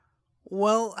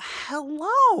Well,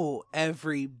 hello,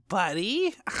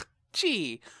 everybody.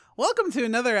 Gee, welcome to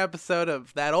another episode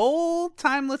of that old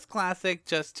timeless classic,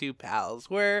 Just Two Pals,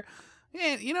 where,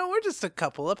 we're just a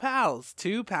couple of pals,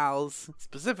 two pals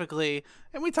specifically,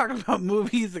 and we talk about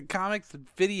movies and comics and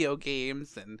video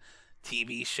games and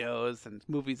TV shows and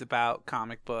movies about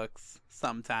comic books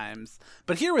sometimes.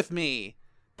 But here with me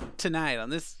tonight on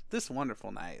this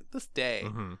wonderful night, this day,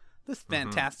 this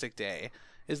fantastic day,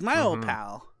 is my old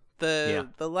pal. The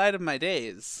light of my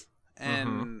days,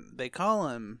 and they call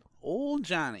him Old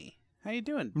Johnny. How you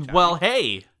doing, Johnny? Well,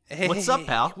 hey, what's up,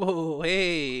 pal? Whoa,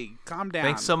 hey, calm down.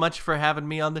 Thanks so much for having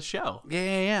me on the show.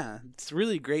 Yeah. It's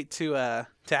really great to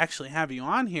actually have you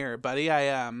on here, buddy.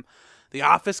 The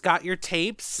Office got your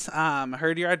tapes.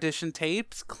 Heard your audition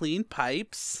tapes. Clean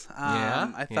pipes.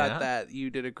 I thought that you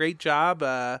did a great job.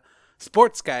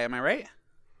 Sports guy, am I right?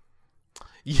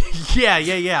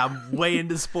 Yeah. I'm way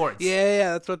into sports.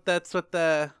 Yeah. That's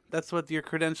what your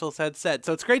credentials had said.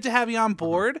 So it's great to have you on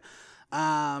board,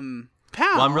 pal.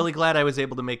 Well, I'm really glad I was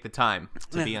able to make the time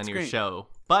to be on your show,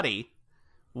 buddy.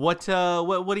 What do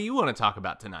you want to talk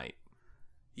about tonight?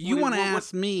 You want to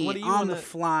ask me on the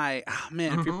fly? Oh,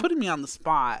 man, if you're putting me on the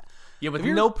spot. Yeah, with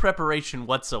no preparation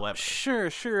whatsoever.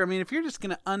 Sure. I mean, if you're just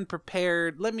going to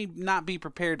unprepared, let me not be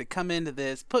prepared to come into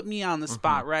this. Put me on the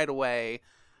spot right away.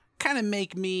 Kind of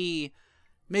make me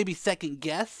maybe second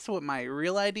guess what my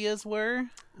real ideas were.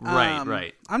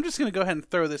 Right. I'm just going to go ahead and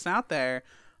throw this out there.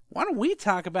 Why don't we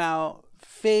talk about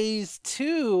Phase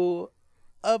 2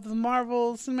 of the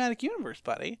Marvel Cinematic Universe,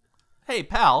 buddy? Hey,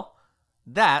 pal,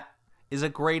 that is a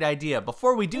great idea.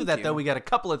 Before we do though, we got a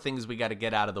couple of things we got to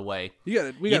get out of the way. We got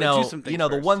to do some things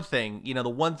first. The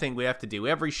one thing we have to do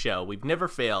every show. We've never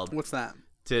failed. What's that?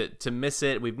 To miss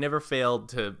it. We've never failed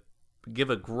to give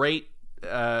a great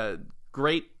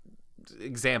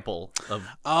example of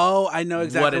I know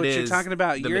exactly what you're talking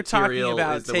about. You're talking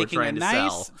about taking a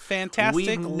nice,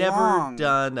 fantastic, We've never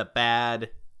done a bad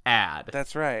ad.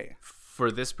 That's right.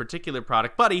 For this particular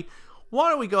product. Buddy, why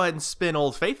don't we go ahead and spin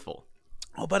Old Faithful?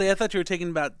 Oh, buddy, I thought you were talking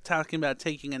about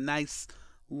taking a nice,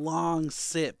 long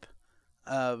sip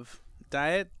of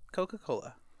Diet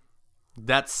Coca-Cola.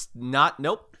 That's not,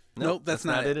 nope, that's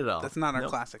not it at all. That's not our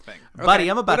classic thing. Okay, buddy,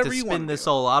 I'm about to spin this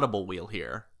old Audible wheel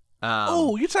here.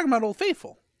 You're talking about Old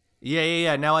Faithful.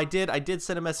 Yeah. Now, I did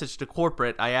send a message to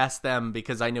corporate. I asked them,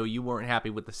 because I know you weren't happy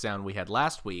with the sound we had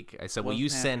last week. I said, will you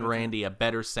send Randy a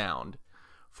better sound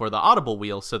for the Audible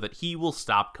wheel so that he will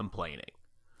stop complaining?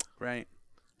 Right.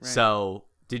 So,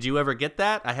 did you ever get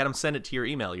that? I had him send it to your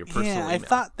email, your personal email. Yeah, I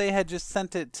thought they had just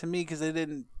sent it to me because they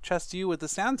didn't trust you with the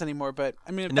sounds anymore. But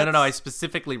I mean, no, I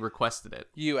specifically requested it.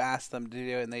 You asked them to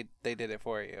do it, and they did it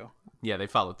for you. Yeah, they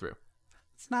followed through.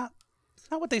 It's not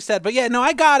what they said, but yeah, no,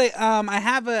 I got it. I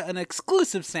have an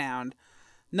exclusive sound.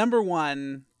 Number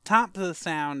one, top of the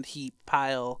sound heap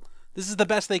pile. This is the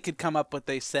best they could come up with.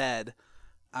 They said.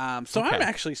 So I'm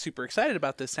actually super excited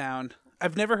about this sound.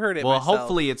 I've never heard it myself.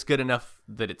 Hopefully it's good enough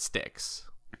that it sticks.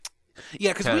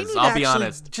 Yeah, because we need I'll be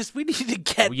honest. We need to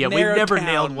get we've never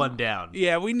nailed one down.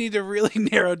 Yeah, we need to really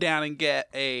narrow down and get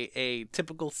a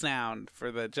typical sound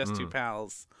for the Just Two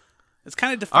Pals. It's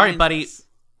kind of defined. All right, buddy.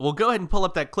 We'll go ahead and pull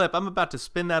up that clip. I'm about to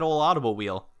spin that old Audible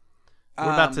wheel. We're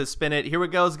about to spin it. Here we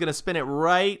go. It's going to spin it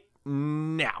right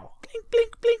now. Blink,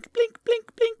 blink, blink, blink,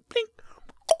 blink, blink, blink.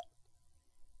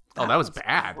 That was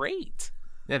bad. Great.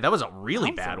 Yeah, that was a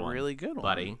really bad one. Really good one,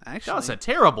 buddy. Actually, that was a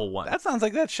terrible one. That sounds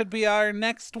like that should be our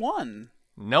next one.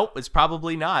 Nope, it's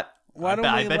probably not. I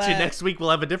bet you next week we'll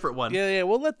have a different one. Yeah,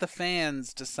 we'll let the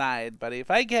fans decide, buddy.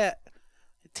 If I get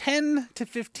 10 to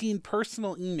 15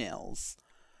 personal emails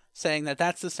saying that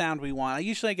that's the sound we want, I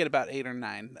usually get about 8 or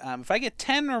 9. If I get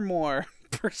 10 or more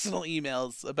personal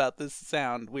emails about this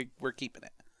sound, we're keeping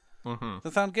it. Does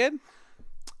that sound good?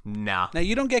 Nah. Now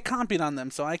you don't get copied on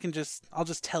them, so I'll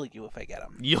just tell you if I get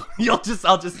them.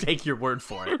 I'll just take your word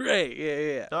for it. Right?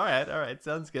 Yeah. All right.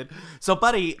 Sounds good. So,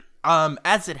 buddy,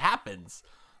 as it happens,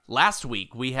 last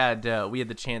week we had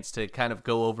the chance to kind of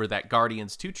go over that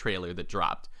Guardians 2 trailer that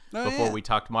dropped before we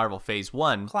talked Marvel Phase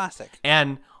 1. Classic.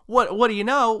 And what do you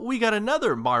know? We got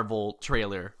another Marvel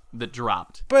trailer that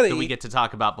dropped that we get to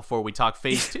talk about before we talk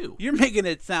Phase 2. You're making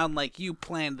it sound like you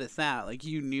planned this out, like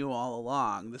you knew all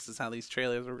along this is how these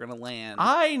trailers were going to land.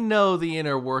 I know the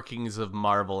inner workings of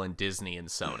Marvel and Disney and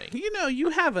Sony.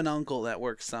 You have an uncle that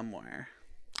works somewhere.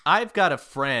 I've got a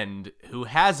friend who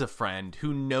has a friend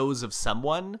who knows of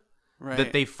someone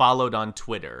that they followed on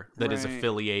Twitter that is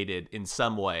affiliated in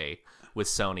some way with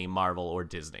Sony, Marvel, or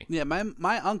Disney. Yeah,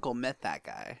 my uncle met that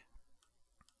guy.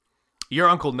 Your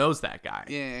uncle knows that guy.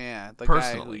 Yeah. The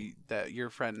personally. guy that your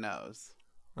friend knows.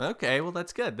 Okay, well,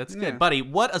 that's good. That's Yeah. good. Buddy,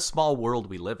 what a small world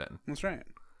we live in. That's right.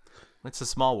 It's a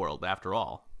small world, after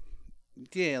all.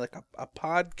 Yeah, like a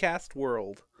podcast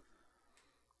world.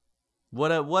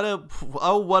 What a world.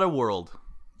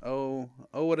 Oh,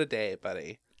 what a day,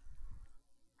 buddy.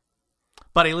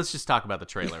 Buddy, let's just talk about the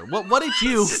trailer. What did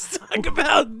you... Let's just talk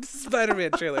about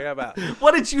Spider-Man trailer. How about?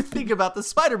 What did you think about the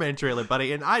Spider-Man trailer,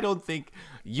 buddy? And I don't think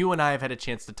you and I have had a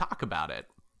chance to talk about it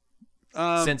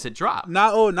since it dropped.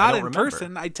 Not in remember.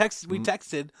 person. We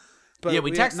texted. But yeah,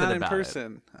 we texted not about in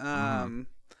person.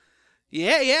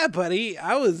 Yeah, buddy.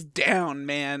 I was down,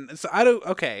 man. So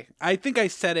okay. I think I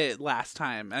said it last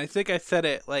time. And I think I said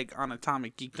it like on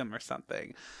Atomic Geekdom or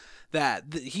something.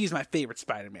 That he's my favorite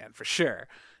Spider-Man for sure.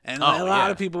 And a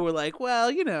lot of people were like, well,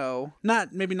 you know,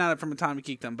 maybe not from Atomic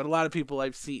Geekdom, but a lot of people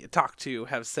I've talked to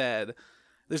have said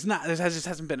there just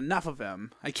hasn't been enough of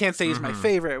him. I can't say he's my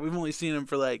favorite. We've only seen him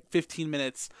for like 15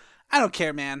 minutes. I don't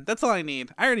care, man. That's all I need.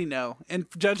 I already know. And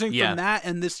judging from that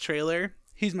and this trailer,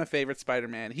 he's my favorite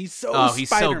Spider-Man. He's so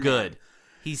so good.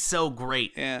 He's so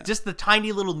great. Yeah. Just the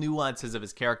tiny little nuances of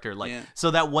his character. Like,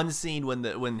 so that one scene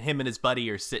when him and his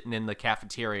buddy are sitting in the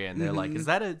cafeteria and they're like, is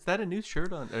that a new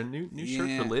shirt on a new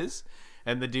shirt for Liz?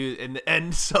 And the dude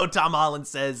and so Tom Holland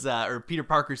says, or Peter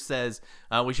Parker says,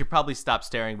 we should probably stop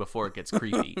staring before it gets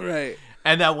creepy. Right.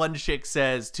 And that one chick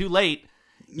says, too late.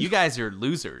 You guys are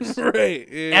losers. Right.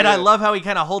 Yeah. And I love how he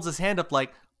kind of holds his hand up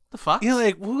like, the fuck? You're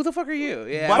like, who the fuck are you?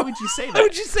 Yeah. Why would you say that? Why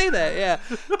would you say that? Yeah.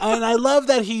 And I love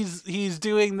that he's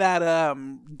doing that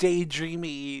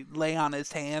daydreamy lay on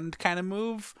his hand kind of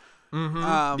move.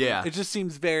 Yeah. It just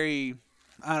seems very,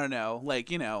 I don't know,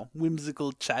 like, you know,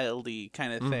 whimsical, childy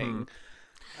kind of thing.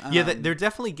 Yeah, they're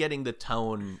definitely getting the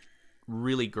tone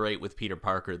really great with Peter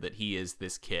Parker that he is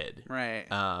this kid. Right.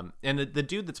 And the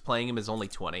dude that's playing him is only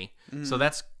 20. So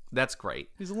that's great.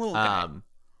 He's a little guy.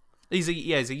 He's a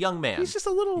young man. He's just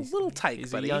a little tyke,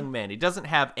 He's buddy. a young man. He doesn't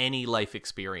have any life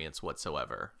experience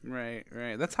whatsoever. Right.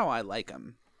 That's how I like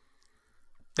him.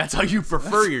 That's how you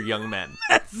prefer your young men.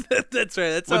 That's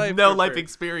right. That's how I with no prefer. life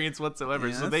experience whatsoever,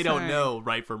 Yeah, so they don't know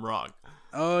right from wrong.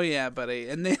 Oh yeah, buddy.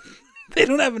 And they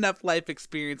don't have enough life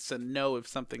experience to know if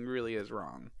something really is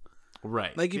wrong.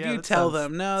 Right. Like if you tell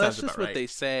them, no, that's just what they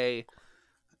say,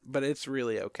 but it's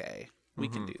really okay. We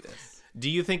can do this. Do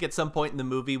you think at some point in the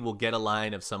movie we'll get a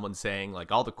line of someone saying,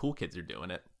 like, all the cool kids are doing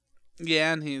it?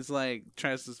 Yeah, and he's like,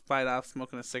 tries to fight off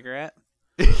smoking a cigarette.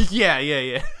 Yeah.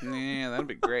 Yeah, that'd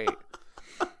be great.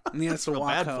 And he has to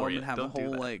walk home and have a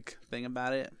whole, like, thing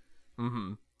about it.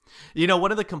 Mm-hmm. You know,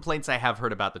 one of the complaints I have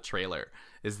heard about the trailer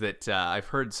is that I've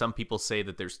heard some people say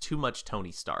that there's too much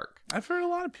Tony Stark. I've heard a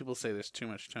lot of people say there's too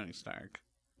much Tony Stark.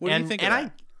 What do you think of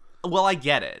that? Well, I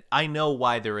get it. I know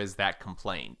why there is that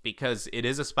complaint, because it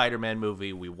is a Spider-Man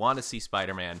movie. We want to see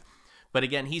Spider-Man. But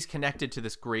again, he's connected to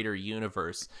this greater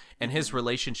universe, and his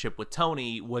relationship with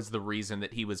Tony was the reason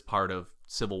that he was part of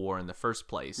Civil War in the first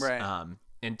place. Right.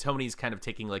 And Tony's kind of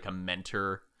taking like a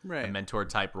mentor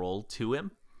type role to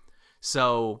him.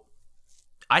 So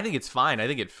I think it's fine. I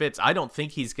think it fits. I don't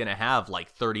think he's going to have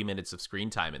like 30 minutes of screen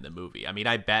time in the movie. I mean,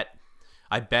 I bet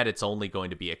it's only going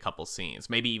to be a couple scenes,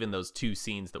 maybe even those 2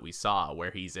 scenes that we saw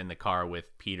where he's in the car with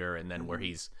Peter and then where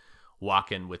he's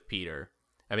walking with Peter.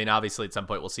 I mean, obviously at some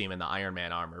point we'll see him in the Iron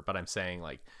Man armor, but I'm saying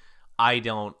like,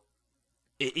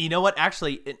 you know what?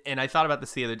 Actually, and I thought about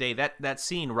this the other day, that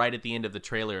scene right at the end of the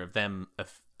trailer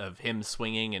of him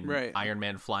swinging and Iron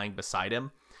Man flying beside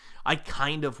him. I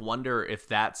kind of wonder if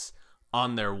that's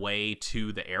on their way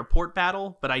to the airport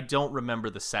battle, but I don't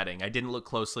remember the setting. I didn't look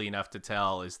closely enough to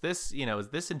tell. Is this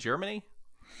in Germany?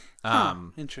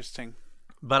 Interesting.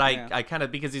 But I kind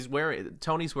of, because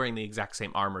Tony's wearing the exact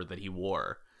same armor that he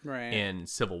wore in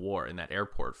Civil War in that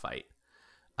airport fight.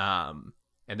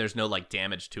 And there's no like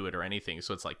damage to it or anything,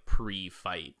 so it's like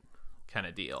pre-fight kind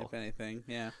of deal. If anything,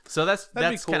 yeah. So that's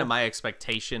cool. kind of my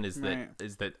expectation is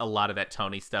that a lot of that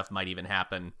Tony stuff might even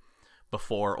happen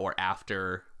before or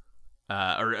after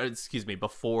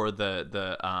before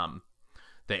the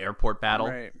airport battle.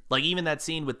 Right. Like even that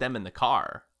scene with them in the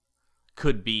car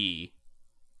could be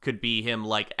him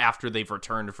like after they've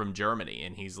returned from Germany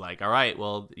and he's like, all right,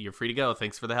 well, you're free to go.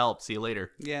 Thanks for the help. See you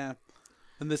later. Yeah.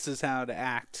 And this is how to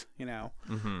act, you know.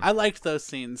 Mm-hmm. I liked those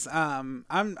scenes. I'm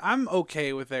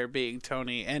okay with there being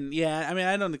Tony, and yeah, I mean,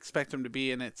 I don't expect him to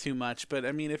be in it too much, but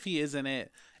I mean, if he is in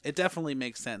it, it definitely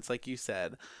makes sense, like you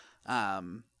said.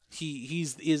 He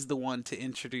is the one to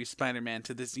introduce Spider-Man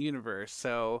to this universe,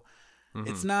 so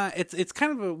it's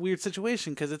kind of a weird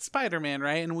situation because it's Spider-Man,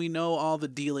 right? And we know all the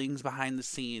dealings behind the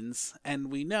scenes,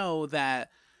 and we know that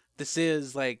this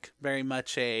is like very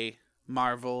much a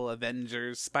Marvel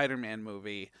Avengers Spider-Man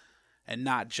movie, and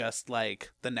not just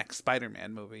like the next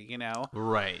Spider-Man movie, you know?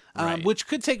 Right. Which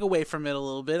could take away from it a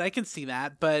little bit. I can see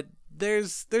that, but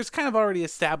there's kind of already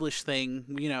established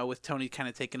thing, you know, with Tony kind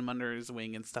of taking him under his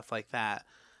wing and stuff like that.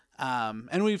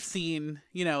 And we've seen,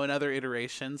 you know, in other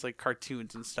iterations like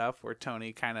cartoons and stuff where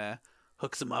Tony kind of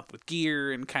hooks him up with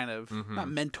gear and kind of not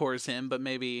mentors him, but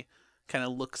maybe kind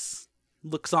of looks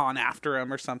on after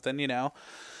him or something, you know?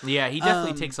 Yeah, he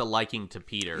definitely takes a liking to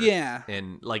Peter. Yeah.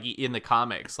 And like in the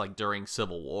comics, like during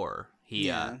Civil War, he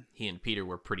and Peter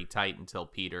were pretty tight until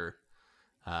Peter,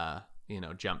 you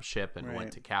know, jumped ship and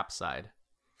went to Cap's side.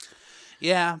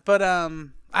 Yeah, but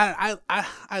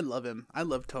I love him. I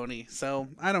love Tony, so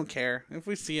I don't care if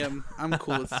we see him. I'm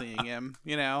cool with seeing him.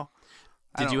 You know.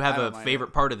 Did you have a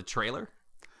favorite part of the trailer?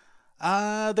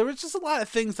 There was just a lot of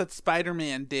things that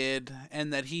Spider-Man did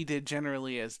and that he did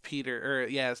generally as Peter,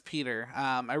 as Peter.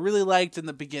 I really liked in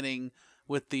the beginning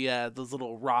with the those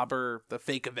little the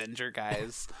fake Avenger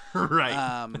guys. Right.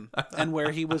 And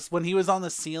when he was on the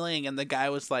ceiling and the guy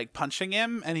was like punching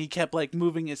him and he kept like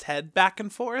moving his head back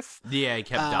and forth. Yeah, he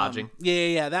kept dodging.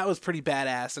 Yeah, that was pretty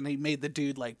badass, and he made the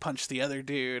dude like punch the other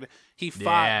dude. He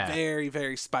fought very,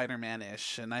 very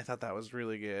Spider-Man-ish, and I thought that was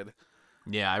really good.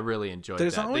 Yeah, I really enjoyed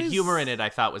that. The humor in it I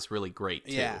thought was really great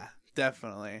too. Yeah,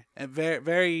 definitely. And very,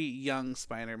 very young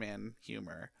Spider-Man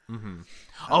humor. Mm-hmm.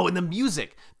 Oh, and the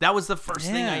music. That was the first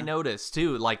thing I noticed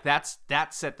too. Like that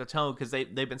set the tone, because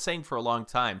they've been saying for a long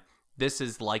time, this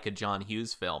is like a John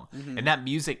Hughes film. Mm-hmm. And that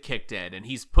music kicked in, and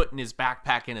he's putting his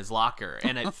backpack in his locker,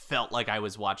 and it felt like I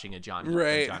was watching a John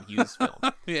Hughes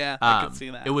film. Yeah, I could see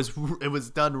that. It was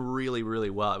done really, really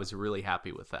well. I was really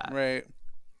happy with that. Right.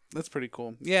 That's pretty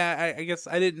cool. Yeah, I guess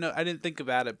I didn't think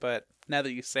about it, but now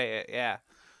that you say it, yeah,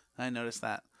 I noticed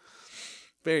that.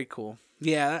 Very cool.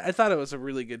 Yeah, I thought it was a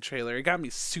really good trailer. It got me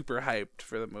super hyped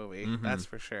for the movie. Mm-hmm. That's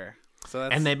for sure.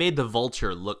 And they made the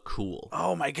Vulture look cool.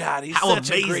 Oh my god, he's How such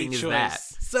amazing a great is choice. that?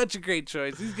 Such a great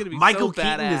choice. He's gonna be Michael so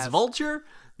Keaton badass. as Vulture.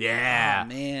 Yeah, oh,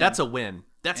 man. That's a win.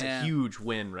 That's a huge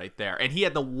win right there. And he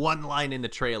had the one line in the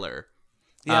trailer.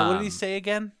 Yeah, what did he say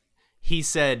again? He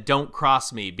said, "Don't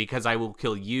cross me because I will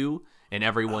kill you and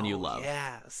everyone you love."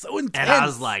 Yeah, so intense. And I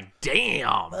was like,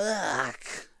 damn.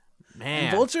 Fuck. Man.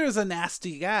 And Vulture is a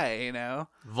nasty guy, you know?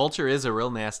 Vulture is a real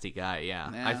nasty guy,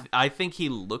 yeah. I think he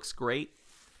looks great.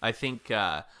 I think,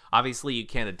 obviously, you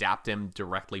can't adapt him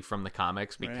directly from the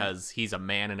comics because he's a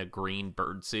man in a green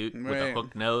bird suit with a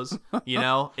hook nose, you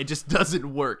know? It just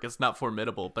doesn't work. It's not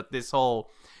formidable. But this whole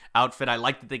outfit, I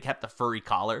like that they kept the furry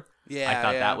collar. Yeah, I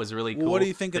thought that was really cool. What do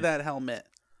you think of that helmet?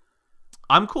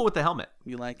 I'm cool with the helmet.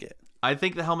 You like it? I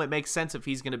think the helmet makes sense if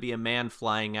he's going to be a man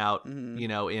flying out, you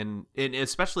know, in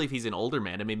especially if he's an older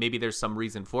man. I mean, maybe there's some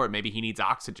reason for it. Maybe he needs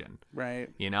oxygen, right?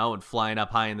 You know, and flying up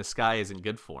high in the sky isn't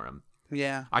good for him.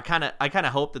 Yeah, I kind of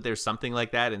hope that there's something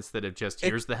like that instead of just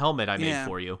here's the helmet I made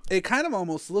for you. It kind of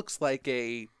almost looks like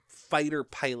a fighter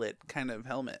pilot kind of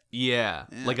helmet. Yeah.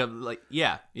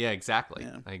 Yeah, exactly.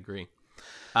 Yeah. I agree.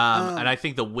 And I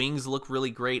think the wings look really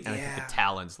great, and I think the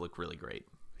talons look really great.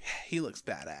 He looks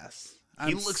badass.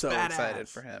 I'm so excited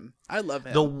for him. I love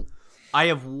him. I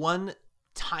have one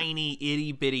tiny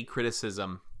itty bitty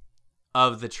criticism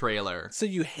of the trailer. So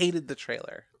you hated the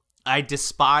trailer? I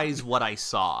despise what I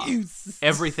saw.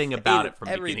 Everything about it from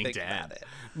beginning to end.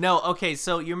 No, okay,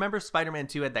 so you remember Spider-Man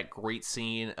 2 had that great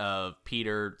scene of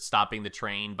Peter stopping the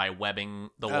train by webbing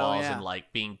the walls and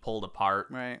like being pulled apart.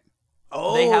 Right.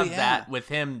 Oh, they have that with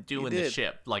him doing the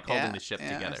ship, like holding the ship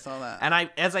together. I saw that. And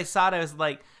as I saw it, I was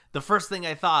like, the first thing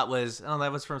I thought was, oh,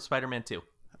 that was from Spider-Man 2.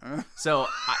 So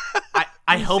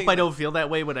I hope I don't feel that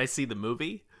way when I see the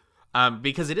movie,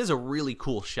 because it is a really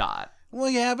cool shot. Well,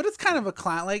 yeah, but it's kind of a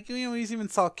clown. Like, you know, we even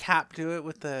saw Cap do it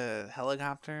with the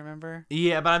helicopter, remember?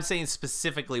 Yeah, but I'm saying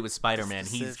specifically with Spider-Man,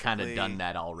 he's kind of done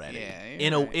that already. Yeah,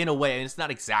 in a way, and it's not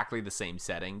exactly the same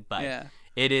setting, but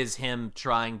it is him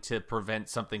trying to prevent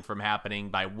something from happening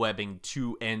by webbing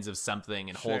two ends of something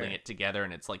and holding it together,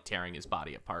 and it's like tearing his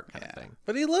body apart kind of thing.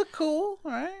 But he looked cool,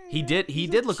 right? He did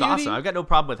look awesome. I've got no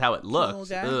problem with how it looked.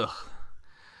 Ugh.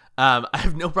 I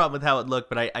have no problem with how it looked,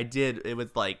 but I did. It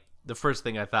was like, the first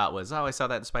thing I thought was, oh, I saw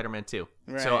that in Spider-Man 2.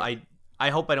 Right. So I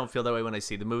hope I don't feel that way when I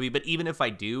see the movie. But even if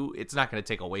I do, it's not going to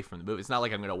take away from the movie. It's not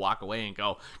like I'm going to walk away and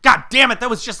go, God damn it, that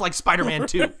was just like Spider-Man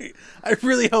 2. Right. I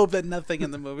really hope that nothing in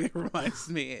the movie reminds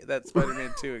me that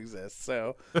Spider-Man 2 exists.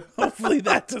 So hopefully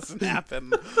that doesn't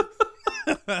happen.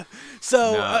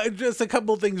 So just a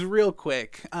couple things real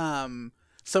quick.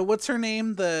 So what's her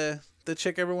name? The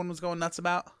chick everyone was going nuts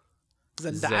about?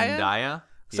 Zendaya?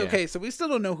 So, okay, so we still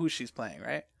don't know who she's playing,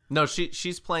 right? No,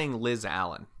 she's playing Liz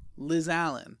Allen. Liz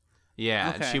Allen. Yeah,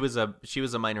 Okay. and she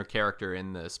was a minor character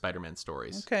in the Spider-Man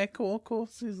stories. Okay, cool.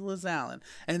 She's Liz Allen.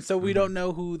 And so we don't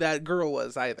know who that girl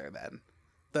was either then.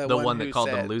 The one that who called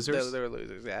them said losers? They were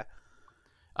losers, yeah.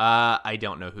 I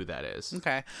don't know who that is.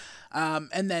 Okay.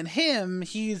 And then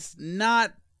he's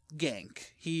not Gank.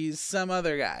 He's some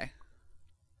other guy.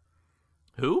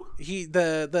 Who? His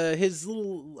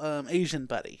little Asian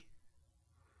buddy.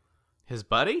 His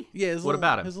buddy? Yeah, what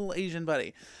about him? His little Asian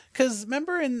buddy. Because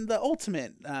remember in the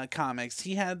Ultimate comics,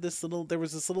 he had there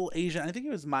was this little Asian, I think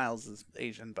it was Miles'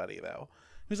 Asian buddy, though.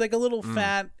 He was like a little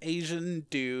fat Asian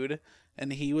dude,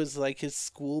 and he was like his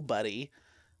school buddy.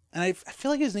 And I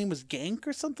feel like his name was Gank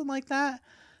or something like that.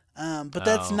 But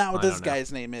that's not what this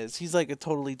guy's name is. He's like a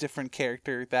totally different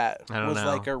character that was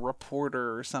like a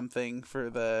reporter or something for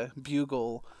the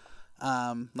Bugle,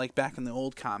 like back in the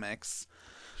old comics.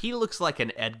 He looks like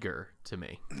an Edgar to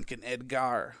me. Like an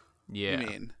Edgar. Yeah. You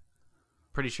mean?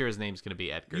 Pretty sure his name's going to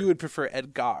be Edgar. You would prefer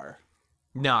Edgar.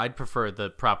 No, I'd prefer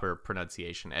the proper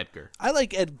pronunciation, Edgar. I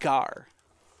like Edgar.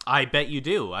 I bet you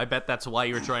do. I bet that's why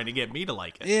you were trying to get me to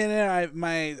like it. Yeah, no,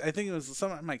 I think it was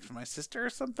someone like my sister or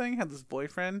something had this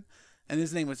boyfriend, and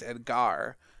his name was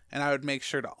Edgar, and I would make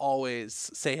sure to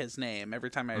always say his name every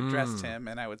time I addressed him,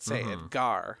 and I would say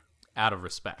Edgar. Out of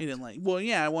respect. He didn't like. Well,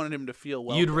 yeah, I wanted him to feel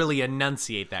well. You'd really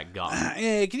enunciate that God.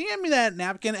 Hey, can you hand me that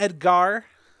napkin, Edgar?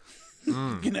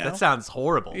 You know? That sounds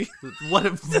horrible. What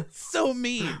a That's so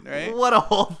mean, right? what a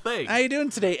whole thing. How you doing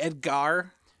today,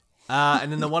 Edgar?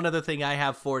 And then the one other thing I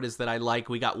have for it is that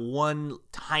we got one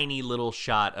tiny little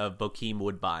shot of Bokeem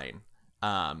Woodbine,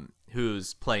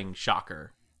 who's playing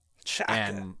Shocker.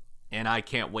 Shocker. And I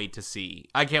can't wait to see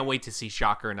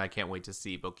Shocker, and I can't wait to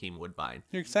see Bokeem Woodbine.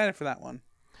 You're excited for that one.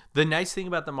 The nice thing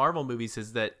about the Marvel movies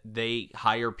is that they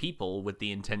hire people with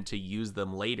the intent to use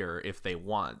them later if they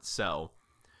want. So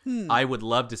I would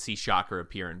love to see Shocker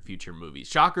appear in future movies.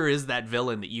 Shocker is that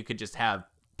villain that you could just have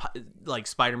like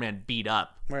Spider-Man beat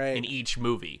up in each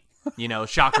movie. You know,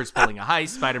 Shocker's pulling a heist,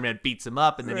 Spider-Man beats him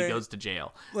up, and then he goes to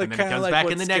jail. Like, and then he comes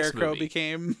back in the next Scarecrow movie.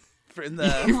 became in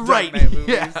the right. Dark Knight movies.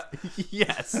 Yeah.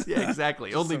 Yes. Yeah,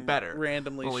 exactly. Only better.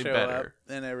 Randomly Only show better.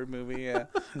 up in every movie,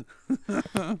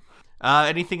 yeah.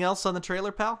 Anything else on the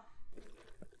trailer, pal?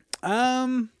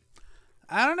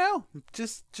 I don't know.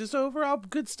 Just overall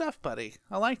good stuff, buddy.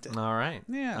 I liked it. All right.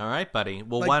 Yeah. All right, buddy.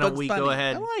 Well, Like why don't Bugs we Bunny. go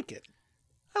ahead? I like it.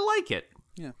 I like it.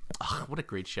 Yeah. Ugh, what a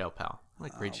great show, pal.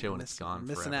 What a great show when it's gone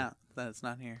Missing forever. out that it's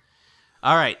not here.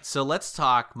 All right, so let's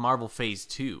talk Marvel Phase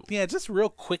 2. Yeah, just real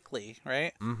quickly,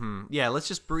 right? Mm-hmm. Yeah, let's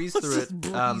just breeze Let's through just it.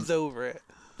 breeze over it.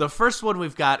 The first one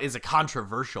we've got is a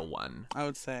controversial one. I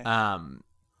would say.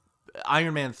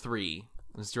 Iron Man 3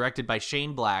 was directed by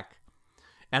Shane Black.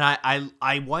 And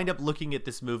I wind up looking at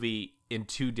this movie in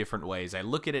two different ways. I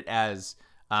look at it as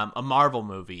a Marvel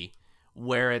movie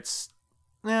where it's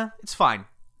fine.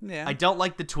 Yeah. I don't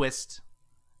like the twist.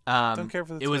 Don't care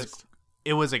for the twist.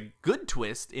 It was a good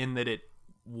twist in that it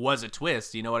was a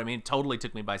twist. You know what I mean? It totally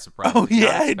took me by surprise. Oh,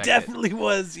 yeah, it definitely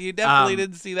was. You definitely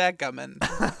didn't see that coming.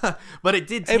 But it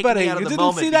did take buddy, me out of the you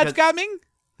moment. didn't see that coming?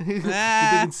 You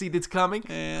didn't see this coming?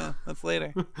 Yeah, that's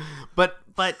later. But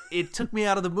it took me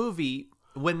out of the movie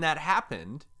when that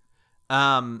happened,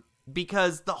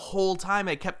 because the whole time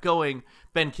I kept going,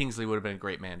 Ben Kingsley would have been a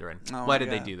great Mandarin. Why did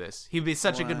they do this? He'd be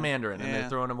such a good Mandarin, and they're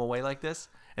throwing him away like this.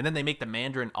 And then they make the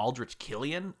Mandarin Aldrich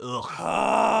Killian. Ugh.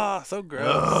 Ah, so gross.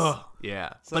 Ugh. Yeah.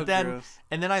 So but then, gross.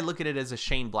 and then I look at it as a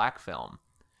Shane Black film.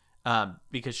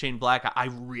 Because Shane Black,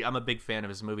 I'm a big fan of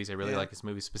his movies. I really like his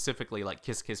movies, specifically like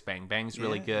Kiss Kiss Bang Bang's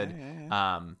really good.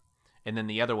 Yeah. And then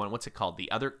the other one, what's it called?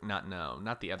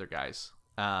 Not the other guys.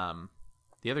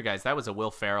 The other guys, that was a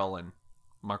Will Ferrell and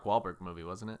Mark Wahlberg movie,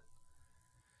 wasn't it?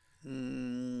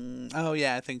 Oh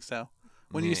yeah, I think so.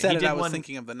 When you said it, I was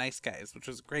thinking of The Nice Guys, which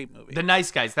was a great movie. The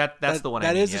Nice Guys, that's the one.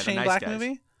 That is a The Shane Nice Black Guys.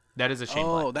 movie. That is a Shane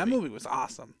Black movie. Oh, that movie was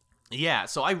awesome. Yeah,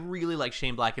 so I really like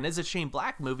Shane Black, and as a Shane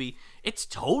Black movie, it's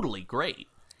totally great,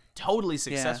 totally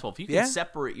successful. If you can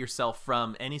separate yourself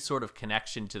from any sort of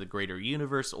connection to the greater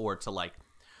universe, or to like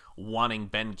wanting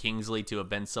Ben Kingsley to have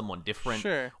been someone different,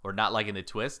 or not liking the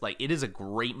twist, like it is a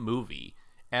great movie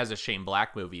as a Shane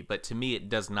Black movie, but to me, it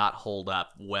does not hold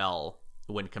up well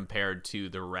when compared to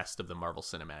the rest of the Marvel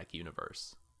Cinematic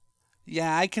Universe.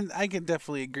 Yeah, I can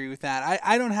definitely agree with that.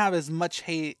 I don't have as much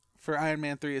hate for Iron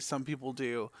Man 3 as some people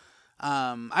do.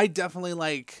 I definitely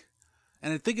like,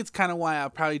 and I think it's kind of why I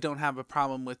probably don't have a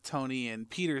problem with Tony and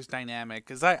Peter's dynamic,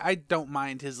 because I don't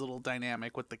mind his little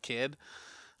dynamic with the kid.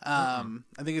 I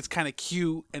think it's kind of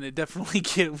cute, and it definitely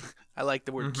I like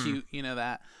the word cute, you know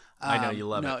that. I know you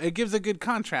love it. It gives a good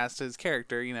contrast to his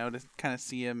character, you know, to kind of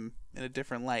see him in a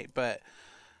different light. But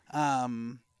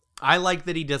I like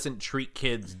that he doesn't treat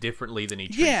kids differently than he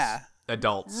treats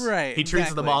adults. Right. He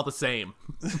treats them all the same.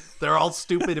 They're all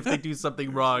stupid if they do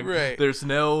something wrong. Right. There's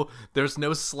no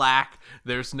slack.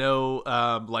 There's no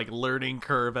like learning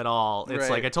curve at all. It's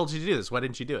like, I told you to do this. Why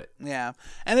didn't you do it? Yeah.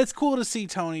 And it's cool to see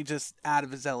Tony just out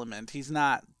of his element. He's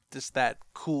not just that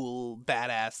cool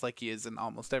badass like he is in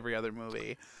almost every other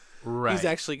movie. Right. He's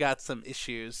actually got some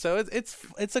issues. So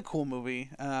it's a cool movie.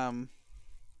 I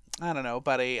don't know,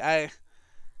 buddy.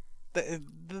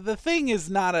 The thing is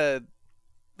not a...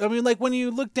 I mean, like, when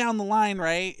you look down the line,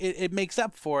 right, it makes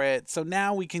up for it. So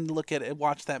now we can look at it,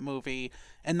 watch that movie,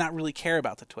 and not really care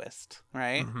about the twist,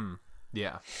 right? Mm-hmm.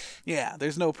 Yeah. Yeah,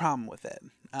 there's no problem with it.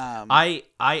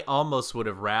 I almost would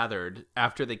have rathered,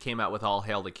 after they came out with All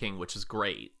Hail the King, which is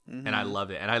great, and I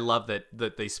loved it. And I love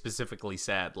that they specifically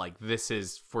said, like, this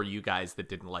is for you guys that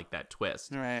didn't like that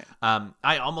twist. Right.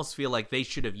 I almost feel like they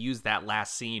should have used that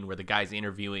last scene where the guy's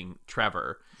interviewing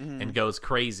Trevor and goes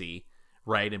crazy,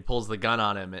 right, and pulls the gun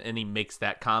on him, and he makes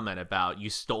that comment about, you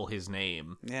stole his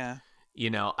name. Yeah.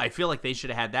 You know, I feel like they should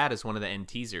have had that as one of the end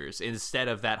teasers instead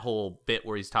of that whole bit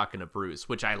where he's talking to Bruce,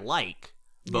 which I like,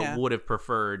 but would have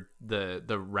preferred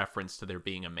the reference to there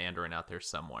being a Mandarin out there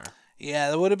somewhere.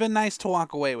 Yeah, it would have been nice to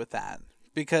walk away with that,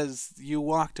 because you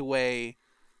walked away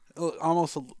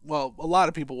almost, well, a lot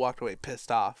of people walked away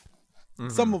pissed off.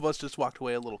 Some of us just walked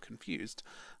away a little confused.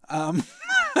 But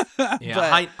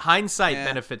hindsight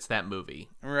benefits that movie.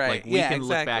 Right. Like, we can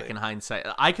look back in hindsight.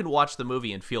 I can watch the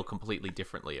movie and feel completely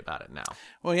differently about it now.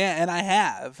 Well, yeah, and I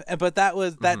have. But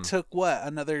that took, what,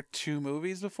 another 2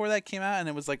 movies before that came out? And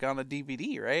it was, like, on a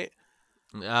DVD, right?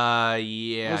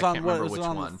 Yeah, I can't remember which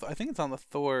one. I think it's on the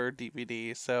Thor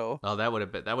DVD, so... Oh, that would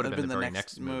have been the very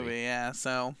next movie. Yeah,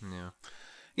 so... Yeah.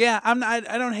 Yeah,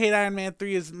 I don't hate Iron Man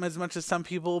 3 as much as some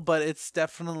people, but it's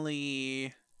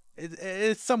definitely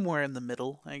it's somewhere in the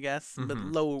middle, I guess, but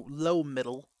low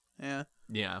middle. Yeah.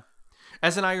 Yeah.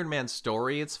 As an Iron Man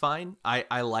story, it's fine.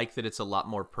 I like that it's a lot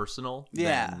more personal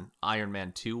than Iron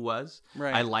Man 2 was.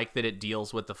 Right. I like that it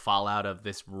deals with the fallout of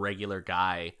this regular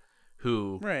guy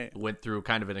who went through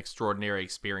kind of an extraordinary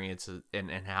experience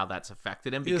and how that's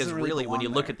affected him, because really when you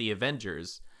look at the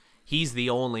Avengers, he's the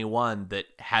only one that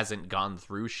hasn't gone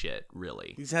through shit,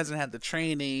 really. He hasn't had the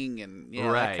training and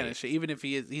that kind of shit. Even if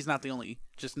he's not the only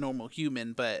just normal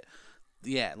human, but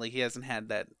yeah, like, he hasn't had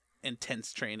that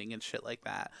intense training and shit like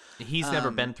that. He's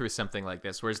never been through something like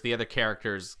this, whereas the other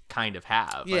characters kind of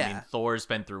have. Yeah. I mean, Thor's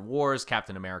been through wars,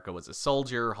 Captain America was a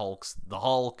soldier, Hulk's the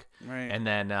Hulk, and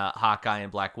then Hawkeye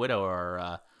and Black Widow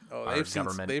are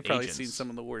they've probably seen some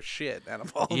of the worst shit out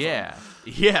of all of them.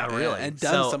 Yeah, really. And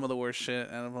done some of the worst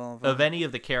shit out of all of them. Of any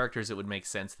of the characters, it would make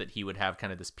sense that he would have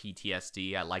kind of this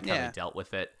PTSD. I like how they dealt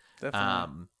with it.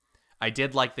 Definitely. I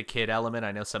did like the kid element.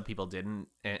 I know some people didn't,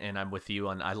 and I'm with you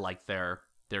on, I like their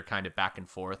kind of back and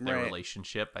forth, their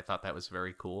relationship. I thought that was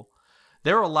very cool.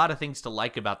 There are a lot of things to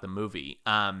like about the movie.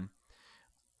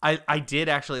 I did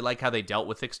actually like how they dealt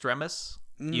with Extremis.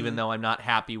 Even though I'm not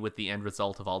happy with the end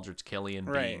result of Aldrich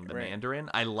Killian being the Mandarin,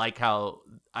 I like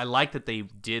that they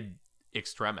did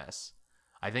Extremis.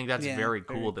 I think that's very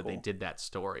cool that they did that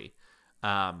story.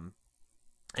 And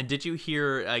did you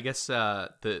hear? I guess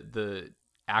the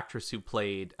actress who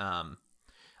played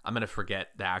I'm gonna forget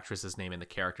the actress's name and the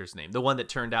character's name. The one that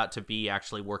turned out to be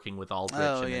actually working with Aldrich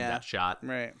and then got shot.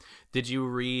 Right. Did you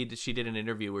read? She did an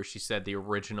interview where she said the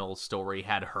original story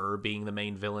had her being the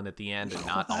main villain at the end and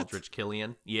not Aldrich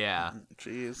Killian. Yeah.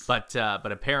 Jeez.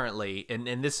 But apparently,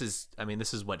 and this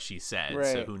is what she said. Right.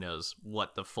 So who knows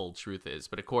what the full truth is?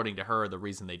 But according to her, the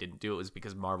reason they didn't do it was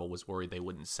because Marvel was worried they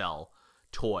wouldn't sell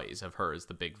toys of her as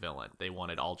the big villain. They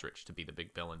wanted Aldrich to be the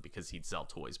big villain because he'd sell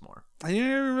toys more. I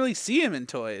never really see him in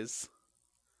toys.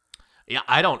 Yeah,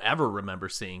 I don't ever remember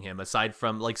seeing him, aside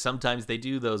from, like, sometimes they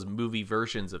do those movie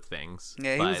versions of things.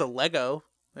 Yeah, he was a Lego.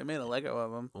 They made a Lego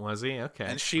of him. Was he? Okay.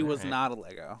 And she was not a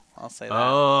Lego. I'll say that.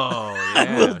 Oh,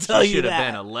 yeah. I will tell you should that. have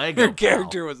been a Lego. Her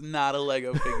character was not a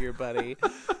Lego figure, buddy.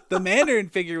 The Mandarin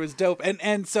figure was dope.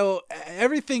 And so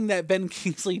everything that Ben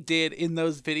Kingsley did in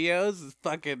those videos is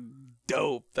fucking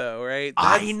dope, though, right?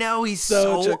 I know, he's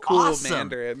such a cool awesome.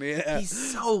 Mandarin. Yeah.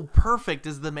 He's so perfect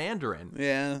as the Mandarin.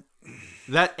 Yeah.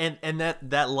 That and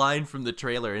that line from the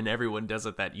trailer, and everyone does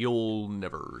it, that you'll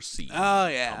never see. Oh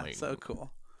yeah, coming. so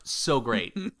cool. So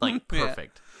great. Like,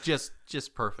 perfect. Just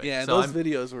perfect. Yeah, so those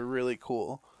videos were really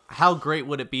cool. How great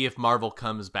would it be if Marvel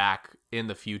comes back in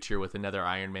the future with another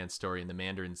Iron Man story and the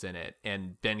Mandarin's in it,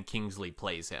 and Ben Kingsley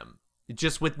plays him?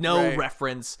 Just with no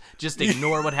reference, just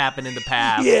ignore what happened in the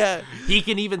past. Yeah. He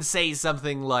can even say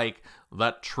something like,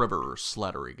 that Trevor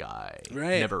Slattery guy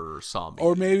never saw me.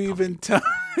 Or maybe even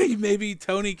Maybe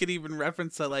Tony could even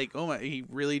reference that, like, oh my, he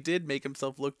really did make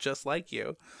himself look just like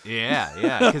you.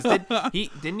 Yeah. Because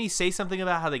didn't he say something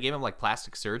about how they gave him like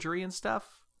plastic surgery and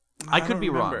stuff? I could be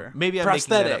wrong. Maybe I'm making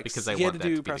that up because I want that to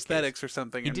be the case. He had to do prosthetics or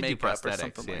something. He did do prosthetics or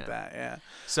something like that. Yeah.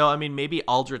 So I mean, maybe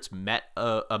Aldrich met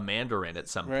a Mandarin at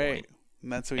some point.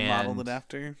 And that's who he modeled it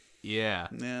after. Yeah.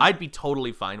 I'd be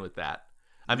totally fine with that.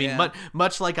 I mean,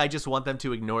 much like I just want them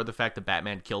to ignore the fact that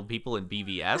Batman killed people in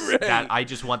BVS. That I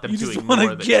just want them to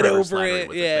ignore that. Get Trevor over Slattery it.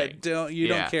 was Yeah, a thing.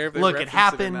 don't care if look, it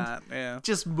happened. Or not. Yeah.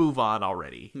 Just move on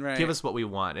already. Right. Give us what we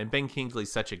want. And Ben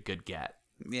Kingsley's such a good get.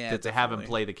 Yeah, that to have him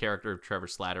play the character of Trevor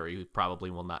Slattery, who probably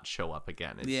will not show up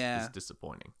again, is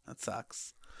disappointing. That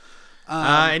sucks.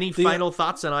 Any final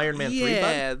thoughts on Iron Man 3, bud?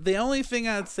 Yeah, the only thing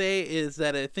I'd say is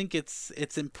that I think it's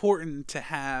important to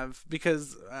have,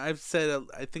 because I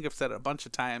think I've said it a bunch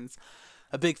of times,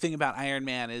 a big thing about Iron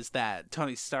Man is that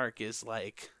Tony Stark is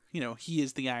like, he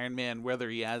is the Iron Man whether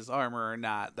he has armor or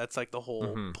not. That's like the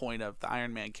whole point of the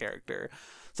Iron Man character.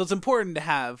 So it's important to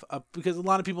have because a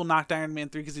lot of people knocked Iron Man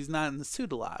 3 because he's not in the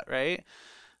suit a lot, right?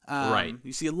 Right.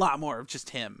 You see a lot more of just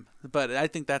him, but I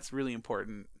think that's really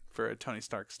important for a Tony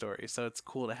Stark story. So it's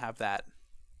cool to have that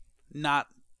not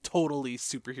totally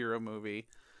superhero movie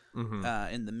in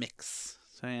the mix.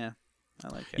 So yeah, I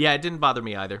like it. Yeah, it didn't bother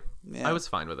me either. Yeah. I was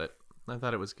fine with it. I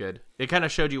thought it was good. It kind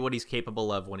of showed you what he's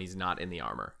capable of when he's not in the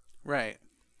armor. Right.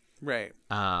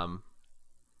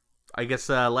 I guess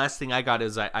last thing I got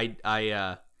is I've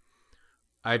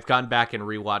gone back and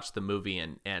rewatched the movie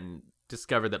and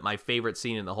discovered that my favorite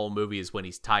scene in the whole movie is when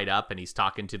he's tied up and he's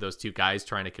talking to those two guys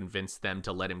trying to convince them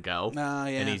to let him go.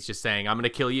 And he's just saying, "I'm going to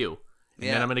kill you." And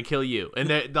then I'm going to kill you. And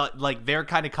their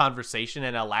kind of conversation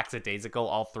and how lackadaisical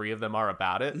all three of them are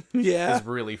about it is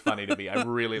really funny to me. I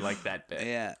really like that bit.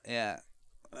 Yeah.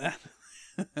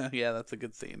 Yeah, that's a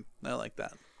good scene. I like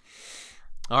that.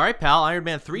 All right, pal. Iron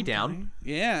Man 3 down.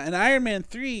 Yeah, and Iron Man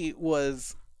 3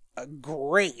 was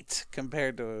great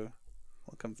compared to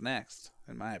what comes next,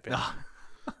 in my opinion.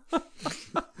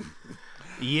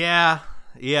 Yeah,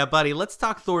 buddy. Let's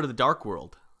talk Thor to the Dark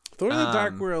World. Thor to the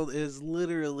Dark World is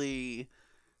literally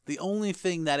the only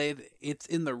thing that it's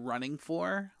in the running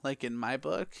for, like in my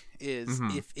book, is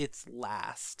if it's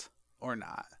last or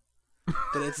not.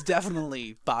 But it's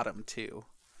definitely bottom 2.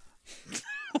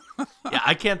 Yeah,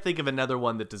 I can't think of another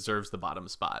one that deserves the bottom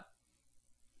spot.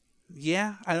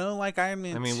 Yeah, I don't like Iron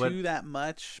Man 2 that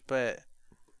much, but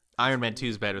Iron Man 2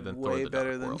 is better than Thor: The Dark World. Way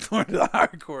better than Thor: The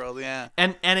Dark World, yeah.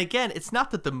 And again, it's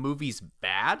not that the movie's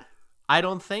bad, I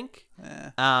don't think.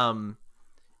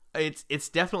 It's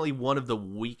definitely one of the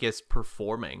weakest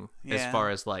performing as far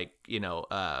as like,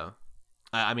 I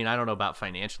mean, I don't know about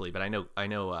financially, but I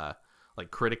know like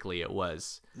critically it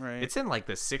was. Right. It's in like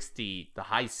the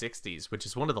high 60s, which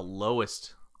is one of the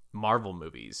lowest Marvel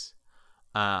movies.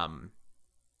 And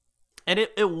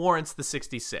it warrants the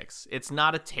 66. It's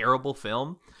not a terrible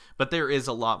film, but there is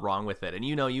a lot wrong with it. And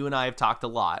you and I have talked a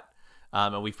lot,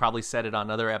 and we've probably said it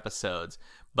on other episodes,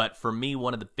 but for me,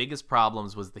 one of the biggest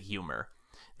problems was the humor.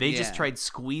 They just tried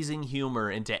squeezing humor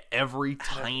into every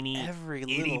tiny,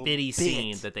 itty-bitty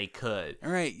scene that they could.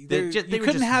 Right. They you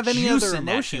couldn't have any other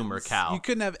emotions. Humor cow. You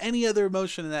couldn't have any other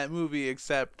emotion in that movie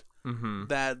except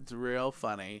that's real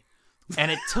funny. And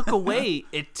it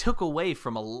took away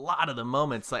from a lot of the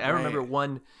moments. Like I remember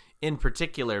one in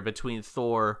particular between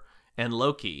Thor and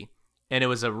Loki, and it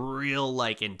was a real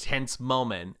like intense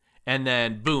moment. And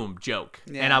then, boom, joke.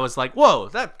 Yeah. And I was like, whoa,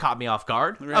 that caught me off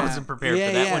guard. Yeah. I wasn't prepared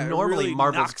for that. When normally really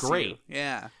Marvel's great.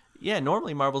 Yeah. Yeah,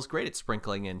 normally Marvel's great at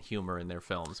sprinkling in humor in their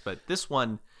films. But this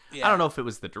one, I don't know if it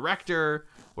was the director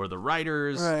or the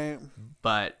writers. Right.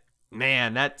 But,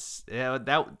 man, that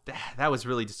was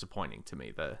really disappointing to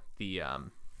me.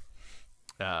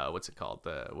 What's it called?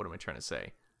 What am I trying to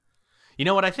say? You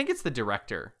know what? I think it's the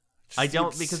director. I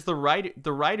don't, because the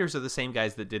writers are the same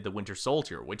guys that did The Winter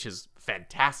Soldier, which is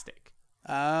fantastic.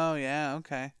 Oh yeah,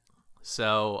 okay.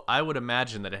 So I would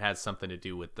imagine that it has something to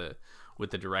do with the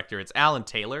director. It's Alan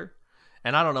Taylor,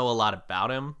 and I don't know a lot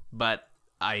about him, but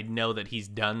I know that he's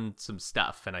done some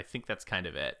stuff, and I think that's kind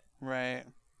of it. Right.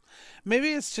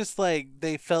 Maybe it's just like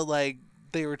they felt like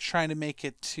they were trying to make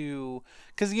it too,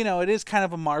 because it is kind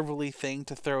of a Marvel-y thing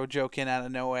to throw a joke in out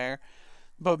of nowhere.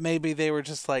 But maybe they were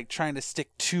just like trying to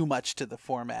stick too much to the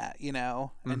format,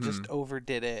 and just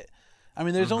overdid it. I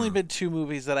mean, there's only been 2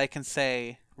 movies that I can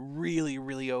say really,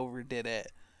 really overdid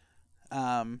it.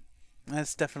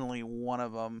 That's definitely one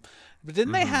of them. But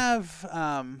didn't they have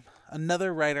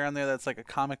another writer on there that's like a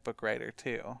comic book writer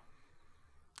too?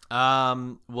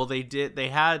 Well, they did. They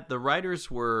had the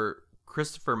writers were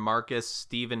Christopher Marcus,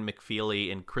 Stephen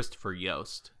McFeely, and Christopher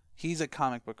Yost. He's a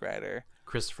comic book writer.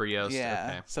 Christopher Yost. Yeah.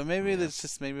 Okay. So maybe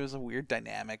maybe it was a weird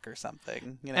dynamic or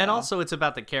something. You know? And also, it's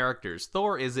about the characters.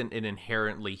 Thor isn't an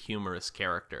inherently humorous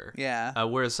character. Yeah.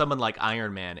 Whereas someone like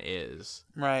Iron Man is.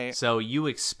 Right. So you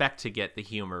expect to get the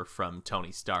humor from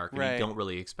Tony Stark, and Right. you don't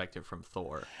really expect it from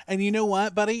Thor. And you know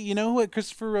what, buddy? You know what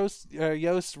Christopher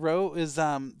Yost wrote is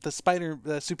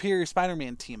the Superior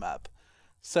Spider-Man team up.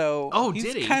 So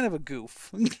he's kind of a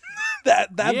goof.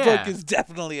 that book is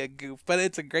definitely a goof, but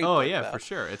it's a great book. Oh yeah, though. for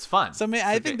sure. It's fun. So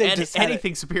I think they just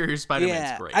anything Superior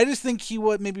Spider-Man's great. I just think he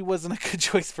maybe wasn't a good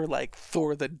choice for like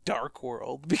Thor: The Dark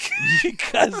World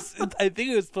because I think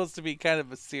it was supposed to be kind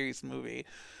of a serious movie,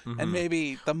 and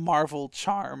maybe the Marvel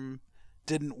charm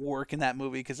didn't work in that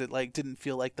movie because it like didn't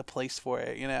feel like the place for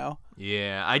it, you know?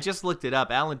 Yeah, I just looked it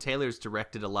up. Alan Taylor's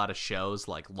directed a lot of shows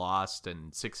like Lost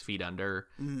and 6 Feet Under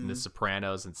and The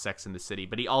Sopranos and Sex and the City,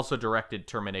 but he also directed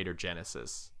Terminator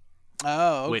Genesis.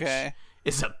 Oh, okay.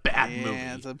 Which is a bad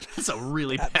movie. It's a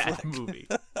really bad movie.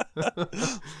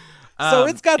 So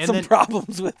it's got some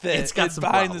problems with it. It's got some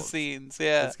behind problems. the scenes,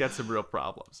 yeah. It's got some real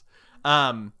problems.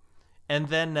 And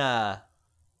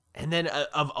then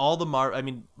of all the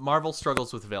Marvel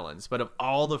struggles with villains, but of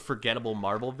all the forgettable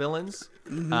Marvel villains,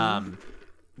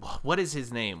 what is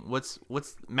his name? What's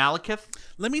Malekith?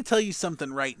 Let me tell you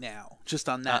something right now, just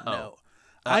on that note.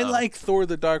 I like Thor: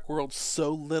 The Dark World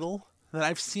so little that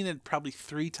I've seen it probably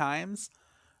 3 times.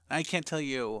 I can't tell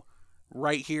you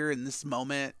right here in this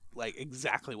moment, like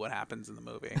exactly what happens in the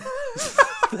movie.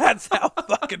 That's how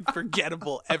fucking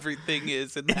forgettable everything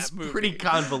is in that movie. It's pretty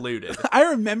convoluted.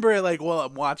 I remember it like while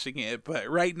I'm watching it, but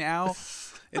right now,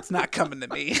 it's not coming to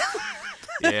me.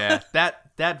 Yeah,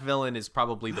 that villain is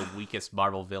probably the weakest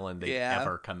Marvel villain they've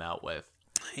ever come out with.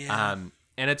 Yeah.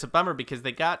 And it's a bummer because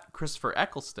they got Christopher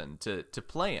Eccleston to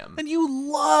play him. And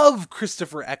you love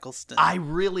Christopher Eccleston. I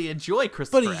really enjoy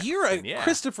Christopher Eccleston. But you're a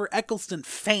Christopher Eccleston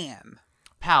fan.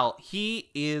 Pal, he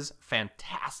is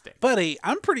fantastic. Buddy,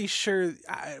 I'm pretty sure,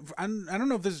 I don't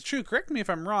know if this is true, correct me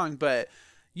if I'm wrong, but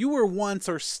you were once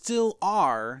or still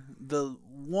are the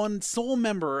one sole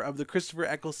member of the Christopher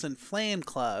Eccleston fan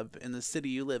club in the city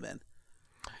you live in.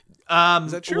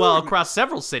 Is that true? Well, across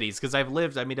several cities, because I've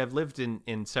lived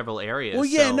in several areas. Well,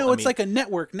 yeah, so, it's like a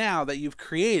network now that you've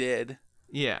created.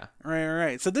 Yeah.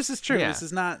 Right. So this is true. Yeah. This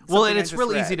is not. Well, and it's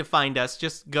real easy to find us.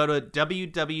 Just go to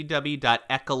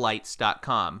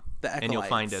www.ecolites.com and you'll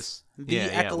find us.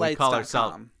 We call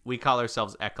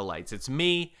ourselves Ecolites. It's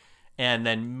me, and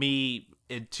then me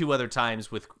 2 other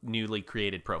times with newly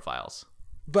created profiles.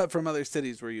 But from other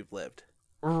cities where you've lived.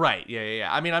 Right. Yeah.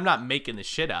 I mean, I'm not making this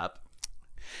shit up.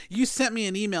 You sent me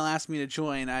an email, asked me to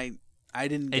join. I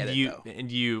didn't get it, though.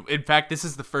 And you, in fact, this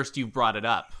is the first you've brought it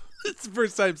up. It's the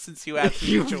first time since you asked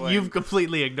me to join. You've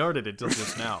completely ignored it until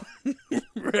just now.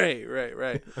 Right. All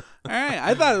right.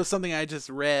 I thought it was something I just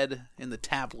read in the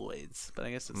tabloids, but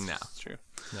I guess it's true.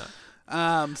 No.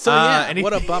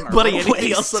 What a bummer. Buddy,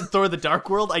 anything else on Thor: The Dark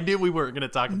World? I knew we weren't going to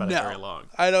talk about it very long.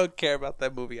 I don't care about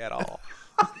that movie at all.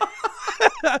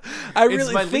 I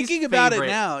really thinking about it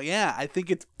now. Yeah, I think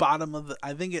it's bottom of the.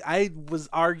 I was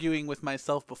arguing with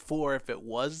myself before if it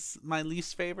was my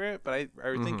least favorite, but I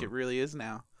think it really is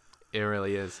now. It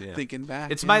really is. Yeah. Thinking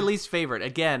back, it's my least favorite.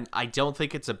 Again, I don't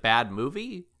think it's a bad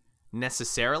movie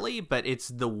necessarily, but it's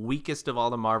the weakest of all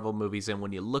the Marvel movies. And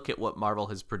when you look at what Marvel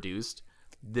has produced,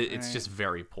 it's just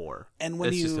very poor. And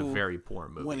it's just a very poor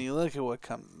movie. When you look at what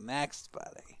comes next,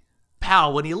 buddy.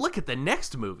 Pal, when you look at the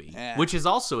next movie, which is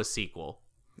also a sequel,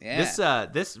 this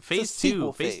Phase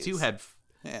 2 had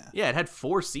it had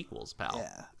 4 sequels, pal.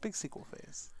 Yeah, big sequel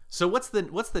phase. So what's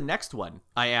the next one?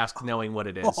 I ask, knowing what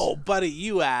it is. Oh, buddy,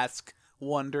 you ask,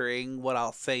 wondering what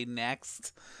I'll say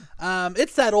next.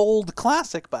 It's that old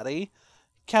classic, buddy,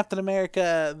 Captain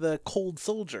America: The Cold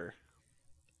Soldier.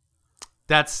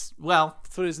 That's what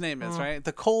his name is, right?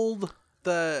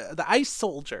 The Ice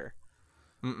Soldier.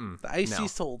 Mm-mm. The Icy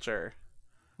Soldier.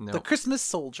 No. The Christmas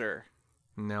Soldier.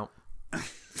 No.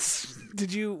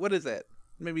 What is it?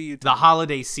 Maybe you. The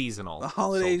Holiday Seasonal. The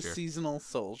Holiday Seasonal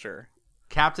Soldier.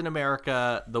 Captain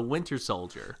America: The Winter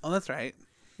Soldier. Oh, that's right.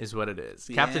 Is what it is.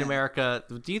 Yeah. Captain America.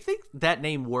 Do you think that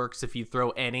name works if you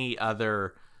throw any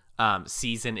other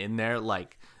season in there,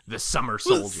 like the Summer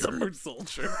Soldier? The Summer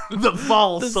Soldier. The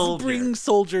Fall the Soldier. The Spring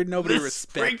Soldier nobody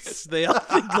respects. They all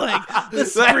think like the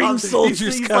Spring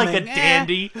Soldier's he's coming. Like a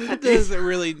dandy. That doesn't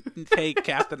really take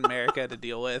Captain America to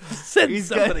deal with. Send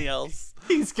somebody else.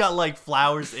 He's got like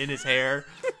flowers in his hair,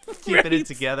 keeping it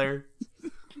together.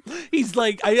 He's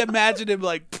like, I imagine him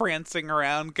like prancing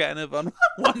around kind of on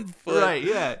one foot. Right,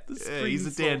 yeah. He's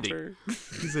a dandy.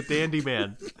 He's a dandy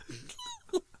man.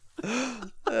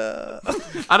 I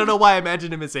don't know why I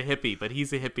imagine him as a hippie, but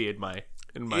he's a hippie in my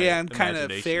in my and kind of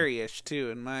imagination. fairy-ish too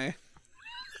in my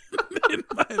in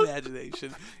my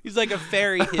imagination. He's like a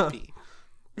fairy hippie.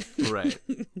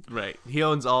 Right. He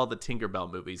owns all the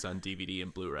Tinkerbell movies on DVD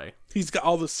and Blu-ray. He's got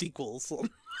all the sequels,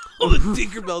 all the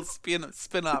Tinkerbell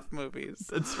spin-off movies.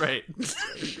 That's right.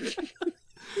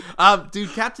 Dude,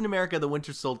 Captain America: The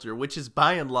Winter Soldier, which is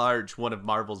by and large one of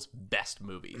Marvel's best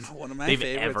movies One of my they've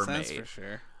favorites, ever that's made. for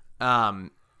sure.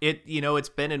 It's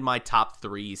been in my top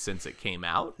 3 since it came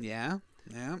out. Yeah.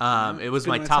 It was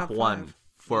my top 1 5.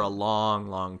 for a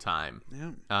long time.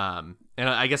 Yeah. And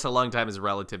I guess a long time is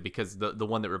relative because the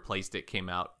one that replaced it came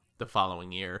out the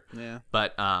following year. Yeah.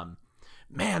 But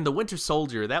man, The Winter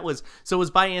Soldier, it was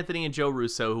by Anthony and Joe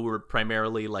Russo, who were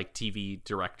primarily like TV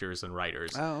directors and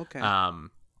writers. Oh, okay.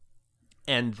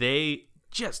 And they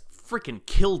just freaking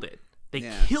killed it. They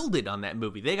killed it on that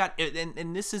movie. They got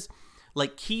and this is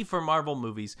like key for Marvel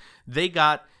movies. They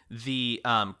got the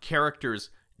characters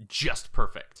just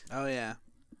perfect. Oh yeah.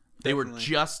 They were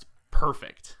just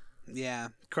perfect. Yeah.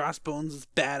 Crossbones is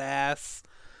badass.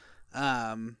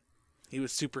 He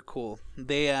was super cool.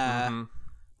 They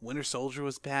Winter Soldier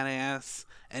was badass,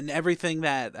 and everything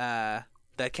that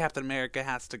that Captain America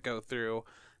has to go through,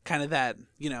 kind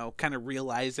of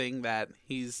realizing that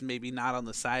he's maybe not on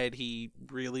the side he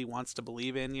really wants to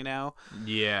believe in,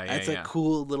 Yeah, it's a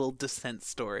cool little descent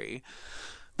story.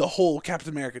 The whole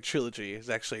Captain America trilogy is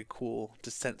actually a cool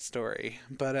descent story.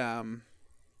 But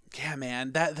yeah,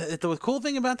 man, the cool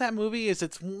thing about that movie is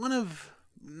it's one of,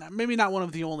 maybe not one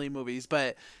of the only movies,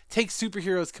 but takes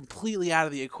superheroes completely out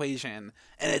of the equation,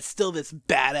 and it's still this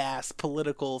badass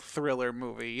political thriller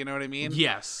movie. You know what I mean?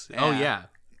 Yes. Yeah. Oh yeah.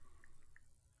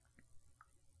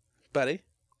 Buddy?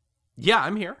 Yeah,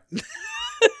 I'm here.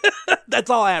 That's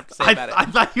all I have to say about it. I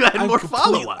thought you had more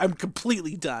follow-up. I'm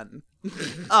completely done.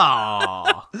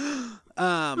 Aww.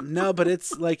 No, but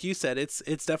it's like you said, it's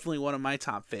definitely one of my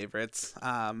top favorites.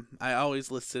 I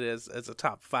always list it as a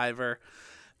top 5er,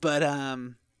 but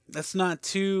that's not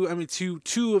two. I mean,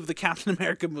 two of the Captain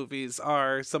America movies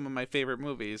are some of my favorite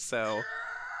movies. So,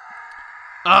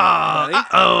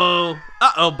 Uh-oh,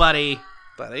 buddy.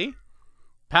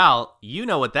 Pal, you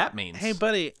know what that means. Hey,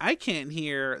 buddy, I can't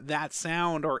hear that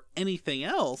sound or anything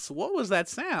else. What was that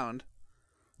sound?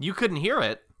 You couldn't hear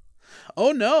it.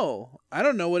 Oh, no. I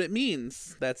don't know what it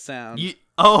means, that sound. You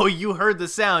heard the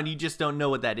sound. You just don't know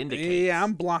what that indicates. Yeah,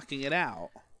 I'm blocking it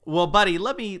out. Well, buddy,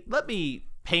 let me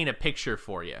paint a picture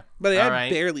for you. Buddy, all I right?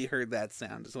 barely heard that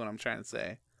sound, is what I'm trying to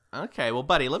say. Okay, well,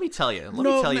 buddy, let me tell you. Let me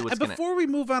tell you what's going to... Before we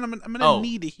move on, I'm gonna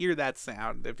need to hear that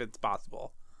sound, if it's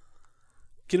possible.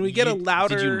 Can we get a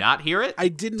louder... Did you not hear it? I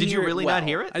didn't hear it. Did you really not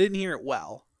hear it? I didn't hear it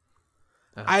well.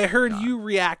 I heard you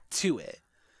react to it.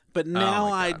 But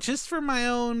now just for my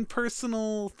own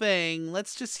personal thing,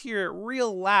 let's just hear it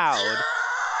real loud.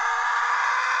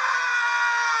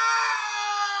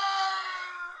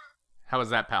 How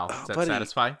was that, pal? Does that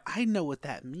satisfy? I know what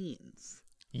that means.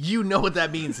 You know what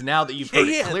that means now that you've heard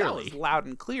it clearly. That was loud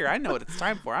and clear. I know what it's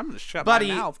time for. I'm going to shut my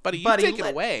mouth. Buddy, you take it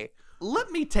away.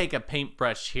 Let me take a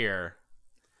paintbrush here.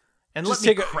 And let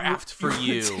me craft for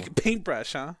you. Take a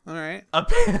paintbrush, huh? All right.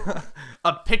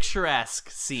 A picturesque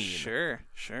scene.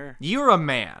 Sure. You're a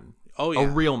man. Oh, yeah. A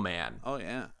real man. Oh,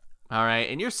 yeah. All right.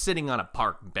 And you're sitting on a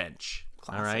park bench.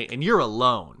 Classic. All right. And you're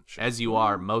alone, as you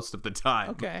are most of the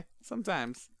time. Okay.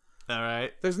 Sometimes. All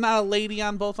right. There's not a lady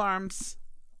on both arms?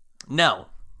 No.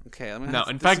 Okay. No.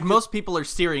 In fact, most people are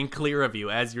steering clear of you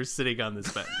as you're sitting on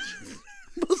this bench.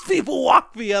 Most people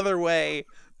walk the other way.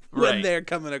 When they're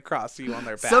coming across you on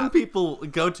their path. Some people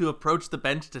go to approach the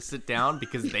bench to sit down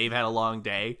because they've had a long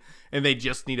day and they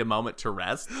just need a moment to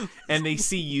rest. And they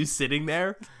see you sitting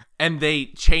there and they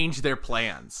change their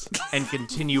plans and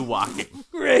continue walking.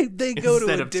 Right. They go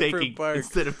to a different park.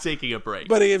 Instead of taking a break.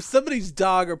 But if somebody's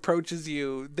dog approaches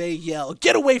you, they yell,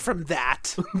 "Get away from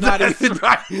that." That's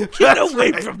right. Get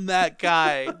away from that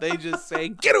guy. They just say,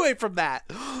 "Get away from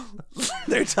that."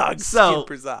 Their dog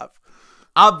scampers off.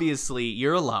 Obviously,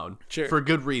 you're alone for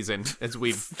good reason, as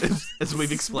we've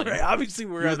explained. Right. Obviously,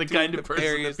 you're the kind of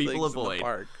person that people avoid,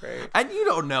 park, right? And you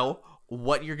don't know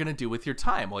what you're gonna do with your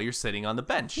time while you're sitting on the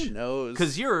bench. Who knows?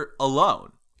 Because you're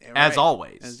alone, as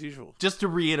always, as usual. Just to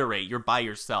reiterate, you're by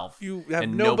yourself. You have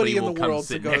nobody in the world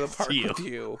to go to the park with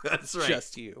you. That's right.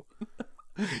 Just you.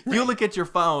 You look at your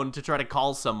phone to try to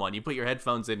call someone. You put your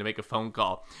headphones in to make a phone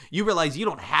call. You realize you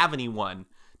don't have anyone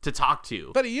to talk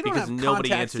to, but you don't because have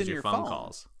nobody answers your phone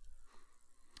calls.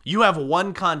 You have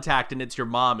one contact, and it's your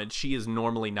mom, and she is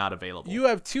normally not available. You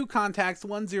have two contacts.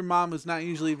 One's your mom, who's not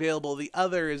usually available. The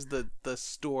other is the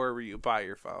store where you buy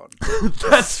your phone.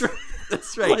 That's right.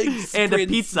 That's right. Like and a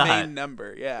Sprint's Pizza Hut main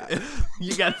number. Yeah.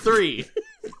 You got 3.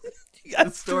 You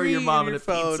The story your mom and a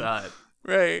Pizza Hut.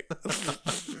 Right.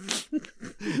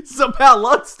 So, pal,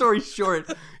 long story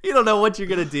short, you don't know what you're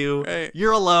going to do. Right.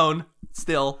 You're alone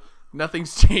still.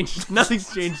 Nothing's changed.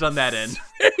 Nothing's changed on that end.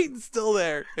 It's still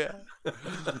there. Yeah.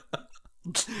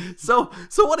 So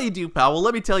what do you do, pal? Well,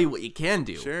 let me tell you what you can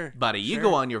do. Sure. Buddy, you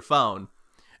go on your phone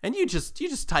and you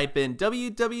just type in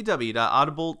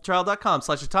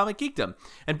www.audibletrial.com/atomicgeekdom.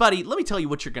 And buddy, let me tell you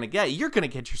what you're going to get. You're going to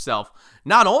get yourself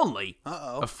not only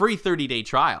a free 30-day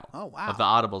trial of the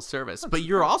Audible service, but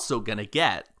you're also going to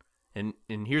get, and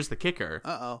here's the kicker.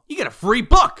 You get a free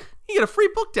book. You get a free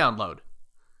book download.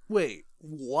 Wait,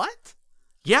 what?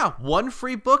 Yeah, one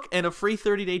free book and a free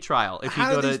 30-day trial. If How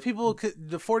you go are to these people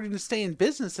affording to stay in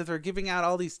business if they're giving out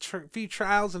all these free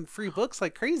trials and free books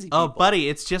like crazy people? Oh, buddy,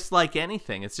 it's just like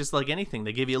anything. It's just like anything.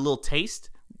 They give you a little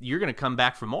taste. You're going to come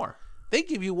back for more. They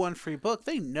give you one free book.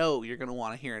 They know you're going to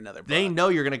want to hear another book. They know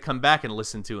you're going to come back and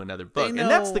listen to another book. And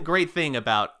that's the great thing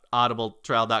about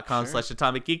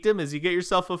audibletrial.com/atomicgeekdom is you get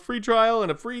yourself a free trial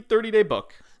and a free 30-day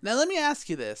book. Now, let me ask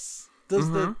you this. Does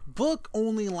the book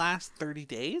only last 30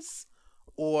 days?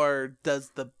 Or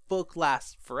does the book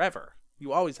last forever?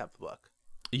 You always have the book.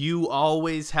 You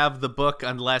always have the book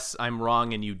unless I'm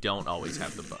wrong and you don't always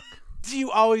have the book. Do you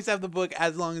always have the book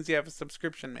as long as you have a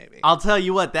subscription, maybe? I'll tell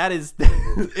you what, that is...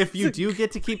 if you do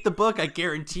get to keep the book, I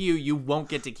guarantee you won't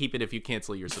get to keep it if you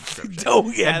cancel your subscription.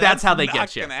 Oh, yeah. And that's how they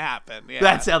get you. That's not going to happen. Yeah.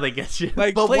 That's how they get you.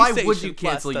 Like, but why would you PlayStation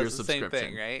Plus cancel your does the subscription? same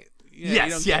thing, right?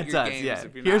 Yes, it does. Yeah.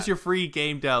 Here's your free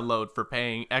game download for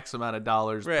paying X amount of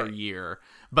dollars per year.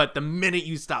 But the minute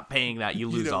you stop paying that, you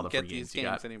lose all the free games you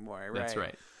got. Anymore, right? That's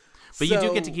right. But you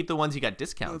do get to keep the ones you got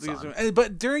discounts on.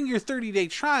 But during your 30-day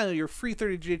trial, your free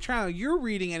 30-day trial, you're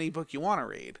reading any book you want to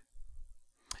read.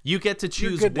 You get to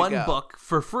choose one book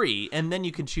for free, and then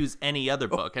you can choose any other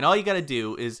book. And all you got to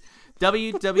do is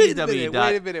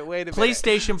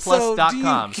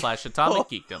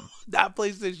www.playstationplus.com/atomicgeekdom. Not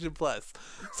PlayStation Plus.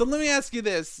 So let me ask you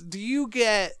this. Do you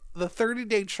get the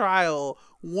 30-day trial,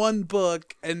 one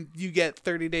book, and you get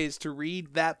 30 days to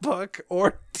read that book?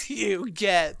 Or do you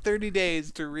get 30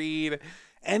 days to read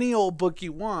any old book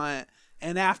you want,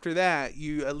 and after that,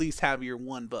 you at least have your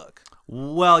one book?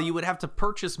 Well, you would have to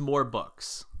purchase more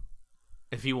books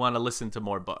if you want to listen to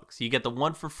more books. You get the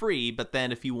one for free, but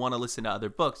then if you want to listen to other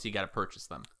books, you got to purchase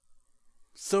them.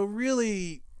 So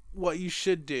really, what you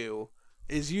should do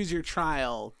is use your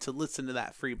trial to listen to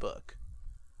that free book.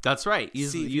 That's right.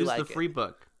 Use the free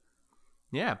book.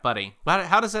 Yeah, buddy.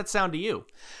 How does that sound to you?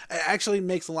 It actually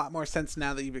makes a lot more sense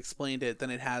now that you've explained it than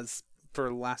it has for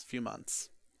the last few months.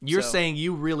 You're saying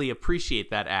you really appreciate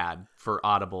that ad for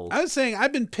Audible. I was saying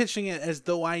I've been pitching it as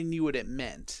though I knew what it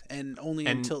meant, and only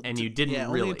until you didn't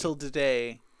really. Only until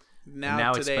today.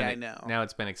 Now today I know. Now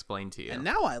it's been explained to you, and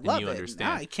now I love it. Understand.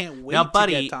 Now I can't wait to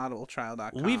get to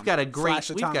audibletrial.com. We've got a great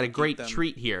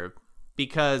treat here,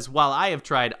 because while I have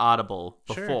tried Audible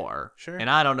before, and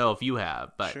I don't know if you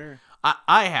have, but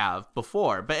I have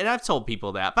before, and I've told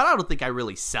people that, but I don't think I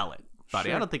really sell it,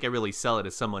 buddy. I don't think I really sell it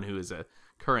as someone who is a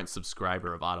current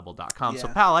subscriber of audible.com. So,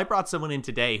 pal, I brought someone in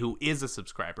today who is a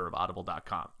subscriber of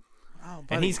audible.com. Oh,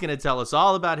 and he's going to tell us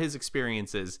all about his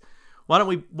experiences. Why don't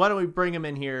we bring him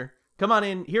in here? Come on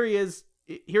in. Here he is.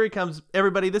 Here he comes.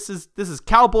 Everybody, this is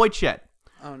Cowboy Chet.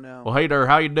 Oh no. Well, hey there,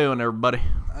 how you doing, everybody?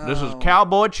 This is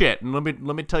Cowboy Chet, and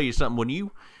let me tell you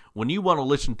something. When you want to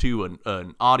listen to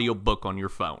an audio book on your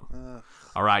phone,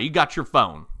 all right, you got your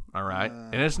phone, all right,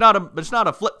 and it's not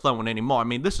a flip phone anymore. I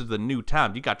mean, this is the new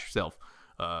time. You got yourself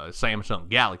Samsung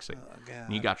Galaxy.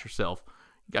 And you got yourself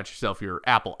your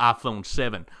Apple iPhone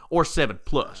 7 or 7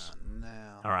 Plus. No.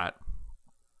 All right.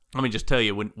 Let me just tell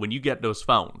you, when you get those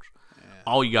phones,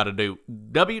 all you got to do,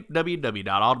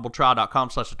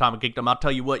 www.audibletrial.com/atomicgeekdom. I'll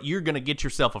tell you what, you're going to get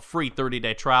yourself a free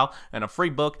 30-day trial and a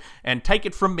free book, and take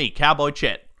it from me, Cowboy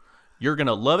Chet. You're going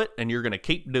to love it, and you're going to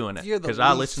keep doing it. You're the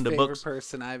I listen to books.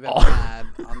 Person I've ever had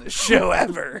on the show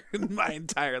ever in my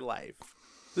entire life.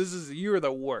 You're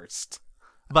the worst.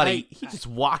 Buddy, he just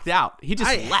walked out. He just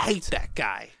left. I hate that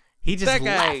guy. He just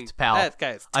left, pal. That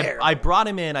guy's terrible. I brought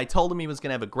him in. I told him he was going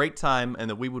to have a great time and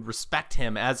that we would respect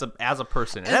him as a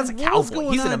person. And as a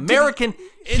cowboy. He's an American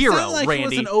hero, Randy. It's not like he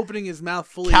wasn't opening his mouth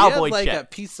fully. Cowboy he had, Chet. a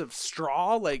piece of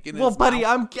straw in his buddy,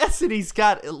 mouth. I'm guessing he's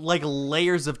got like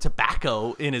layers of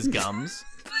tobacco in his gums.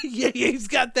 Yeah, he's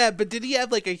got that. But did he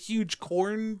have like a huge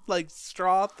corn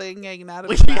straw thing hanging out of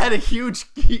his He mouth? had a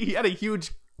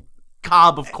huge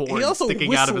cob of corn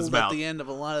sticking out of his mouth. At the end of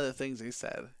a lot of the things he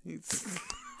said.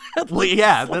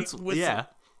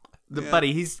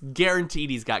 Buddy, he's guaranteed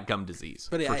he's got gum disease.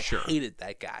 But I hated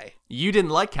that guy. You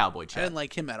didn't like Cowboy Chet. I didn't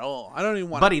like him at all. I don't even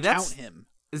want to count him.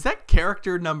 Is that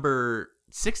character number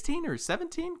 16 or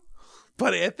 17?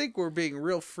 Buddy, I think we're being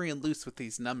real free and loose with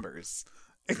these numbers.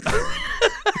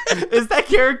 Is that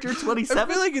character 27? I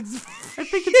feel like I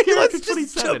think it's character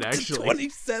 27, actually.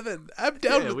 27. I'm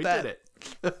down with we that. did it.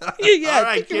 Yeah, All I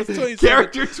right, think it was 27.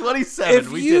 character 27.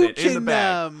 If we you did it can, in the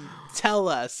bag. Tell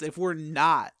us if we're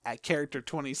not at character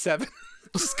 27.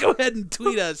 Just go ahead and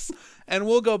tweet us, and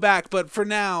we'll go back. But for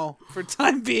now, for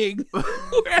time being,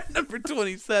 we're at number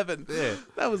 27. Yeah.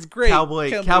 That was great. Cowboy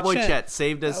Chet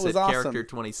saved us at awesome. character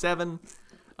 27.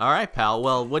 All right, pal.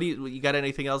 Well, what do you got?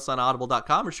 Anything else on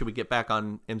Audible.com, or should we get back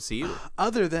on MCU?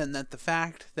 Other than that, the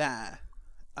fact that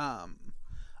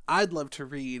I'd love to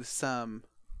read some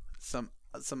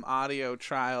audio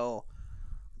trial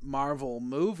Marvel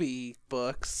movie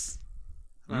books.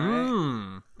 All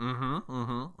right.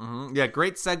 Yeah,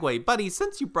 great segue, buddy.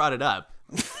 Since you brought it up,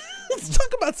 let's talk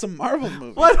about some Marvel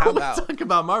movies. Why don't we talk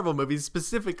about Marvel movies,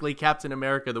 specifically Captain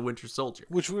America: The Winter Soldier,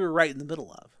 which we were right in the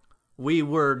middle of. We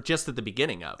were just at the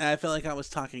beginning of. And I feel like I was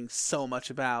talking so much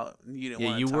about you didn't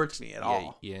want to talk to me at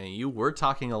all. Yeah, you were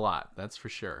talking a lot. That's for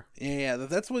sure. Yeah,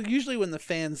 that's what usually when the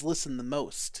fans listen the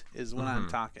most is when I'm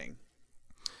talking.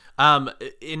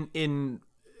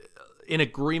 In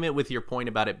agreement with your point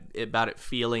about it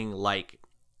feeling like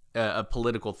a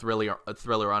political thriller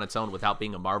on its own without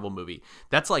being a Marvel movie.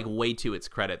 That's like way to its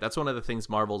credit. That's one of the things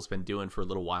Marvel's been doing for a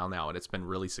little while now, and it's been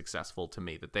really successful to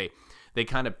me that they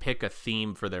kind of pick a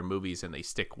theme for their movies and they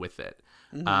stick with it.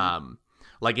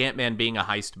 Like Ant-Man being a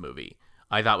heist movie,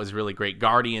 I thought was really great.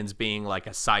 Guardians being like a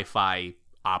sci-fi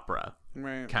opera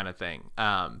kind of thing.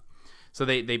 So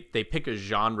they pick a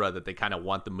genre that they kind of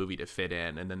want the movie to fit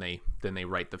in, and then they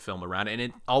write the film around it. And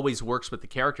it always works with the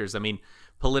characters. I mean,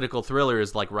 political thriller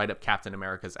is like right up Captain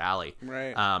America's alley.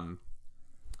 Right.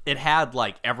 It had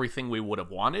like everything we would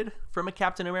have wanted from a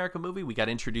Captain America movie. We got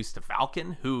introduced to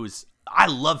Falcon, I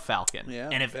love Falcon. Yeah,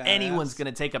 and if anyone's going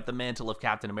to take up the mantle of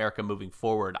Captain America moving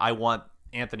forward, I want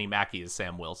Anthony Mackie as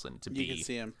Sam Wilson to be. You can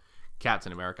see him.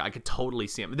 Captain America. I could totally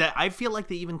see him. I feel like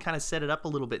they even kind of set it up a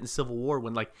little bit in Civil War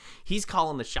when like he's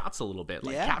calling the shots a little bit.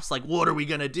 Like Cap's like, what are we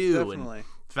gonna do? Definitely. And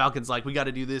Falcon's like, we got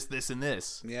to do this, this, and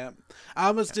this. Yeah, I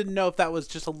almost didn't know if that was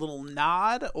just a little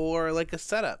nod or like a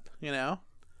setup.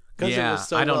 Because it was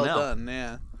so I don't well know.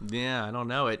 done. Yeah, I don't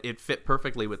know. It fit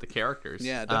perfectly with the characters.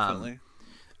 Yeah, definitely.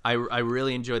 I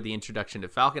really enjoyed the introduction to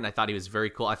Falcon. I thought he was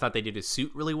very cool. I thought they did his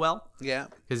suit really well. Yeah.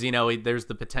 Because, there's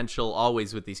the potential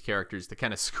always with these characters to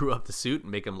kind of screw up the suit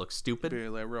and make him look stupid.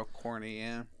 Like real corny,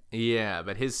 yeah. Yeah,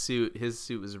 but his suit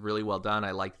was really well done.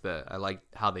 I liked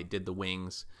how they did the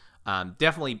wings.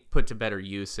 Definitely put to better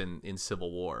use in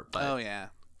Civil War. But oh yeah.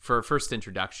 For a first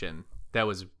introduction, that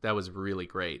was really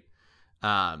great.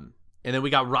 And then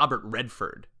we got Robert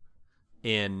Redford.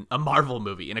 In a Marvel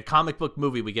movie, in a comic book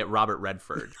movie, we get Robert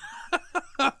Redford.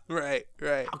 Right.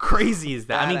 How crazy is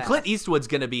that? Badass. I mean, Clint Eastwood's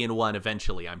going to be in one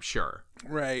eventually, I'm sure.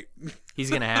 Right. He's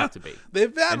going to have to be.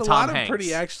 They've had and a Tom lot of Hanks.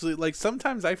 pretty, actually, like,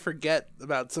 sometimes I forget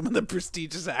about some of the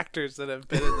prestigious actors that have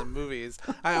been in the movies.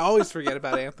 I always forget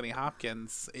about Anthony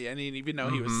Hopkins. I mean, even though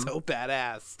he was so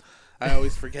badass, I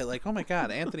always forget, like, oh my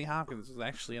God, Anthony Hopkins was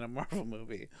actually in a Marvel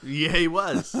movie. Yeah, he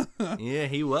was. Yeah,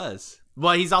 he was.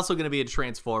 Well, he's also going to be in a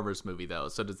Transformers movie, though.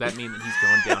 So does that mean that he's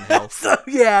going downhill? So,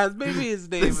 yeah, maybe his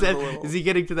name is a little... Is he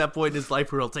getting to that point in his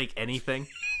life where he'll take anything?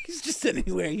 He's just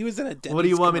anywhere. He was in a Denny's What do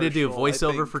you want me to do?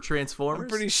 commercial, Voiceover for Transformers? I'm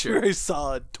pretty sure I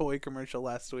saw a toy commercial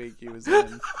last week he was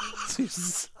in.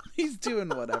 He's doing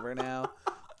whatever now.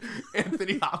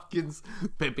 Anthony Hopkins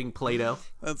pimping Play-Doh.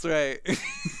 That's right. I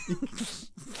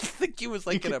think he was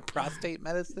like in a prostate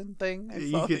medicine thing I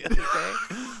saw the other day.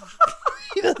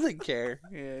 He doesn't care.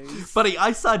 Yeah, Buddy,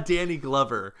 I saw Danny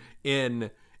Glover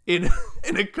in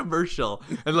a commercial,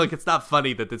 and look, it's not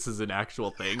funny that this is an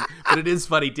actual thing, but it is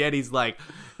funny. Danny's like,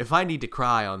 if I need to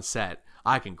cry on set,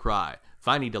 I can cry. If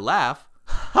I need to laugh,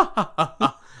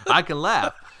 I can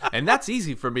laugh. And that's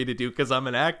easy for me to do because I'm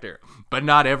an actor. But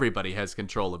not everybody has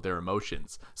control of their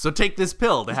emotions. So take this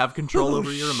pill to have control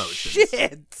over your emotions.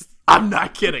 Shit! I'm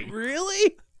not kidding.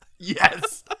 Really?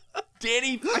 Yes.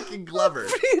 Danny fucking Glover.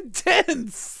 That's pretty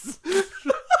intense.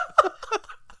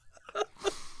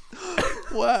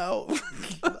 Wow.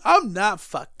 I'm not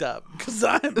fucked up because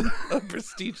I'm a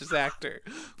prestigious actor.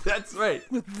 That's right.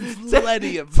 With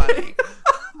plenty of money.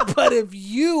 But if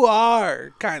you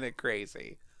are kind of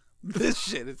crazy, this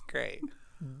shit is great.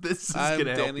 This is going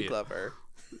to help Danny you. Glover.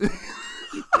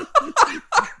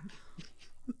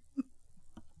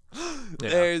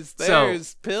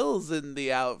 There's pills in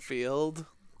the outfield.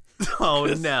 Oh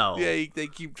no! Yeah, they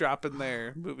keep dropping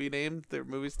their movie name, their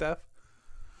movie stuff.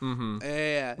 Mm-hmm.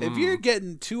 Yeah, if you're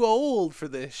getting too old for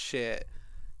this shit,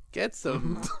 get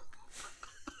some.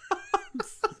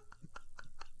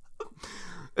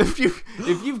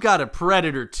 If you've got a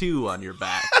Predator 2 on your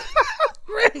back,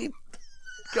 Right.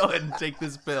 go ahead and take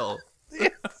this pill.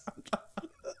 Yes.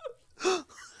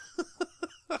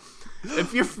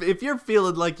 If you're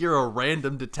feeling like you're a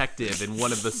random detective in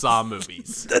one of the Saw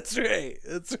movies. That's right.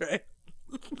 That's right.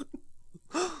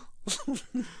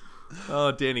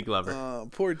 Oh, Danny Glover. Oh,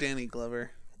 poor Danny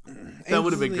Glover. That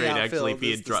would have been Angels in great, the actually, if Outfield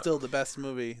he is had dropped. still the best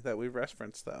movie that we've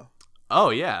referenced, though. Oh,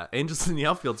 yeah. Angels in the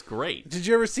Outfield's great. Did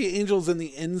you ever see Angels in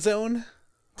the End Zone?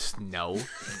 No,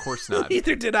 of course not.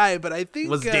 Neither did I, but I think...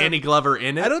 Was Danny Glover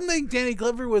in it? I don't think Danny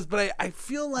Glover was, but I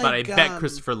feel like... But I bet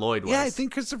Christopher Lloyd was. Yeah, I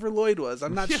think Christopher Lloyd was.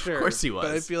 I'm not Yeah, sure. Of course he was.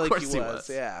 But I feel like he was.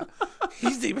 Yeah.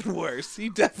 He's even worse. He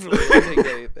definitely didn't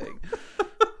take anything.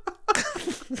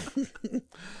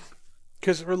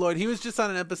 Christopher Lloyd, he was just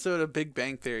on an episode of Big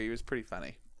Bang Theory. He was pretty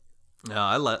funny. No,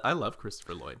 I love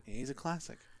Christopher Lloyd. Yeah, he's a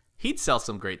classic. He'd sell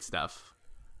some great stuff.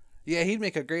 Yeah, he'd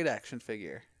make a great action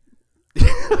figure.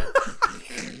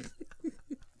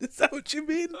 Is that what you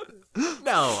mean?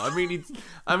 No, I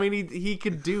mean he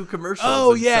could do commercials.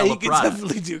 Oh and yeah, sell he a could product.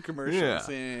 definitely do commercials.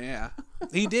 Yeah. Yeah.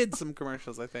 He did some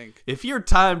commercials, I think. If your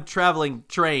time traveling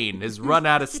train has run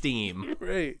out of steam,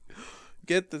 Right.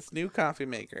 Get this new coffee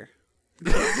maker.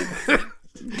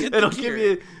 it'll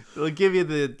give you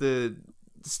the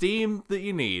steam that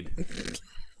you need.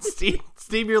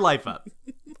 Steam your life up.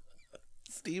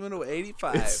 Steaming away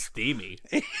 85. It's steamy.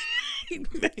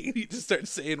 You just start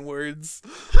saying words.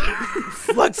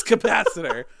 Flux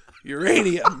capacitor.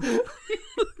 Uranium.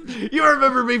 You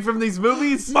remember me from these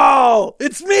movies? Maul!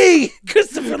 It's me!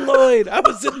 Christopher Lloyd! I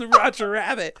was in the Roger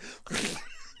Rabbit.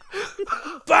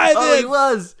 Buy Oh, this! he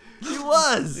was. He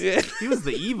was. Yeah. He was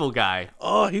the evil guy.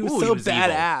 Oh, he was Ooh, so he was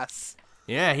badass.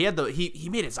 Yeah, he had he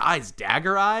made his eyes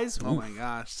dagger eyes. Oh Ooh, my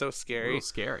gosh, so a scary. little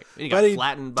scary. And he got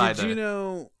flattened by Did you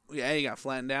know? Yeah, he got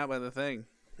flattened out by the thing.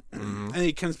 Mm-hmm. And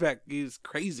he comes back, he's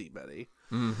crazy, buddy.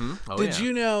 Mm-hmm. Oh, Did yeah.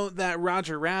 you know that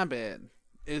Roger Rabbit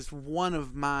is one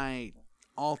of my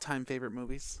all-time favorite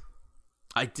movies?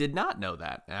 I did not know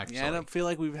that, actually. Yeah, I don't feel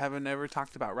like we haven't ever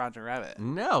talked about Roger Rabbit.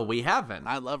 No, we haven't.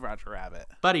 I love Roger Rabbit.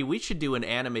 Buddy, we should do an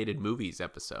animated movies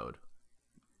episode.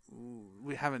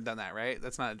 We haven't done that, right?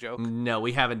 That's not a joke. No,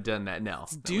 we haven't done that. No.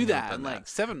 Do that in like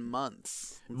 7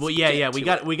 months. Well, yeah, we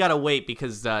got to wait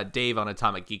because Dave on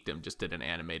Atomic Geekdom just did an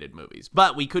animated movies,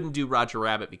 but we couldn't do Roger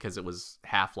Rabbit because it was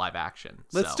half live action.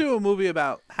 Let's do a movie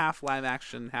about half live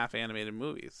action, half animated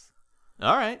movies.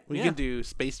 All right, We can do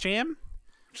Space Jam,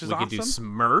 which is we awesome. can do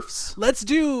Smurfs. Let's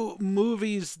do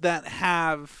movies that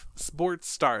have sports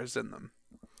stars in them.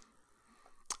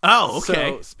 Oh,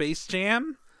 okay. So Space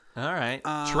Jam. All right.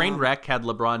 Trainwreck had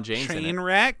LeBron James in it.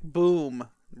 Trainwreck, boom,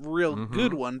 real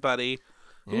good one, buddy.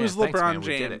 Who Yeah, was thanks, LeBron man, we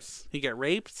did James? He got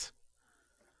raped.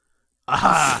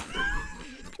 Ah,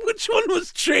 Which one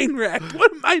was Trainwreck?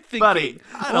 What am I thinking? Buddy,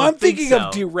 I don't I'm think thinking so.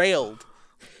 of Derailed.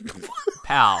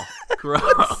 pal,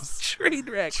 gross.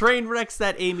 Trainwreck. Trainwreck's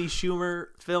that Amy Schumer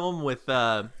film with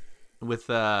Bill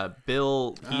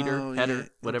Header,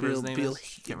 whatever his name is.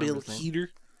 Can't remember Bill his name. Heater.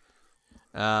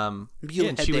 Yeah,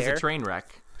 and she was a train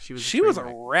wreck. She was a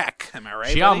wreck. Am I right?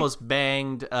 She buddy? almost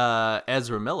banged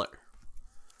Ezra Miller.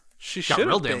 She got should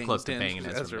real have damn banged close to in banging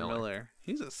Ezra Miller.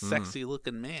 He's a sexy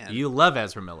looking man. You love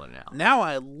Ezra Miller now. Now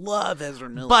I love Ezra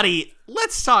Miller. Buddy,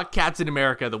 let's talk Captain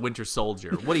America, the Winter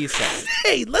Soldier. What do you say?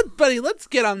 Hey, let's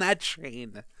get on that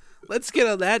train. Let's get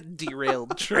on that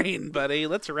derailed train, buddy.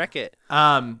 Let's wreck it.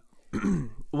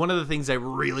 One of the things I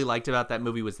really liked about that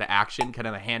movie was the action, kind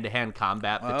of the hand-to-hand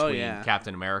combat between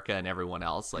Captain America and everyone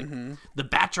else. Like the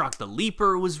Batroc the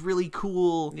Leaper was really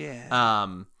cool. Yeah.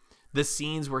 The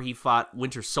scenes where he fought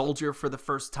Winter Soldier for the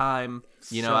first time,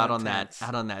 out on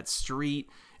that street,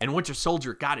 and Winter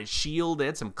Soldier got his shield. They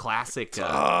had some classic.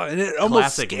 And it almost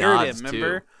classic scared him. nods,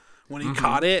 Remember too. when he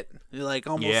caught it? It like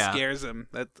almost Yeah. scares him.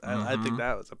 That I think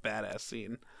that was a badass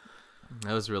scene.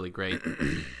 That was really great.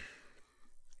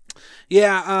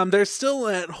 Yeah, there's still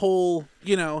that whole,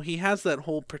 he has that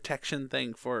whole protection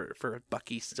thing for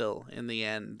Bucky still in the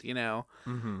end,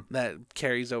 that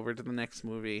carries over to the next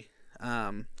movie.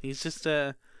 He's just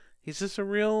a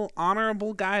real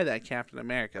honorable guy, that Captain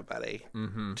America, buddy,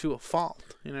 to a fault.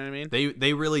 You know what I mean?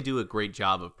 They really do a great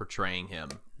job of portraying him.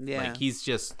 Yeah. Like he's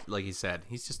just, like you said,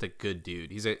 he's just a good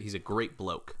dude. He's a great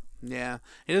bloke. Yeah,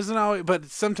 he doesn't always, but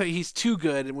sometimes he's too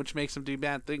good, which makes him do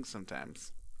bad things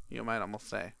sometimes. You might almost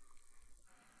say.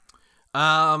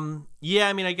 Yeah,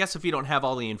 I mean, I guess if you don't have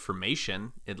all the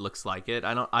information, it looks like it.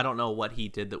 I don't know what he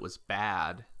did that was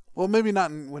bad. Well, maybe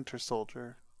not in Winter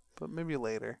Soldier, but maybe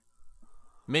later.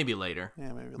 Maybe later.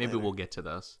 Yeah, maybe Maybe later. we'll get to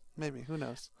those. Maybe, who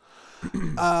knows?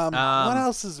 What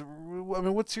else is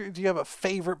mean, do you have a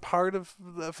favorite part of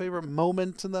the favorite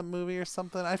moment in that movie or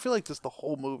something? I feel like just the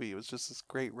whole movie was just this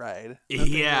great ride.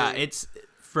 Yeah,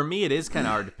 for me, it is kind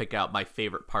of hard to pick out my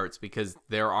favorite parts because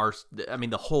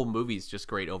the whole movie's just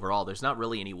great overall. There's not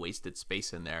really any wasted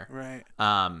space in there. Right.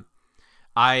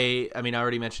 I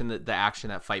already mentioned that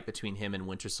that fight between him and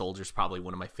Winter Soldier is probably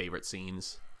one of my favorite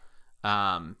scenes.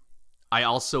 I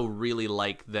also really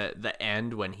like the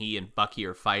end when he and Bucky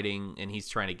are fighting and he's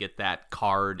trying to get that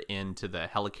card into the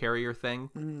helicarrier thing.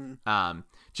 Mm-hmm.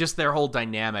 Just their whole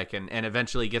dynamic and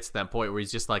eventually gets to that point where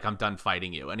he's just like, I'm done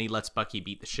fighting you. And he lets Bucky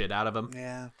beat the shit out of him.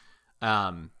 Yeah.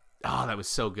 That was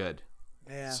so good.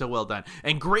 Yeah. So well done.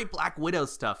 And great Black Widow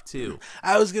stuff, too.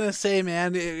 I was going to say,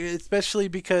 man, especially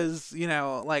because,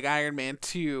 like Iron Man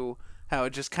 2, how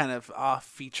it just kind of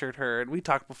off-featured her. And we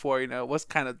talked before, it was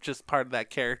kind of just part of that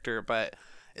character, but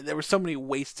there were so many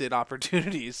wasted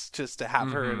opportunities just to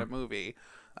have her in a movie.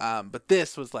 But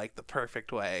this was like the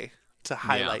perfect way to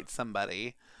highlight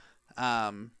somebody.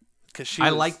 Because she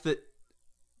like the...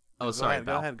 Oh, sorry,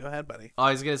 Go ahead, buddy.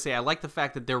 I was going to say, I like the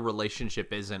fact that their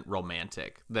relationship isn't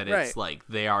romantic. That it's like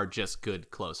they are just good,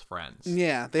 close friends.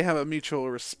 Yeah, they have a mutual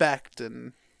respect.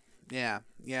 And yeah,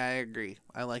 I agree.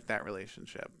 I like that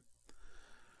relationship.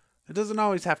 It doesn't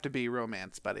always have to be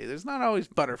romance, buddy. There's not always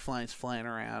butterflies flying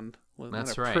around when a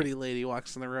pretty lady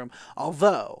walks in the room.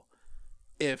 Although,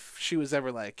 if she was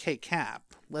ever like, hey,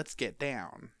 Cap, let's get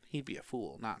down, he'd be a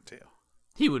fool not to.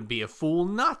 He would be a fool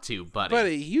not to, buddy.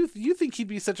 Buddy, you think he'd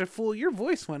be such a fool? Your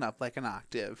voice went up like an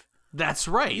octave. That's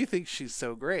right. You think she's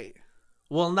so great.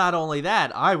 Well, not only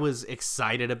that, I was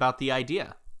excited about the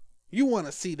idea. You want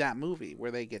to see that movie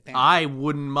where they get down. I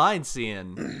wouldn't mind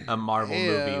seeing a Marvel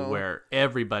movie where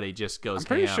everybody just goes ham. I'm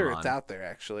pretty sure it's out there,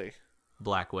 actually.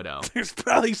 Black Widow. There's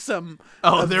probably some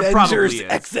there probably is.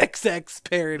 XXX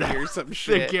parody or some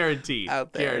shit. They're guaranteed.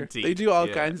 Out there. Guaranteed. They do all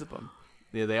kinds of them.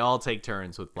 Yeah, they all take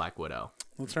turns with Black Widow.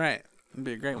 That's right. It'd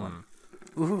be a great one.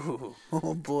 Ooh,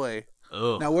 oh boy.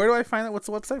 Ugh. Now, where do I find that? What's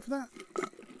the website for that?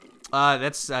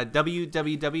 That's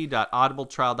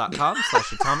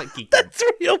www.audibletrial.com/atomicgeek. That's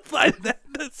where you'll find that.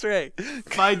 That's right.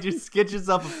 Get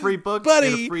yourself a free book, buddy.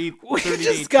 And a free 30-day we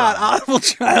just got trial. Audible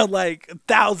Trial like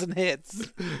 1,000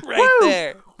 hits right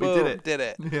there. Boom, we did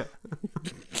it. Yeah.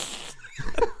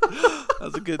 That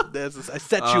was a good. I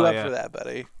set you up for that,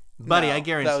 buddy. Buddy, I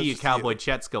guarantee you Cowboy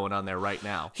Chet's going on there right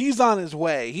now. He's on his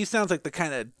way. He sounds like the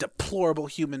kind of deplorable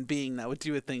human being that would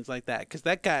do things like that, because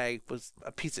that guy was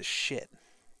a piece of shit.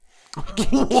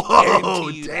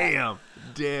 Whoa, damn.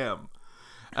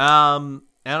 I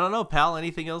don't know, pal.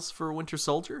 Anything else for Winter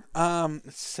Soldier?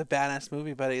 It's a badass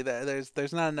movie, buddy.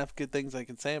 There's not enough good things I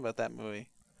can say about that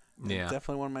movie. Yeah. It's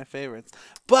definitely one of my favorites.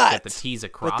 But got the tease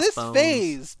of Crossbones. But this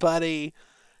phase, buddy...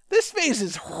 This phase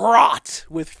is wrought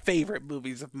with favorite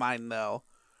movies of mine, though.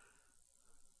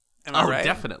 Am I right?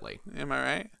 Definitely. Am I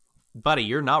right? Buddy,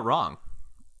 you're not wrong.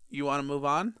 You want to move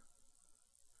on?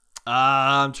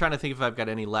 I'm trying to think if I've got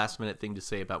any last-minute thing to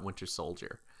say about Winter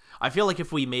Soldier. I feel like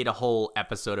if we made a whole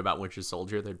episode about Winter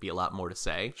Soldier, there'd be a lot more to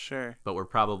say. Sure. But we're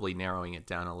probably narrowing it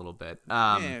down a little bit. Do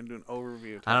an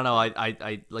overview. I don't know.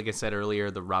 I like I said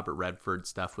earlier, the Robert Redford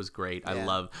stuff was great.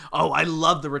 Yeah. I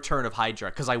love the return of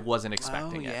Hydra because I wasn't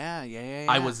expecting it. Yeah.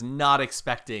 I was not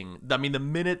expecting. I mean, the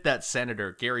minute that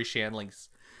senator, Gary Shandling's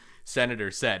senator,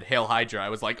 said "Hail Hydra," I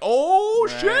was like, "Oh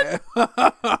shit!"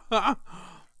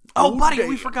 Oh, buddy,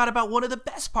 we forgot about one of the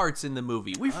best parts in the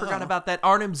movie. We forgot about that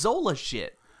Arnim Zola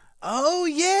shit. Oh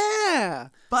yeah,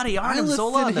 buddy, Arnim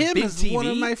Zola on the big TV. One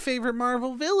of my favorite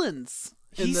Marvel villains.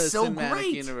 He's so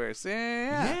great. Universe.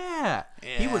 Yeah.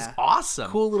 He was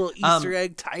awesome. Cool little Easter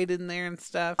egg tied in there and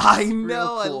stuff. I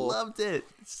know. Cool. I loved it.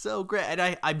 So great.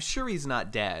 And I'm sure he's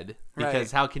not dead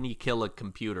because how can you kill a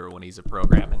computer when he's a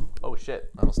program? And oh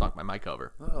shit, I almost knocked my mic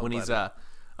over. When he's a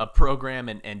program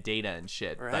and data and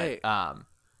shit. Right. But,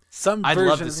 some I'd version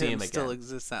love to of see him him again. Still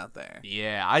exists out there.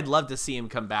 Yeah, I'd love to see him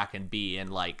come back and be in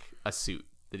like a suit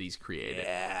that he's created.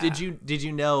 Yeah. Did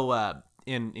you know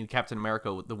in Captain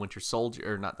America the Winter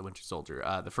Soldier, or not the Winter Soldier,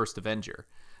 the First Avenger,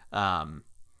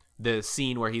 the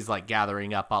scene where he's like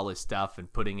gathering up all his stuff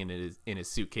and putting it in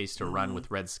his suitcase to run with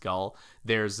Red Skull,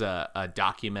 there's a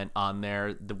document on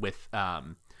there with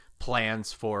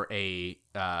plans for a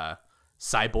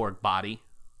cyborg body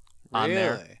on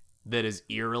there that is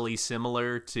eerily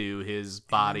similar to his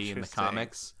body in the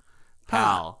comics.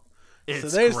 Pal,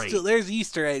 it's great. There's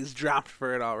Easter eggs dropped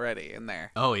for it already in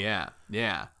there. Oh yeah.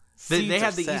 They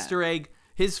had the Easter egg.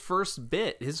 His first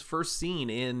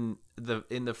scene in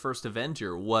the first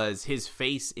Avenger was his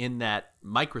face in that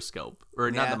microscope, or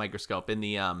not the microscope, in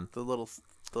the little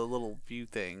little view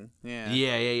thing.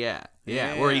 Yeah.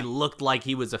 Where he looked like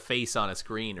he was a face on a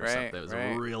screen or something. It was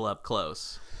real up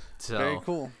close. So, very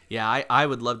cool. Yeah, I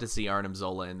would love to see Arnim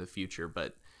Zola in the future,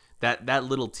 but that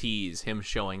little tease, him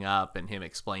showing up and him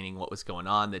explaining what was going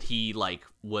on, that he like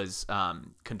was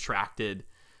contracted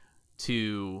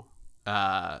to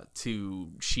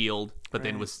SHIELD, but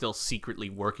then was still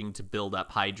secretly working to build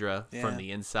up Hydra from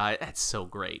the inside. That's so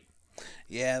great.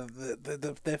 Yeah,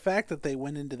 the fact that they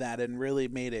went into that and really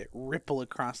made it ripple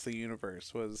across the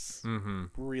universe was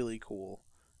really cool.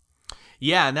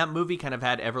 Yeah, and that movie kind of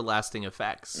had everlasting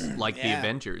effects, like the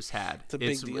Avengers had. It's a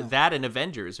big deal. That and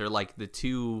Avengers are like the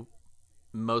two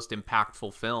most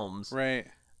impactful films. Right.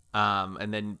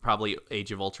 And then probably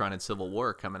Age of Ultron and Civil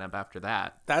War coming up after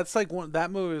that. That's like that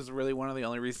movie is really one of the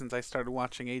only reasons I started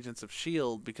watching Agents of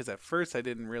S.H.I.E.L.D. because at first I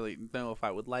didn't really know if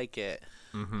I would like it.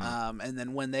 And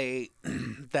then when they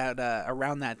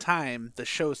around that time, the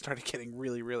show started getting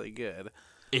really, really good.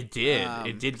 It did.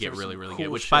 It did get really, really good.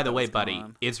 Which, by the way, buddy,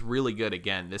 it's really good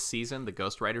again this season. The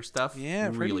Ghost Rider stuff. Yeah,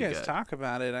 I've heard really you guys good. Talk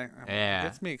about it. It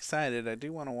gets me excited. I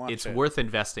do want to watch it. It's worth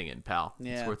investing in, pal.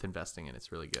 Yeah. It's worth investing in.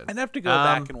 It's really good. I'd have to go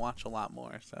back and watch a lot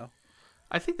more. So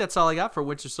I think that's all I got for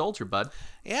Winter Soldier, bud.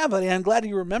 Yeah, buddy. I'm glad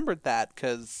you remembered that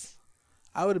because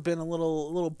I would have been a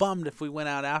little bummed if we went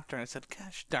out after and I said,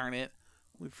 "Gosh darn it,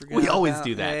 we forgot." We always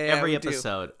do that every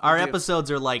episode. Our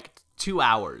episodes are like 2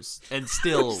 hours, and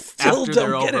still after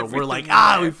they're over, we're like,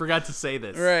 we forgot to say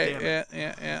this. Right?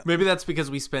 Yeah. Maybe that's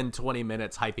because we spend 20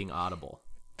 minutes hyping Audible.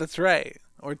 That's right.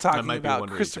 Or talking about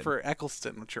Christopher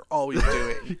Eccleston, which you're always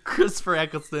doing. Christopher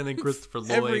Eccleston and Christopher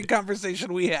Lloyd. Every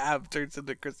conversation we have turns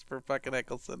into Christopher fucking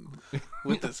Eccleston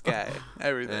with this guy.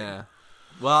 Everything. Yeah.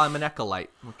 Well, I'm an Acolyte.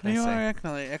 What can I say? You are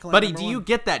Acolyte. Buddy, do you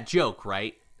get that joke,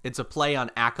 right? It's a play on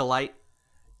Acolyte.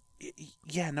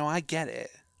 Yeah, no, I get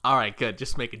it. All right, good.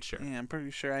 Just making sure. Yeah, I'm pretty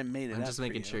sure I made it. I'm just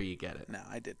making sure you get it. No,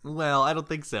 I didn't. Well, I don't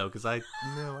think so because I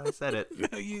said it.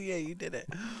 You did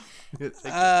it.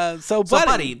 So,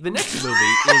 buddy, the next movie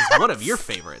is one of your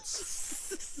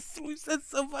favorites. We said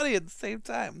so funny at the same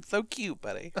time. So cute,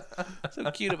 buddy.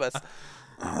 So cute of us.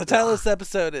 The title of this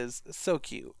episode is So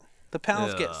Cute. The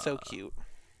pals get so cute.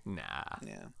 Nah.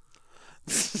 Yeah.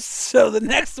 So the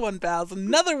next one, pals,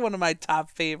 another one of my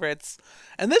top favorites.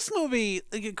 And this movie,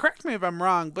 correct me if I'm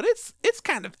wrong, but it's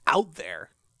kind of out there.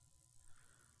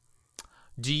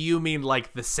 Do you mean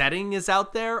like the setting is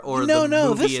out there, or no, the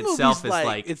movie this itself is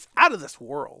like it's out of this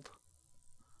world?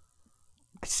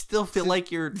 I still feel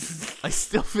like you're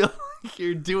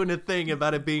doing a thing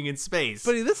about it being in space.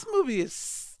 But this movie is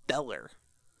stellar.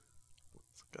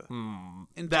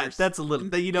 That's a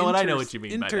little. You know what? I know what you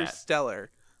mean by that.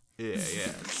 Interstellar. Yeah.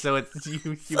 So it's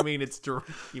you mean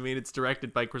it's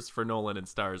directed by Christopher Nolan and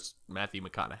stars Matthew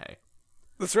McConaughey.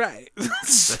 That's right.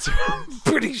 That's right.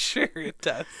 Pretty sure it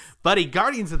does. Buddy,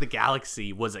 Guardians of the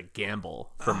Galaxy was a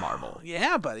gamble for Marvel.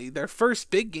 Yeah, buddy. Their first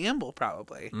big gamble,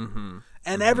 probably. Mm-hmm.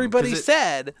 And everybody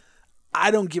said, I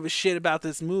don't give a shit about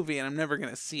this movie and I'm never going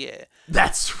to see it.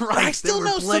 That's right. But I still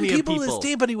know some people to this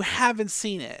day, but who haven't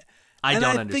seen it.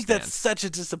 I think that's such a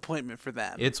disappointment for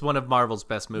them. It's one of Marvel's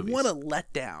best movies. What a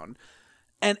letdown.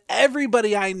 And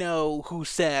everybody I know who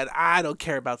said, I don't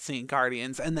care about seeing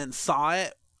Guardians, and then saw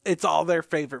it, it's all their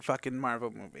favorite fucking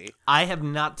Marvel movie. I have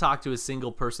not talked to a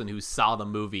single person who saw the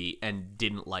movie and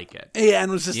didn't like it. Yeah,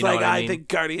 and was just I think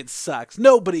Guardians sucks.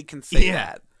 Nobody can say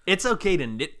that. It's okay to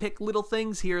nitpick little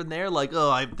things here and there, like,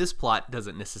 this plot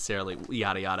doesn't necessarily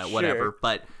yada yada, whatever,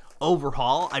 but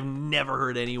overall, I've never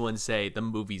heard anyone say the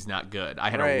movie's not good.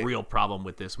 I had a real problem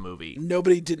with this movie.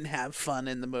 Nobody didn't have fun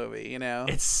in the movie, you know?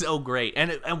 It's so great.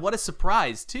 And what a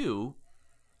surprise, too.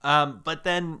 But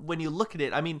then when you look at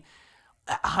it, I mean,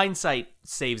 hindsight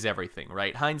saves everything,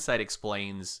 right? Hindsight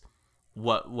explains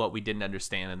what we didn't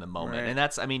understand in the moment. Right. And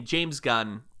that's, I mean, James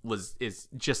Gunn is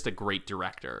just a great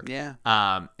director. Yeah.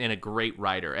 And a great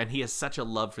writer. And he has such a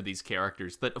love for these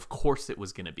characters that, of course, it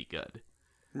was going to be good.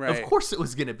 Right. Of course it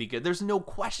was going to be good. There's no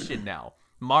question now.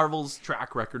 Marvel's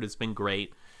track record has been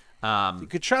great. You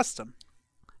could trust them.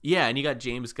 Yeah, and you got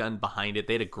James Gunn behind it.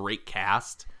 They had a great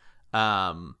cast.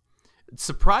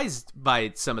 Surprised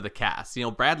by some of the cast. You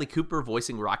know, Bradley Cooper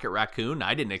voicing Rocket Raccoon.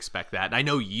 I didn't expect that. And I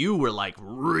know you were like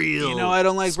real I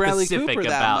don't like Bradley Cooper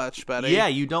that much, buddy. Yeah,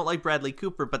 you don't like Bradley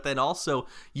Cooper, but then also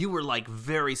you were like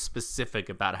very specific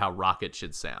about how Rocket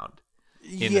should sound.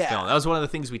 In the film. That was one of the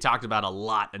things we talked about a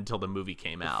lot until the movie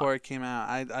came out. Before it came out.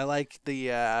 I like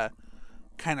the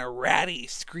kind of ratty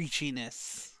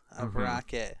screechiness of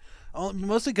Rocket.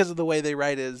 Mostly because of the way they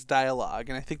write his dialogue,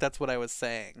 and I think that's what I was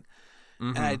saying.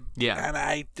 Mm-hmm. And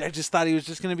I just thought he was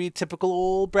just going to be typical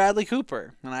old Bradley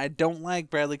Cooper, and I don't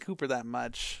like Bradley Cooper that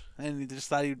much. and he just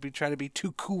thought he'd be trying to be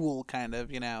too cool, kind of,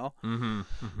 Mm-hmm.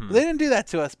 But they didn't do that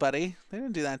to us, buddy. They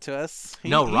didn't do that to us.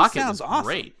 Rocket sounds was awesome.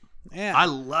 great. Yeah, I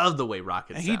love the way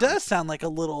Rocket sounds. He does sound like a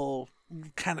little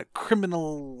kind of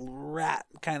criminal rat,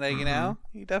 kind of,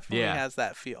 He definitely has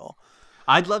that feel.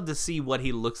 I'd love to see what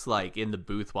he looks like in the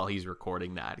booth while he's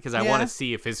recording that, because I want to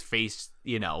see if his face,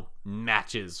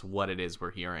 matches what it is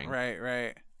we're hearing.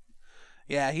 Right.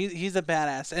 Yeah, he's a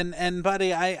badass, and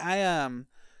buddy,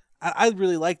 I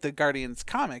really like the Guardians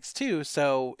comics too.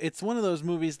 So it's one of those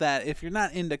movies that if you're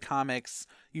not into comics,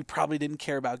 you probably didn't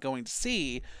care about going to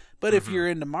see. But if you're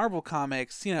into Marvel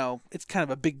comics, it's kind of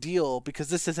a big deal because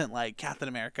this isn't like Captain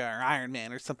America or Iron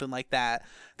Man or something like that.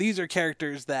 These are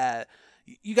characters that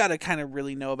you got to kind of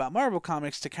really know about Marvel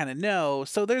comics to kind of know.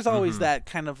 So there's always that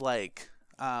kind of like,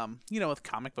 with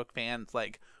comic book fans,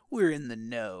 like, we're in the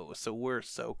know, so we're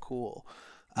so cool.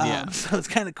 So it's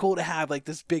kind of cool to have like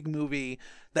this big movie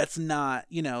that's not,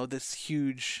 this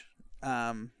huge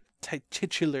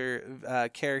titular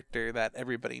character that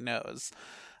everybody knows.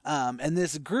 And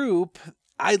this group,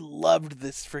 I loved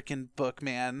this freaking book,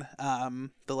 man.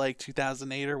 The like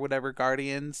 2008 or whatever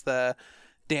Guardians, the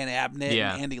Dan Abnett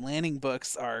and Andy Lanning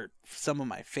books are some of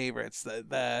my favorites.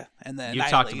 The You've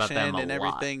talked about them and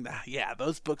everything. Lot. Yeah,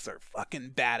 those books are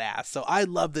fucking badass. So I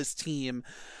love this team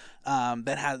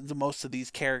that has the most of these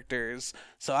characters.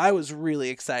 So I was really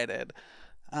excited.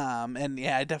 And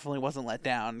yeah, I definitely wasn't let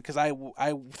down because I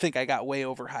think I got way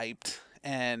overhyped.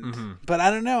 And but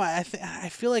I don't know. I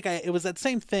feel like it was that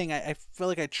same thing. I feel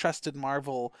like I trusted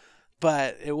Marvel,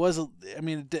 but it was. I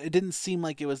mean, it didn't seem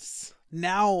like it was.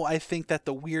 Now I think that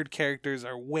the weird characters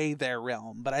are way their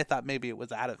realm, but I thought maybe it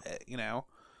was out of it.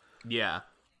 Yeah.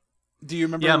 Do you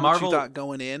remember what you thought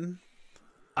going in?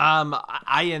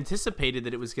 I anticipated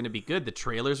that it was going to be good. The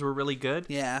trailers were really good.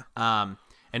 Yeah.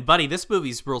 And buddy, this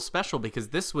movie's real special because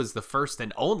this was the first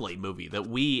and only movie that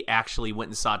we actually went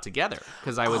and saw together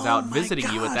because I was out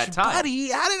visiting you at that time.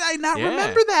 Buddy, how did I not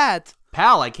remember that?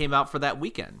 Pal, I came out for that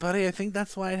weekend. Buddy, I think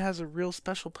that's why it has a real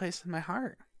special place in my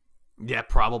heart. Yeah,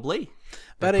 probably.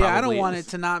 Buddy, I don't want it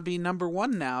to not be number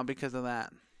one now because of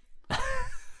that.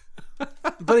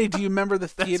 Buddy, do you remember the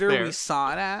theater we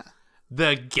saw it at?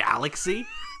 The Galaxy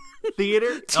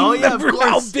Theater? Do you remember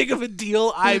how big of a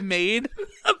deal I made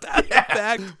about the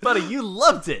fact? Buddy, you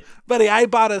loved it. Buddy, I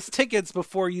bought us tickets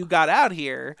before you got out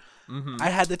here. I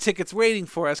had the tickets waiting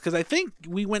for us because I think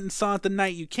we went and saw it the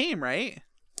night you came, right?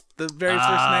 The very first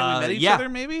night we met each other,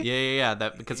 maybe? Yeah.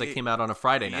 That because I came out on a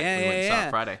Friday night. We went and saw it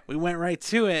Friday. We went right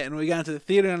to it, and we got into the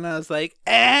theater, and I was like,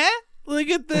 look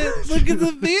at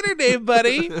the theater name,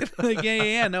 buddy. Like,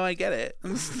 yeah, no, I get it.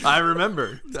 I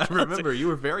remember. You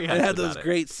were very happy. It had those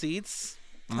great seats.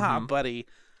 Buddy.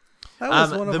 That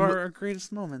was one of our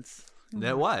greatest moments.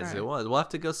 It was. We'll have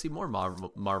to go see more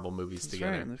Marvel movies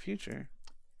together. Right, in the future.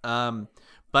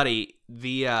 Buddy,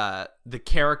 the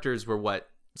characters were what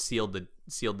sealed the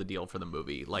deal for the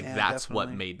movie. Like, that's definitely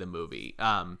what made the movie.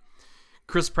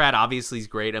 Chris Pratt obviously is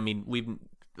great. I mean,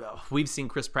 we've seen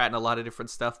Chris Pratt in a lot of different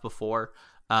stuff before,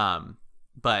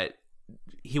 but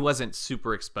he wasn't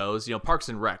super exposed. Parks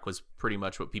and Rec was pretty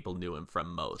much what people knew him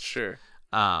from most. Sure.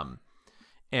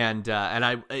 And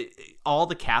all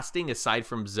the casting aside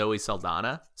from Zoe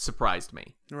Saldana surprised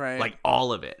me. Right. Like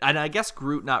all of it. And I guess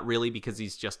Groot not really because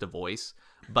he's just a voice,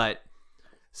 but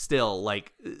still,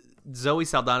 like, Zoe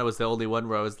Saldana was the only one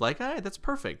where I was like, "Hey, that's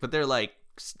perfect." But they're like,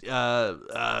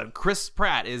 Chris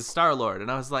Pratt is Star-Lord, and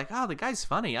I was like, "Oh, the guy's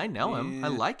funny. I know him. I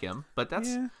like him." But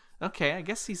that's okay. I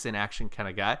guess he's an action kind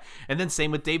of guy. And then same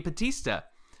with Dave Bautista.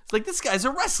 It's like, this guy's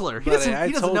a wrestler. He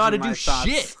doesn't know how to do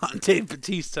shit. On Dave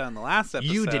Bautista in the last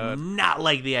episode, you did not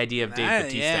like the idea of Dave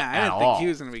Bautista at all. I didn't think he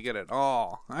was going to be good at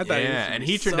all. I thought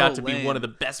he turned out to be one of the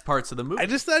best parts of the movie. I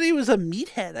just thought he was a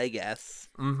meathead, I guess.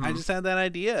 I just had that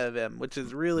idea of him, which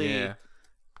is really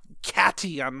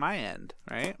catty on my end,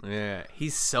 right? Yeah, he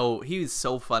was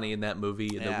so funny in that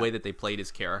movie, and the way that they played his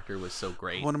character was so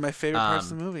great. One of my favorite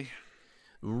parts of the movie.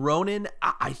 Ronan,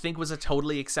 I think, was a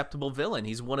totally acceptable villain.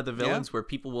 He's one of the villains where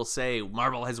people will say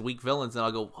Marvel has weak villains, and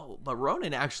I'll go, "Whoa!" But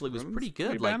Ronan actually was pretty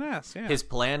good. Pretty badass, his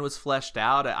plan was fleshed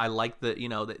out. I like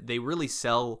that they really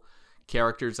sell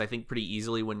characters, I think, pretty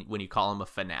easily when you call them a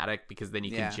fanatic, because then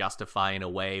you can justify in a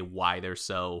way why they're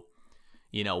so,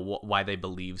 why they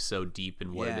believe so deep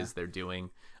in what it is they're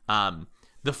doing.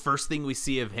 The first thing we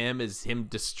see of him is him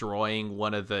destroying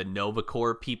one of the Nova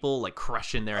Corps people, like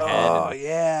crushing their head. Oh,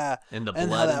 and the blood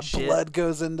and how that and shit. blood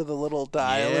goes into the little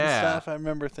dial and stuff. I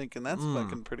remember thinking that's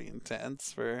fucking pretty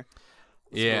intense for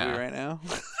this movie right now.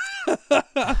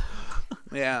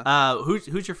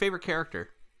 Who's your favorite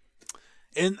character?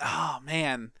 Oh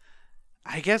man,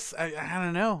 I guess I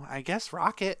don't know. I guess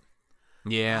Rocket.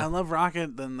 Yeah. I love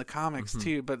Rocket in the comics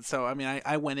too, but so I mean,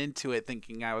 I went into it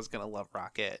thinking I was gonna love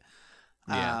Rocket.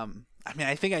 Yeah. I mean,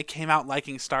 I think I came out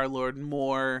liking Star-Lord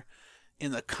more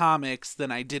in the comics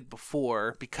than I did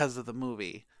before because of the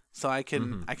movie. So I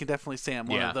can definitely say I'm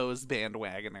one of those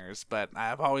bandwagoners, but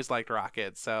I've always liked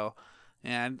Rocket, so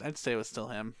yeah, I'd say it was still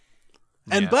him.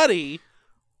 And Buddy,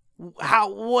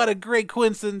 what a great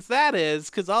coincidence that is,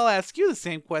 because I'll ask you the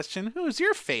same question. Who's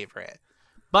your favorite?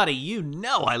 Buddy, you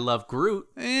know I love Groot.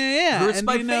 Yeah, Groot's and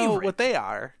my you know favorite. what they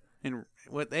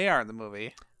are in the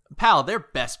movie. Pal, they're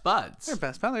best buds. They're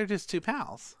best pals. They're just two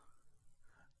pals.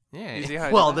 Yeah. You see how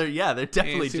I Well, did that? they're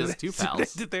definitely You see what just two I- see what I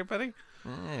pals. did there, buddy?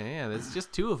 Yeah, there's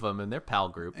just two of them in their pal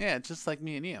group. Yeah, just like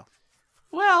me and you.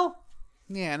 Well,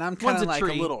 Yeah, and I'm kind One's of a like a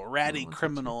tree. little ratty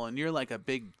criminal, and you're like a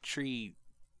big tree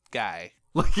guy.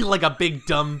 like a big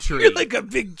dumb tree. You're like a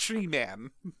big tree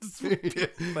man.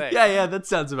 yeah, that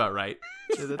sounds about right.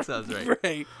 Yeah, that sounds right.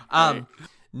 Right.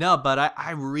 No, but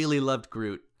I really loved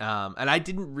Groot. And I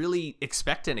didn't really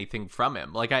expect anything from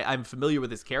him. Like I'm familiar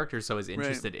with his character, so I was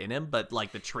interested in him. But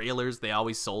like the trailers, they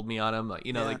always sold me on him. Like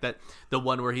like that the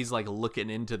one where he's like looking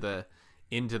into the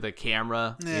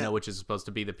camera, which is supposed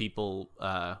to be the people,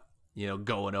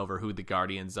 going over who the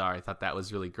Guardians are. I thought that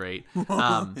was really great.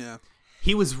 Yeah.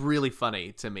 He was really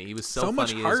funny to me. He was so much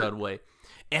funny in his heart. own way,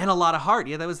 and a lot of heart.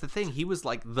 Yeah, that was the thing. He was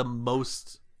like the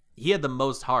most. He had the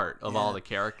most heart of all the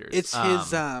characters. It's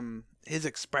his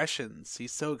expressions.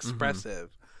 He's so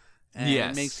expressive, and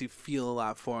it makes you feel a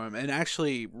lot for him. And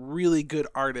actually, really good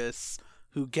artists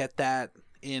who get that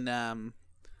in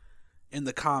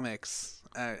the comics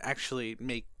actually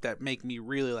make me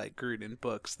really like Groot in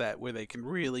books where they can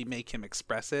really make him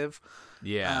expressive.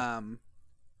 Yeah.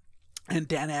 And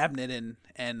Dan Abnett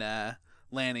and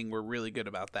Lanning were really good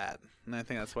about that, and I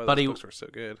think that's why But those books were so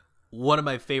good. One of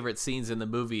my favorite scenes in the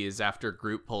movie is after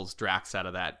Groot pulls Drax out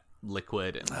of that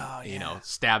liquid and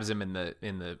stabs him in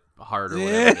the heart or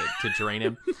whatever to drain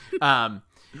him. And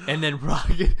then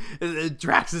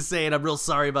Drax is saying, "I'm real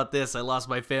sorry about this. I lost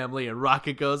my family." And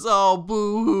Rocket goes, "Oh,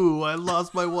 boo-hoo, I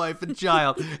lost my wife and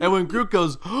child." And when Groot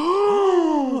goes,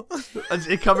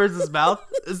 it covers his mouth.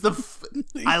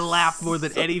 I laugh more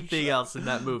than anything else in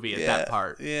that movie at that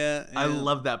part. Yeah. I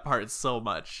love that part so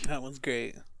much. That one's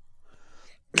great.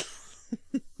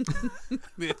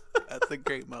 That's a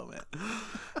great moment.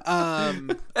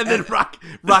 And then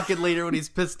Rocket later when he's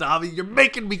pissed off, "You're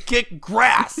making me kick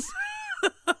grass."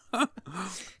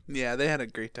 Yeah, they had a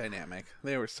great dynamic.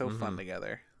 They were so fun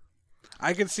together.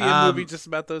 I could see a movie just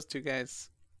about those two guys.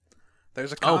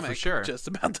 There's a comic for sure. just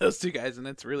about those two guys, and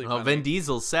it's really funny. Vin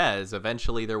Diesel says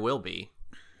eventually there will be.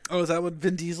 Oh, is that what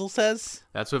Vin Diesel says?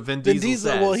 That's what Vin Diesel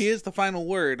says. Well, he is the final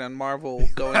word on Marvel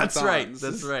going on. That's right.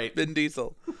 That's right. Vin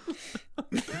Diesel.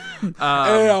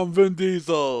 Hey, I'm Vin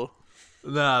Diesel.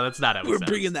 No, that's not how it We're sounds.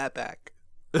 bringing that back.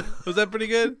 Was that pretty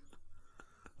good?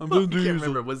 I'm I can't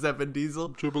remember. Was that Vin Diesel?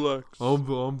 Triple X.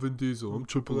 I'm Vin Diesel. I'm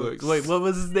Triple X. Wait, what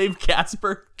was his name?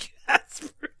 Casper?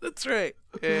 Casper. That's right.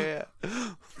 Yeah.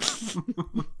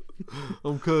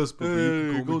 I'm Casper. Hey,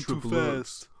 you can call going me too Triple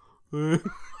fast. X.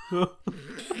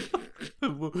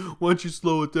 Why don't you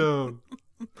slow it down?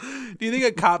 Do you think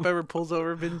a cop ever pulls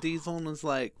over Vin Diesel and is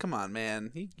like, "Come on,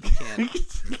 man, you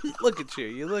can't look at you.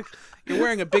 You're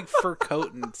wearing a big fur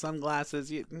coat and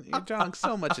sunglasses. You're drawing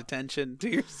so much attention to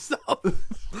yourself."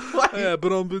 Yeah,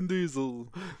 but I'm Vin Diesel.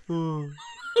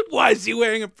 Why is he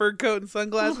wearing a fur coat and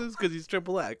sunglasses? Because he's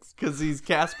Triple X. Because he's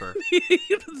Casper.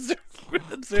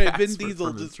 That's right. Vin Casper Diesel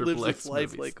from the just Triple lives X his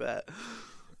life movies. like that.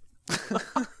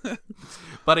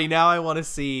 Buddy, now I want to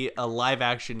see a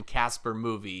live-action Casper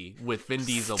movie with Vin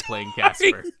Diesel playing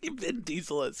Casper. Vin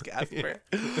Diesel as Casper.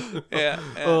 Yeah.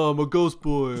 Oh, I'm a ghost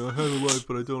boy. I had a life,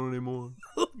 but I don't anymore.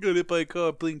 Got hit by a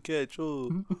car, playing catch.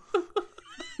 Oh.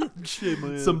 Shit,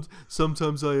 man.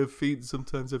 Sometimes I have feet, and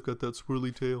sometimes I've got that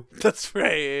swirly tail. That's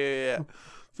right. Yeah.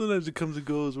 Sometimes it comes and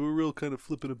goes. We're real kind of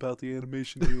flippant about the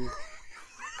animation here.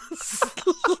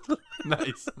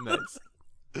 Nice.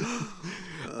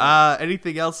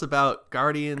 Anything else about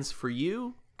Guardians for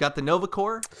you? Got the Nova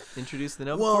Corps? Introduced the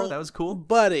Nova Corps? That was cool.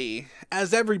 Buddy,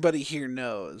 as everybody here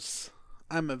knows,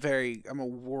 I'm a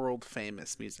world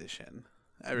famous musician.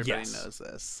 Everybody knows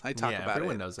this. I talk about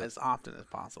everyone it knows it. as often as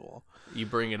possible. You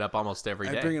bring it up almost every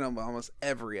day. I bring it up almost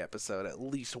every episode, at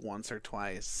least once or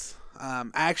twice. I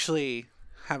actually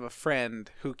have a friend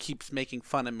who keeps making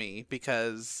fun of me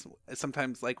because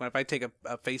sometimes, like, if I take a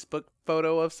Facebook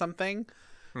photo of something,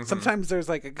 sometimes there's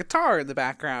like a guitar in the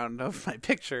background of my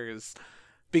pictures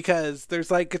because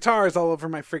there's like guitars all over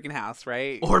my freaking house,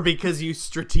 right? Or because you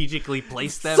strategically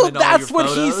place them So in all your photos. that's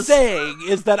what he's saying,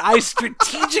 is that I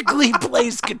strategically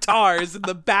place guitars in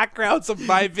the backgrounds of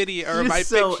my video or just my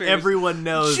so pictures. Everyone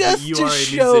knows just that you to are a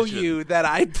show musician. you that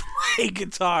I play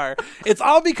guitar. It's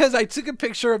all because I took a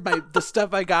picture of the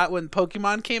stuff I got when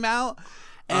Pokemon came out.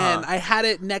 And I had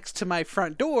it next to my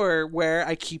front door where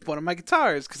I keep one of my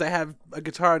guitars, because I have a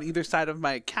guitar on either side of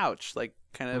my couch, like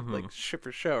kind of like ship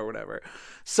or show or whatever.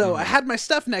 So I had my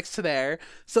stuff next to there.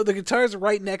 So the guitar's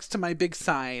right next to my big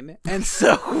sign. And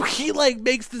so he like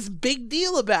makes this big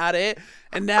deal about it.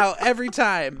 And now every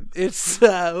time it's,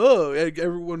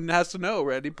 everyone has to know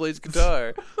Randy plays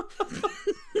guitar.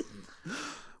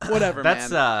 Whatever, man.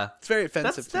 It's very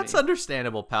offensive to me. That's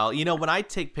understandable, pal. You know, when I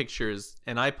take pictures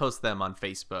and I post them on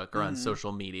Facebook or on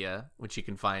social media, which you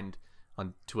can find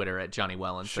on Twitter at Johnny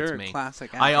Wellens, Sure, that's me.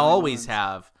 classic. I always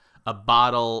have a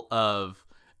bottle of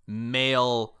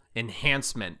male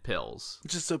enhancement pills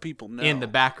just so people know in the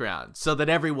background, so that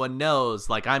everyone knows,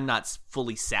 like, I'm not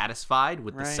fully satisfied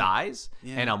with the size,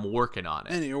 and I'm working on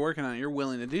it. And you're working on it. You're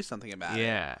willing to do something about it.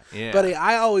 Yeah. Buddy,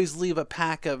 I always leave a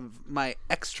pack of my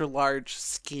extra large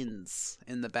skins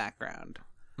in the background.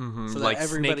 So like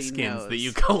snake skins that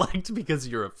you collect because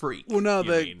you're a freak. Well, no,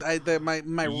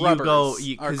 my rubbers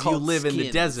because you live in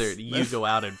the desert. You go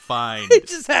out and find. I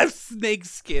just have snake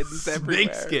skins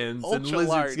everywhere. Snake skins and Ultra lizard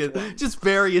large skins, ones. just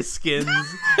various skins.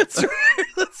 That's right.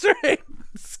 That's right.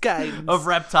 Skins of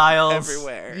reptiles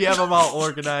everywhere. You have them all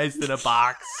organized in a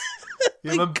box.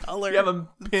 You have color. them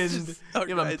pinned.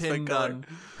 You have them pinned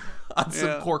on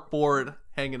some cork board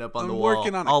hanging up on the wall,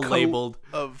 working on all a coat labeled.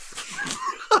 Of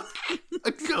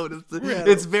a coat.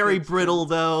 It's very brittle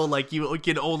though. Like you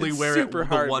can only wear it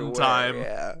the one time.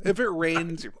 Yeah. If it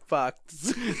rains, you're fucked.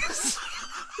 It's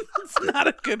not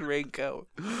a good raincoat.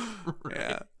 Right.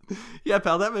 Yeah. Yeah,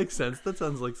 pal, that makes sense. That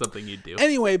sounds like something you'd do.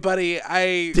 Anyway, buddy,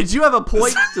 Did you have a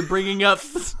point to bringing up?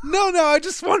 No, I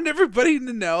just wanted everybody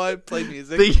to know I play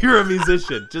music. That you're a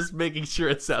musician. Just making sure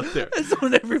it's out there. I just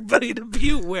want everybody to be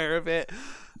aware of it.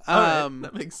 All right,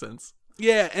 that makes sense.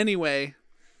 Yeah, anyway.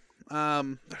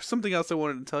 There's something else I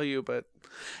wanted to tell you, but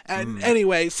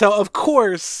anyway, so of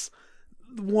course,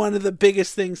 one of the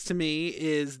biggest things to me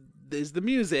is the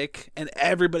music, and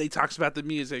everybody talks about the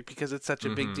music because it's such a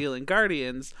big deal in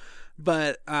Guardians.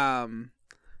 But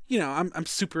you know, I'm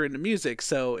super into music,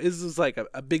 so this was like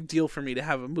a big deal for me to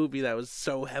have a movie that was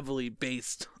so heavily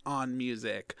based on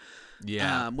music.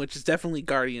 Yeah. Which is definitely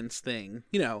Guardians' thing.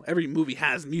 You know, every movie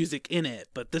has music in it,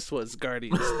 but this was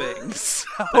Guardians' thing.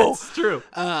 So, that's true.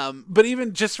 But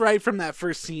even just right from that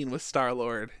first scene with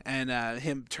Star-Lord and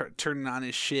him turning on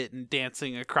his shit and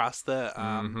dancing across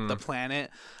the planet,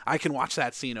 I can watch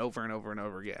that scene over and over and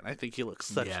over again. I think he looks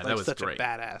such a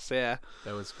badass. Yeah,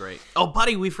 that was great. Oh,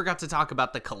 buddy, we forgot to talk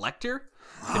about the Collector.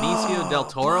 Benicio del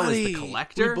Toro is the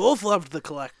Collector. We both loved the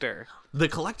Collector. The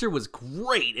Collector was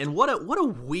great, and what a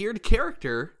weird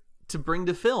character to bring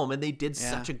to film, and they did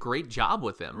such a great job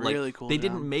with him. Like, really cool. They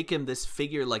didn't make him this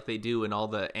figure like they do in all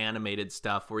the animated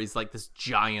stuff, where he's like this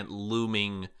giant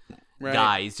looming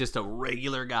guy. He's just a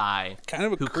regular guy, kind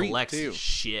of a who creep collects too.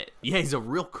 Shit. Yeah, he's a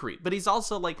real creep, but he's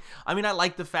also like, I mean, I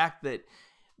like the fact that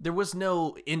there was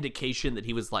no indication that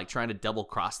he was like trying to double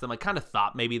cross them. I kind of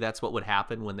thought maybe that's what would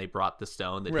happen when they brought the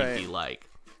stone, that he'd be like,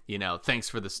 you know, thanks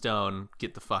for the stone,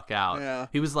 get the fuck out. Yeah.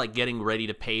 He was like getting ready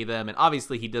to pay them, and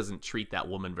obviously he doesn't treat that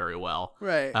woman very well.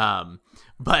 Right.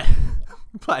 But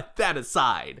that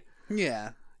aside.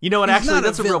 Yeah. You know what, actually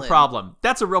that's a real problem.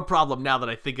 That's a real problem now that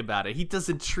I think about it. He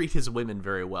doesn't treat his women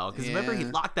very well. Because remember he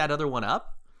locked that other one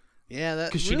up? Yeah, that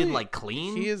because she didn't like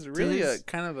clean. He is really a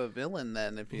kind of a villain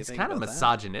then. If you he's think kind of about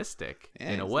misogynistic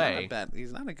in a way.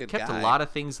 He's not a good guy. Kept a lot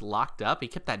of things locked up. He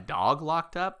kept that dog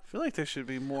locked up. I feel like there should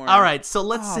be more. All right, so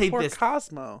let's say poor this.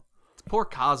 Cosmo. Poor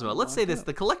Cosmo. Let's say this: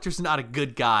 the Collector's not a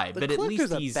good guy, but at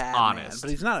least he's honest. Man, but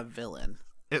he's not a villain.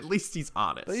 At least he's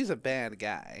honest. But he's a bad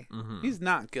guy. He's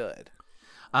not good.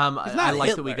 He's not I like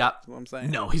Hitler, that we got. What I'm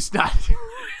saying. No, he's not.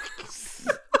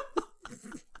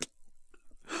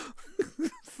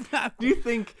 Do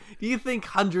you think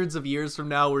hundreds of years from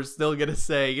now we're still gonna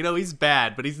say, you know, he's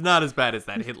bad, but he's not as bad as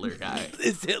that Hitler guy?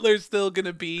 Is Hitler still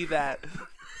gonna be that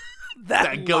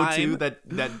go-to,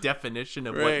 that definition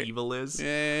of what evil is?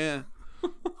 Yeah.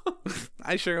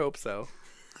 I sure hope so.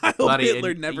 I hope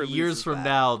Hitler never years from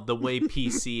now, the way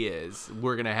PC is,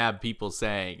 we're gonna have people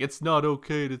saying it's not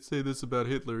okay to say this about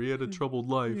Hitler. He had a troubled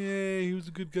life. Yeah, he was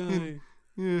a good guy.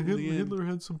 Yeah, Hitler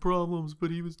had some problems,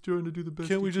 but he was trying to do the best.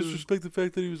 Can't we just respect the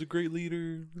fact that he was a great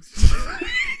leader?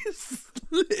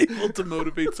 Able to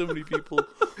motivate so many people.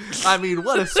 I mean,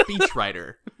 what a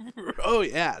speechwriter. Oh,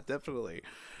 yeah, definitely.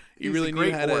 He's a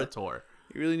great orator.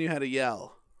 He really knew how to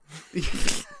yell.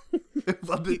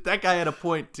 That guy had a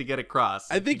point to get across.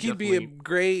 I think he'd be a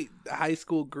great high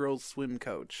school girls swim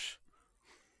coach.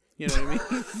 You know what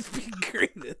I mean? He'd be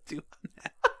great at doing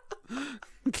that.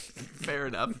 Fair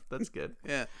enough. That's good.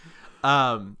 Yeah.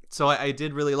 So I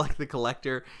did really like the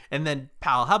collector. And then,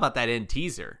 pal, how about that end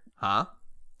teaser? Huh?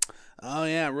 Oh,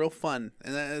 yeah. Real fun.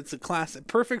 And it's a classic.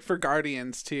 Perfect for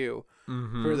Guardians, too.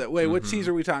 Mm-hmm. For that. Wait, what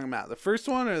teaser are we talking about? The first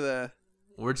one or the...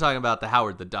 We're talking about the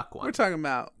Howard the Duck one. We're talking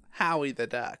about Howie the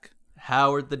Duck.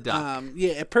 Howard the Duck.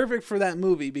 Yeah, perfect for that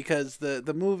movie because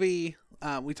the movie,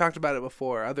 we talked about it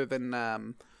before, other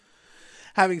than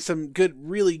having some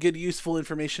really good, useful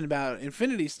information about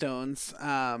Infinity Stones,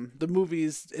 the movie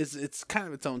it's kind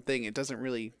of its own thing. It doesn't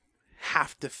really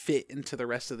have to fit into the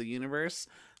rest of the universe.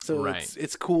 So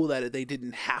it's cool that they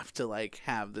didn't have to like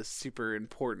have this super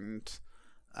important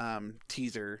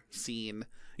teaser scene.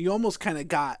 You almost kind of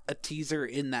got a teaser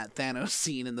in that Thanos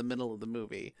scene in the middle of the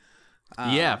movie.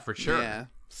 Yeah, for sure. Yeah.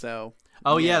 So.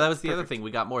 Oh yeah, that was the other thing. We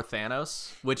got more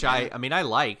Thanos, which I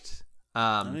liked.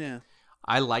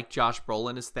 I like Josh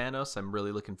Brolin as Thanos. I'm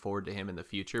really looking forward to him in the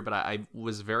future. But I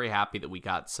was very happy that we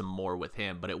got some more with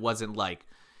him. But it wasn't like,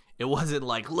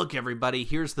 look, everybody,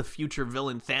 here's the future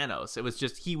villain Thanos. It was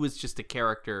just he was just a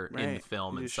character in the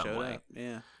film in some way. Up.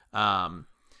 Yeah.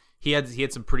 He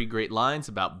had some pretty great lines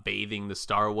about bathing the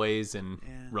Starways in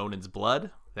Ronan's blood.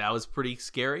 That was pretty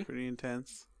scary. Pretty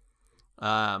intense.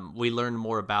 We learned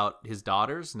more about his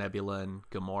daughters, Nebula and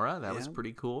Gamora. That was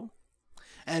pretty cool.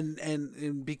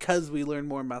 And because we learned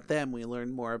more about them, we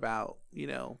learned more about,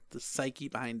 the psyche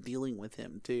behind dealing with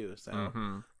him too. So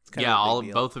it's kind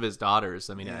of both of his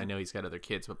daughters. I mean, I know he's got other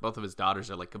kids, but both of his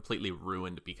daughters are like completely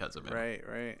ruined because of him.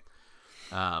 Right.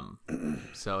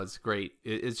 So it's great.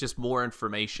 It's just more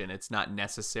information. It's not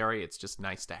necessary. It's just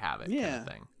nice to have it. Kind of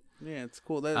thing. Yeah, it's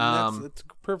cool. It's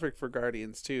perfect for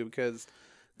Guardians too, because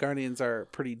Guardians are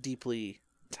pretty deeply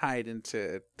tied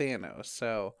into Thanos.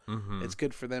 So it's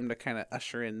good for them to kind of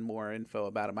usher in more info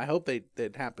about him. I hope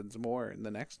that happens more in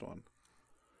the next one.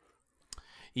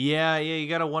 Yeah. You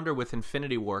got to wonder with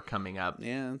Infinity War coming up.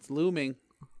 Yeah, it's looming.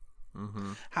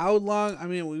 How long? I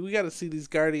mean, we got to see these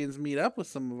Guardians meet up with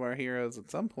some of our heroes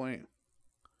at some point.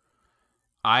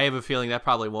 I have a feeling that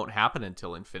probably won't happen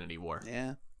until Infinity War.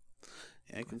 Yeah,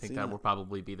 I think that will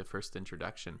probably be the first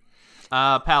introduction.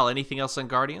 Pal, anything else on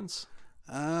Guardians?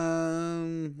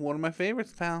 One of my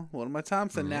favorites, pal. One of my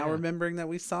tops. And now remembering that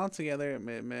we saw it together,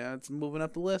 it's moving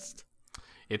up the list.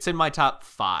 It's in my top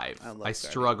 5. I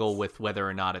struggle Guardians. with whether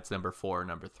or not it's number 4 or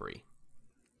number 3.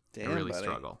 Damn, I really buddy.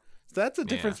 struggle. So that's a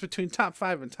difference between top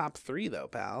 5 and top 3, though,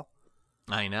 pal.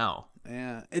 I know.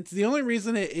 Yeah, it's the only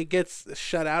reason it gets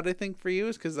shut out, I think, for you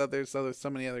is because there's so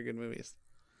many other good movies.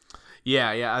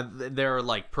 Yeah. There are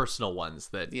like personal ones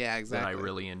that exactly. that I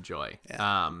really enjoy.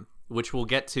 Yeah. Which we'll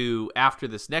get to after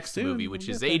this next movie, which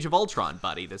is Age of Ultron,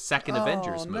 buddy, the second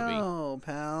Avengers movie. No,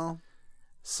 pal.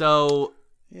 So,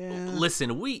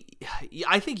 listen,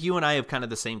 I think you and I have kind of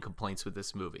the same complaints with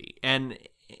this movie, and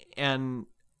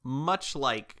much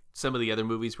like some of the other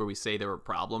movies where we say there were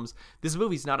problems, this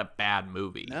movie's not a bad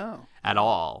movie at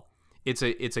all. It's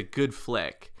a good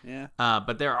flick. Yeah.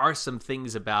 But there are some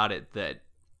things about it that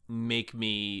make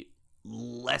me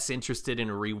less interested in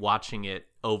rewatching it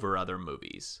over other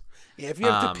movies. Yeah, if you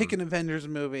have to pick an Avengers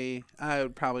movie, I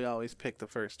would probably always pick the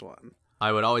first one.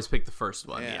 I would always pick the first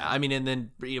one. Yeah. I mean, and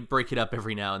then break it up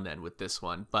every now and then with this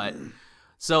one. But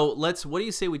so what do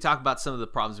you say we talk about some of the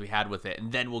problems we had with it,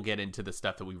 and then we'll get into the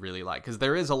stuff that we really like, because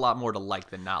there is a lot more to like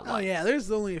than not like. Oh yeah,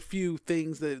 there's only a few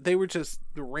things that they were just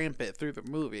rampant through the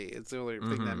movie. It's the only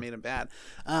thing that made them bad.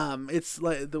 It's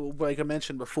like I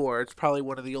mentioned before, it's probably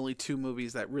one of the only 2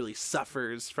 movies that really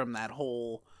suffers from that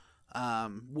whole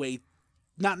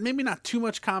maybe not too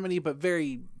much comedy, but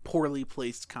very poorly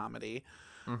placed comedy.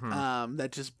 That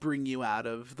just bring you out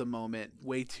of the moment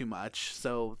way too much.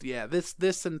 So yeah,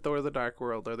 this and Thor: The Dark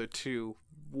World are the 2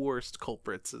 worst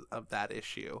culprits of that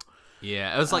issue.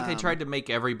 Yeah, it was like they tried to make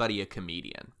everybody a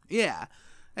comedian. Yeah,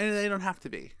 and they don't have to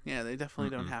be. Yeah, they definitely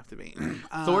don't have to be.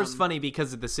 Thor's funny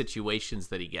because of the situations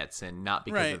that he gets in, not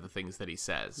because of the things that he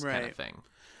says, kind of thing.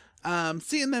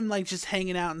 Seeing them like just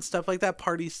hanging out and stuff like that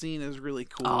party scene is really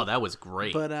cool. Oh, that was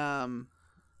great. But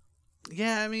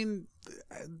yeah, I mean,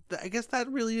 I guess that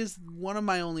really is one of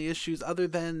my only issues, other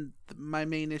than my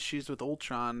main issues with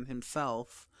Ultron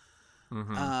himself.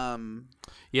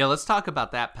 Yeah, let's talk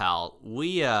about that, pal.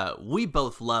 We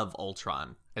both love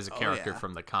Ultron as a character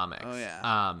from the comics. Oh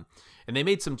yeah. And they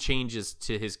made some changes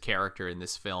to his character in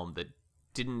this film that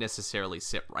didn't necessarily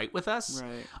sit right with us.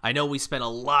 Right. I know we spent a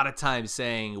lot of time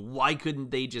saying, why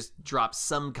couldn't they just drop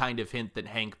some kind of hint that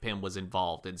Hank Pym was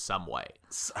involved in some way?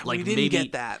 Like, we didn't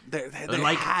get that. There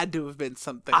like, had to have been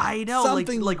something. I know,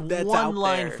 something like that's one out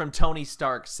line there. from Tony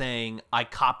Stark saying, I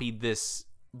copied this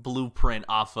blueprint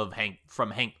off of Hank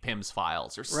Pym's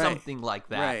files or something like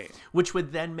that, which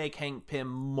would then make Hank Pym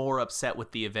more upset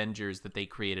with the Avengers that they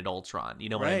created Ultron. You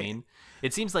know what I mean?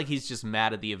 It seems like he's just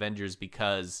mad at the Avengers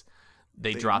because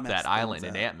they dropped that island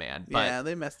in Ant-Man. But yeah,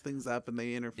 they messed things up and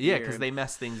they interfered. Yeah, because they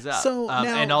messed things up. So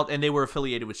now, and they were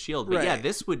affiliated with S.H.I.E.L.D. But yeah,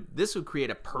 this would create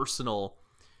a personal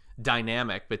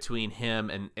dynamic between him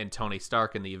and Tony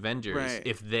Stark and the Avengers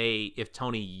if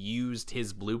Tony used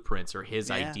his blueprints or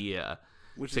his idea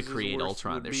to create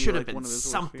Ultron. There should have been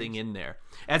something in there.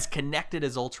 As connected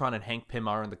as Ultron and Hank Pym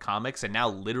are in the comics, and now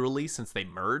literally since they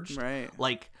merged,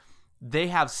 like, they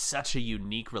have such a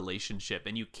unique relationship,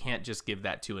 and you can't just give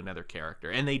that to another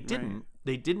character. And they didn't.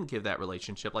 They didn't give that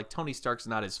relationship. Like, Tony Stark's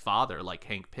not his father like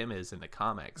Hank Pym is in the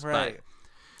comics. Right.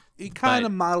 But he kind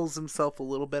of models himself a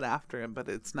little bit after him, but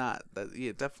it's not that.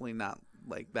 Yeah, definitely not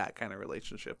like that kind of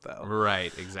relationship, though.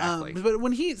 Right. Exactly. But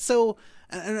when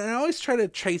and I always try to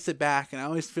trace it back, and I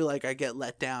always feel like I get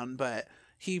let down, but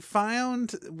he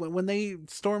found, when they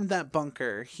stormed that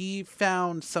bunker, he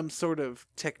found some sort of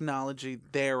technology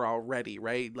there already,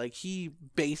 right? Like, he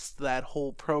based that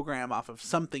whole program off of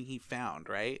something he found,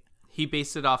 right? He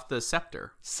based it off the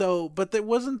scepter. So, but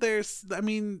I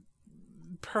mean,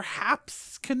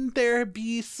 perhaps couldn't there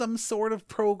be some sort of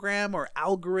program or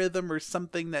algorithm or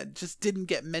something that just didn't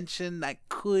get mentioned that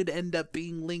could end up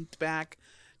being linked back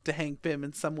to Hank Pym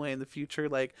in some way in the future?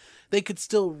 Like, they could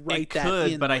still write that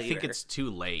in but later. I think it's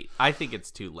too late.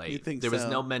 You think there was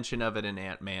no mention of it in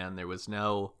Ant-Man. There was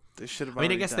no... They should have. I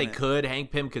mean, I guess they could.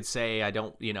 Hank Pym could say,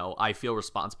 I feel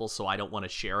responsible, so I don't want to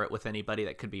share it with anybody.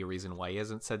 That could be a reason why he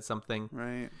hasn't said something.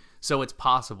 Right. So it's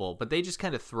possible, but they just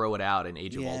kind of throw it out in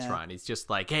Age of Ultron. He's just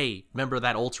like, hey, remember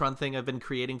that Ultron thing I've been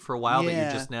creating for a while that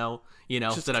you're just now,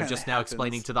 that I'm just now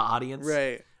explaining to the audience?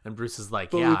 Right. And Bruce is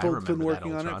like, but yeah, I remember that we've been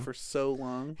working on it for so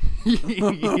long.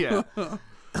 Yeah.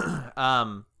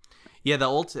 Yeah, the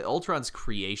Ultron's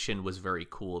creation was very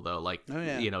cool, though. Like,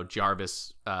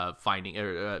 Jarvis finding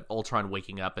Ultron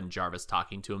waking up and Jarvis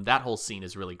talking to him. That whole scene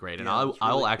is really great, and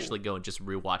I'll actually go and just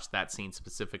rewatch that scene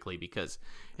specifically because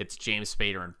it's James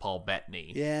Spader and Paul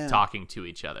Bettany talking to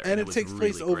each other, and it was takes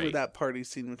really place over great. that party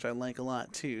scene, which I like a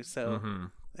lot too. So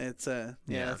it's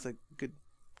that's a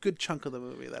good chunk of the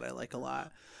movie that I like a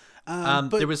lot. But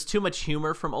there was too much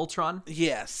humor from Ultron.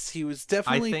 Yes, he was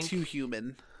definitely too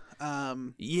human.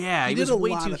 He did was a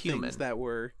way lot too of human. Things that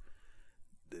were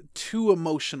too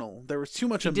emotional. There was too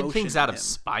much emotion. He did things out of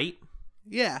spite.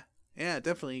 Yeah,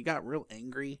 definitely. He got real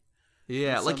angry.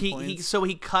 Yeah, like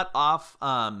he cut off.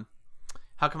 How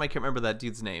come I can't remember that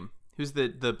dude's name? Who's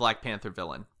the Black Panther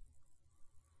villain?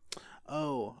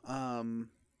 Oh,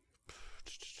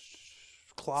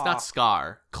 Claw. It's not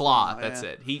Scar. Claw. That's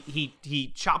it.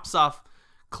 He chops off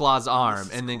Claw's arm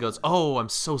and then goes, "Oh, I'm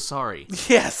so sorry."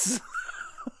 Yes.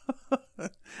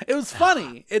 It was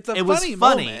funny. It's a funny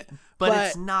moment, but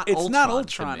it's not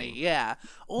Ultron-y. Yeah,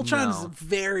 Ultron's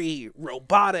very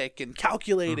robotic and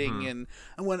calculating, and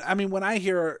when I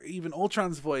hear even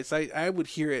Ultron's voice, I would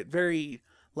hear it very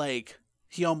like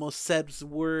he almost says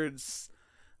words.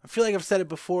 I feel like I've said it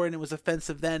before and it was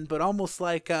offensive then, but almost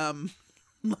like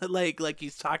like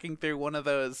he's talking through one of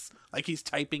those, like he's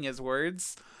typing his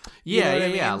words.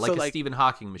 Yeah, like a Stephen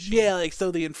Hawking machine. Yeah, like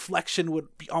so the inflection would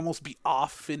almost be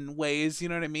off in ways, you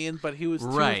know what I mean? But he was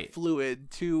too fluid,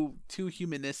 too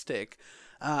humanistic.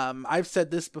 I've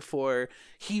said this before.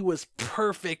 He was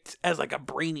perfect as like a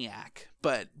Brainiac,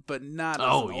 but not as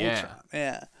an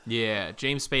Ultron. Yeah.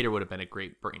 James Spader would have been a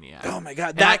great Brainiac. Oh my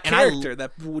god, that character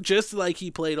that just like he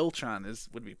played Ultron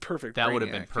would be perfect. That Brainiac, would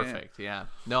have been perfect. Yeah.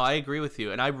 No, I agree with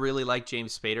you, and I really like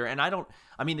James Spader. And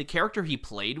the character he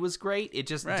played was great. It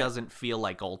just doesn't feel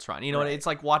like Ultron. You know, it's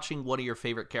like watching one of your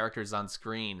favorite characters on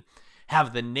screen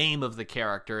have the name of the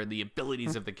character and the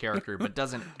abilities of the character, but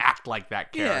doesn't act like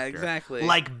that character. Yeah, exactly.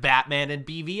 Like Batman and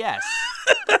BVS.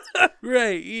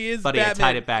 Right, he is. But Batman I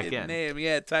tied it back in. Name.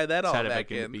 Yeah, tie that all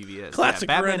back in. BVS. Classic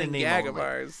Batman running gag of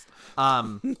ours.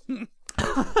 And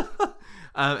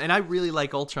I really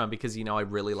like Ultron because I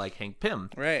really like Hank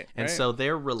Pym. Right. And so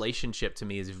their relationship to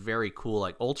me is very cool.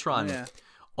 Like Ultron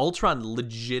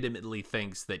legitimately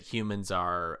thinks that humans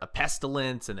are a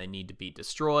pestilence and they need to be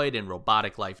destroyed and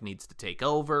robotic life needs to take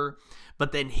over.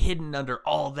 But then hidden under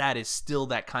all that is still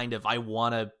that kind of, I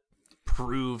want to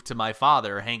prove to my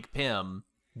father, Hank Pym,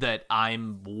 that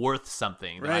I'm worth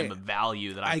something, that I'm of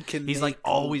value, that I can. He's like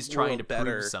always trying to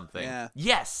prove something. Yeah.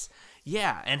 Yes.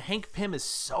 Yeah, and Hank Pym is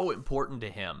so important to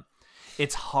him.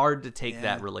 It's hard to take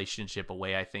that relationship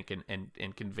away, I think,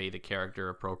 and convey the character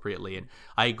appropriately. And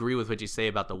I agree with what you say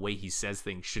about the way he says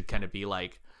things should kind of be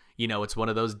like, it's one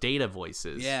of those Data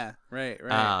voices. Yeah, right.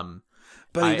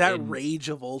 But that Rage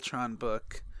of Ultron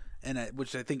book,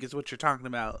 which I think is what you're talking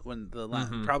about, when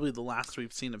probably the last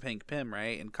we've seen of Hank Pym,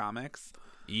 right, in comics.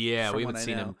 Yeah, we haven't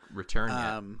seen him return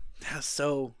yet.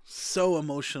 So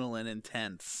emotional and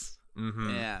intense. Mm-hmm.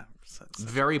 Yeah,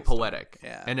 very poetic.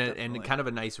 Yeah, and kind of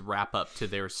a nice wrap up to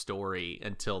their story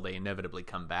until they inevitably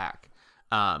come back.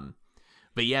 But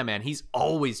yeah, man, he's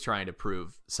always trying to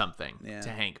prove something to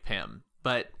Hank Pym,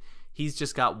 but he's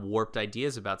just got warped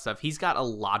ideas about stuff. He's got a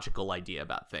logical idea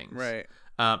about things, right?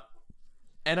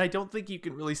 And I don't think you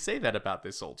can really say that about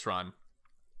this Ultron.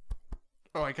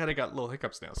 Oh, I kind of got little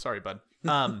hiccups now. Sorry, bud.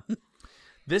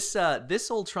 This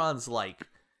Ultron's like,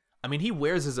 I mean, he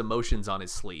wears his emotions on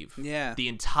his sleeve. Yeah. The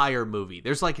entire movie.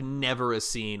 There's like never a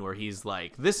scene where he's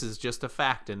like, this is just a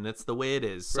fact and that's the way it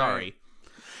is. Sorry.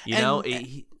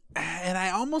 Right. And I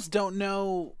almost don't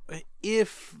know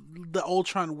if the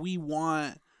Ultron we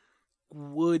want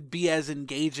would be as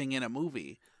engaging in a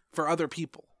movie for other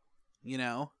people,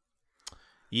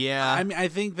 Yeah. I mean, I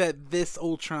think that this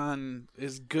Ultron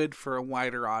is good for a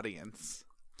wider audience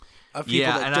of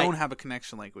people that don't have a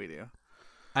connection like we do.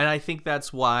 And I think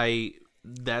that's why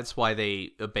they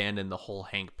abandoned the whole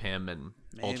Hank Pym and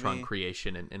Ultron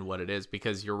creation and what it is,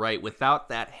 because you're right, without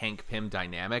that Hank Pym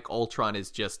dynamic, Ultron is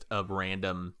just a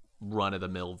random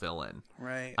run-of-the-mill villain.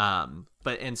 Right.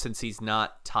 But since he's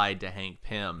not tied to Hank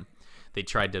Pym, they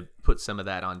tried to put some of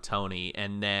that on Tony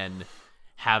and then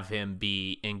have him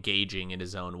be engaging in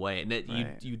his own way.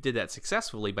 And you did that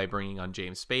successfully by bringing on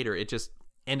James Spader. It just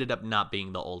ended up not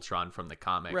being the Ultron from the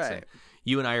comics. Right. And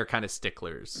you and I are kind of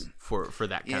sticklers for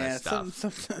that kind of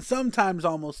stuff. Sometimes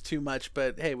almost too much,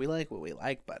 but hey, we like what we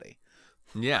like, buddy.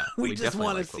 Yeah, we just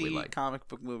want to see comic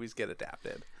book movies get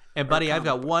adapted. And buddy, I've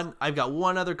got one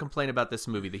other complaint about this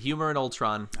movie. The humor in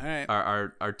Ultron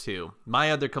are two.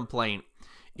 My other complaint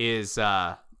is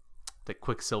that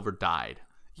Quicksilver died.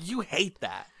 You hate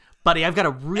that. Buddy, I've got a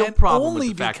real problem with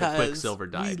the fact that Quicksilver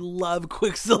died. We love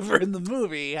Quicksilver in the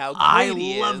movie. I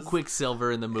love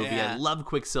Quicksilver in the movie. Yeah. I love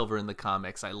Quicksilver in the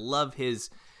comics. I love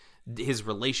his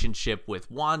relationship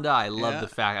with Wanda. I love the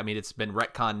fact, I mean, it's been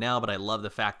retconned now, but I love the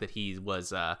fact that he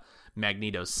was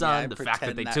Magneto's son. The fact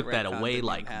that they took that away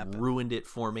ruined it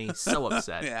for me. So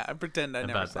upset. Yeah, I pretend I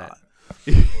never saw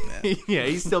it. Yeah,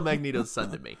 he's still Magneto's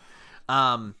son to me.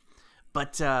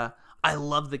 But I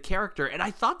love the character, and I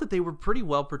thought that they were pretty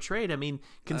well portrayed. I mean,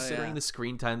 considering the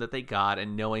screen time that they got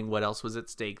and knowing what else was at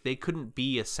stake, they couldn't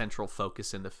be a central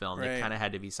focus in the film. Right. They kind of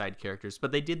had to be side characters,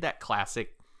 but they did that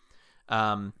classic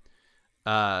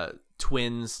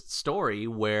twins story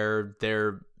where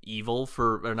they're evil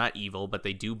or not evil, but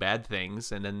they do bad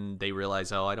things, and then they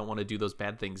realize, I don't want to do those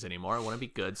bad things anymore. I want to be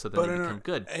good, so then they become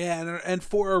good. Yeah, and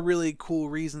for a really cool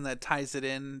reason that ties it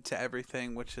into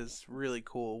everything, which is really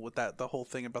cool with the whole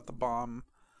thing about the bomb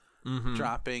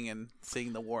dropping and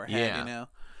seeing the warhead,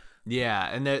 Yeah,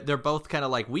 and they're both kind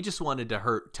of like, we just wanted to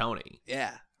hurt Tony.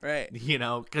 Yeah, right.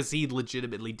 Because he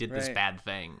legitimately did this bad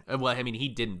thing. Well, I mean, he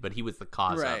didn't, but he was the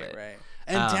cause of it. Right.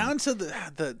 And down to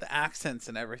the accents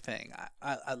and everything.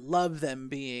 I love them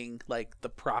being like the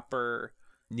proper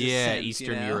descent,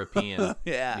 Eastern European.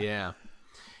 Yeah,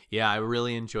 I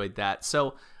really enjoyed that.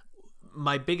 So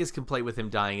my biggest complaint with him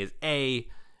dying is,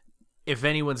 if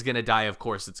anyone's going to die, of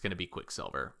course it's going to be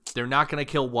Quicksilver. They're not going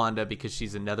to kill Wanda because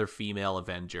she's another female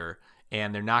Avenger,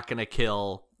 and they're not going to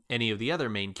kill any of the other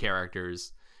main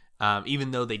characters,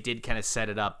 even though they did kind of set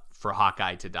it up for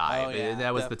Hawkeye to die.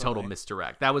 That was the total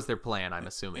misdirect. That was their plan, I'm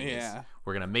assuming. Is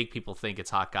we're going to make people think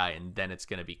it's Hawkeye, and then it's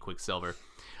going to be Quicksilver.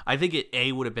 I think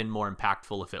it would have been more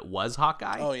impactful if it was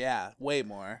Hawkeye. Oh, yeah. Way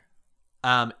more.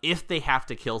 If they have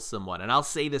to kill someone, and I'll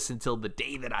say this until the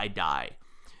day that I die,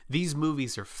 these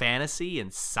movies are fantasy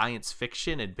and science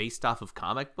fiction and based off of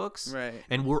comic books. Right.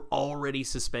 And we're already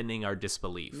suspending our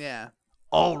disbelief. Yeah.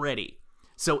 Already.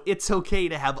 So it's okay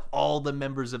to have all the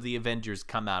members of the Avengers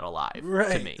come out alive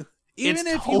to me. Even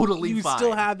if you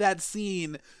still have that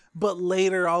scene, but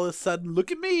later all of a sudden,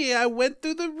 look at me, I went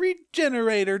through the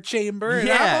regenerator chamber and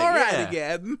I'm all right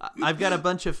again. I've got a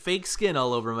bunch of fake skin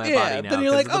all over my body now. Then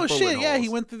you're like, oh shit, he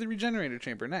went through the regenerator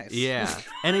chamber. Nice. Yeah.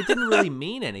 And it didn't really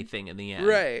mean anything in the end.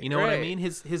 Right. You know what I mean?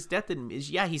 His death didn't,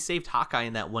 he saved Hawkeye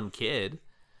and that one kid.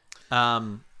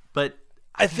 But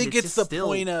I think it's the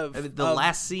point of the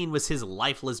last scene was his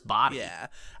lifeless body. Yeah,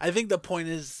 I think the point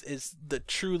is the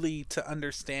truly to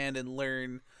understand and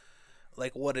learn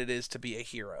like what it is to be a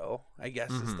hero. I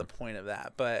guess is the point of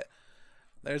that. But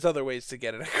there's other ways to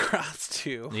get it across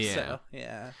too. Yeah. So,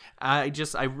 yeah.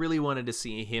 I really wanted to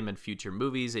see him in future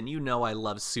movies, and I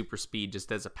love super speed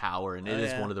just as a power, and it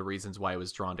is one of the reasons why I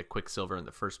was drawn to Quicksilver in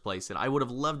the first place. And I would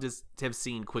have loved to have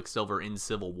seen Quicksilver in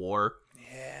Civil War.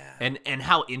 Yeah. And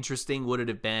how interesting would it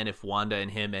have been if Wanda and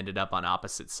him ended up on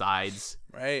opposite sides?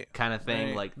 Right. Kind of thing.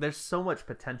 Right. Like, there's so much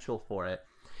potential for it.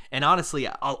 And honestly,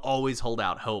 I'll always hold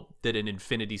out hope that an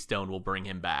Infinity Stone will bring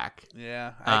him back.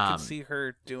 Yeah, I could see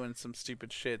her doing some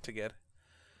stupid shit to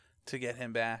get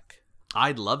him back.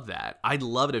 I'd love that. I'd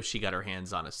love it if she got her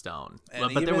hands on a stone.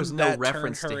 And but there was no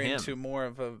reference turned her to him. into more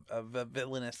of a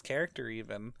villainous character,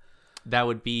 even. That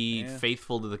would be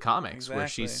faithful to the comics, where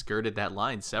she Exactly. skirted that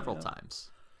line several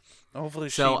times. Hopefully,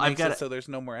 So she I've makes got it so there's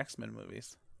no more X-Men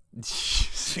movies.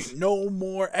 No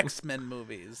more X-Men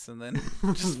movies, and then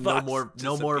just no Fox more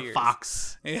disappears.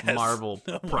 Fox Yes, Marvel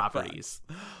no more properties.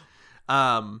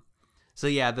 So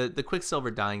yeah, the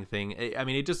Quicksilver dying thing. I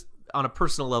mean, it just on a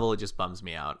personal level, it just bums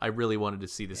me out. I really wanted to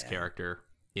see this character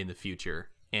in the future,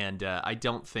 and I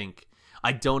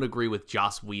don't agree with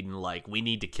Joss Whedon. Like, we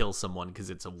need to kill someone because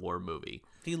it's a war movie.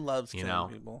 He loves killing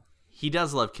people. He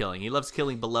does love killing. He loves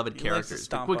killing beloved characters. But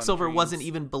stomp Quicksilver on wasn't trees.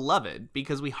 even beloved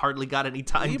because we hardly got any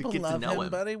time to get to love know him.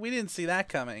 buddy. We didn't see that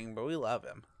coming, but we love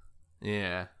him.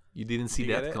 Yeah, you didn't see You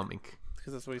get that it? coming.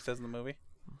 Because that's what he says in the movie.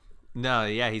 No,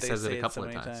 yeah, he They says it say a couple so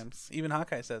of many times. Even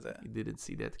Hawkeye says it. You didn't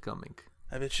see that coming.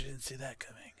 I bet you didn't see that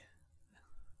coming.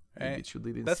 You Right?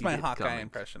 literally didn't That's see my that Hawkeye coming.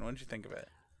 impression. What did you think of it?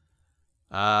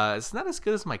 It's not as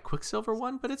good as my Quicksilver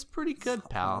one, but it's pretty good,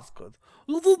 pal. That's good.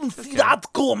 You didn't see that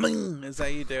coming. Is how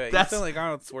you do it. That's- You sound like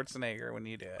Arnold Schwarzenegger when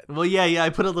you do it. Well, yeah, I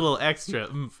put a little extra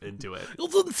oomph into it. You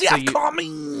didn't see that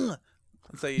coming.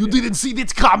 That's how you do it. didn't see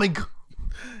that coming.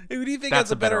 Hey, who do you think That's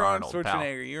has a better Arnold, Arnold pal.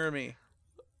 Schwarzenegger, you or me?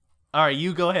 All right,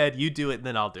 you go ahead. You do it, and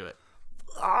then I'll do it.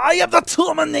 I am the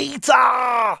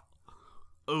Terminator.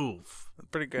 Oof.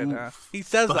 Pretty good, huh? He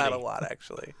says that buddy. a lot,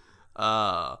 actually.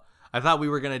 I thought we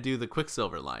were gonna do the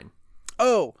Quicksilver line.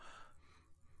 Oh.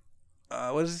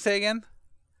 What does he say again?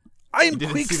 I am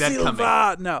didn't see that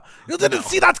Quicksilver. No. You didn't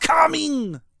see that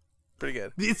coming. Pretty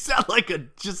good. You sound like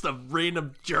just a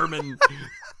random German.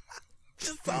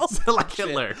 Just all sound like shit.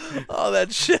 Hitler. All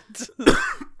that shit.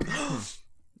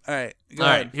 All right. Go All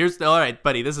ahead. right, all right,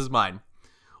 buddy. This is mine.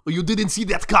 Well, you didn't see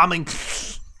that coming.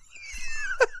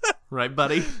 Right,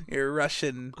 buddy? You're a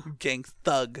Russian gang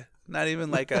thug. Not even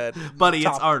like a Buddy,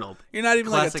 top- it's Arnold. You're not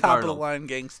even Classic like a top Arnold. of the line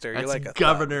gangster. That's You're like a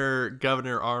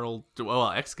Governor Arnold. Well,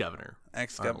 ex-governor.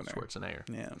 ex-governor. Arnold Schwarzenegger.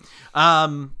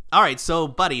 Yeah. All right, so,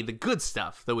 buddy, the good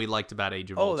stuff that we liked about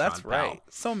Age of Oh, Ultron. that's pal. right.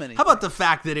 So many. How about the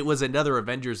fact that it was another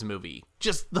Avengers movie?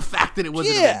 Just the fact that it was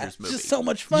an yeah, Avengers movie. just so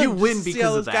much fun. You just win to see because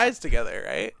all of those that. guys together,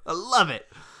 right? I love it.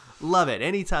 Love it.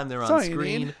 Anytime they're on all you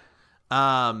screen. need.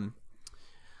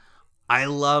 I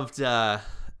loved, and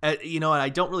I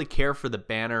don't really care for the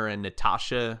Banner and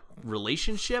Natasha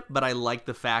relationship, but I like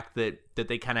the fact that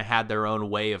they kind of had their own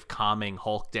way of calming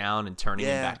Hulk down and turning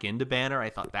him back into Banner. I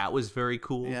thought that was very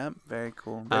cool. Yeah, very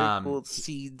cool. Very cool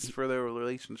seeds for their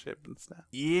relationship and stuff.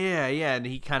 Yeah, and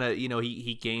he kind of,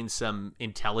 he gained some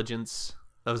intelligence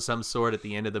of some sort at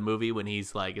the end of the movie when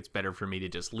he's like, it's better for me to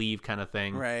just leave kind of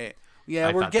thing. Right. Yeah,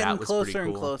 I we're thought getting that was pretty closer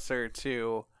and cool. closer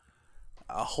to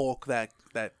a Hulk that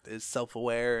is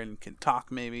self-aware and can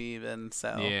talk maybe even.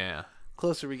 So Yeah.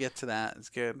 closer we get to that, it's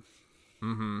good.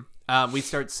 Mm-hmm. We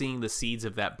start seeing the seeds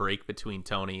of that break between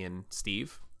Tony and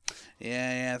Steve.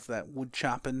 Yeah, it's that wood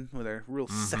chopping where they're real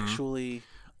sexually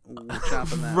wood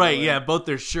chopping that. Right, way. yeah, both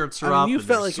their shirts are I mean, off you and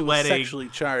felt they're like sweating. it was sexually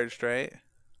charged, right?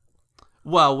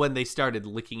 Well, when they started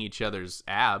licking each other's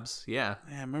abs, yeah.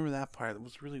 Yeah, I remember that part. It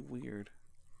was really weird.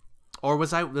 Or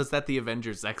was that the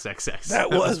Avengers XXX?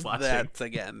 That I was watching? that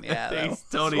again. Yeah, that was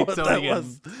Tony what that and-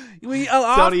 was. We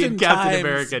Tony and Captain oftentimes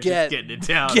America just getting it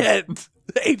down. Get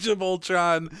Age of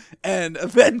Ultron and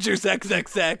Avengers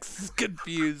XXX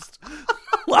confused.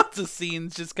 Lots of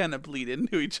scenes just kind of bleed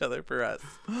into each other for us.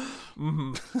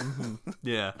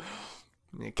 Yeah.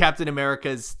 Captain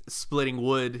America's splitting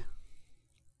wood,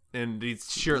 and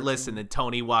he's shirtless, and then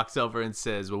Tony walks over and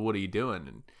says, well, what are you doing?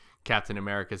 And Captain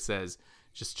America says,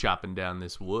 just chopping down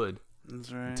this wood.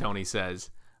 That's right. And Tony says,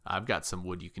 I've got some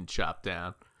wood you can chop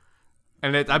down.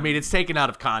 And it's taken out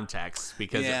of context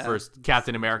because at first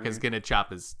Captain America's going to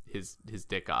chop his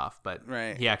dick off, but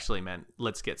he actually meant,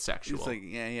 let's get sexual. It's like,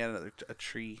 yeah, he had a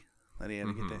tree that he had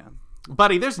to get down.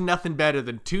 Buddy, there's nothing better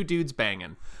than two dudes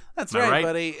banging. That's Am I right,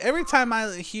 buddy. Every time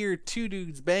I hear two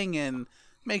dudes banging,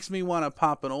 makes me want to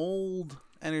pop an old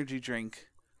energy drink.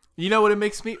 You know what it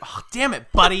makes me? Oh, damn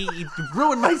it, buddy. You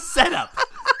ruined my setup.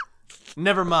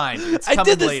 Never mind. It's coming I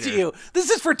did this later. to you.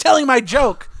 This is for telling my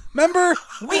joke. Remember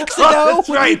weeks ago That's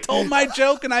when you right. told my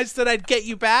joke and I said I'd get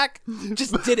you back?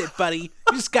 Just did it, buddy.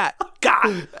 You just got.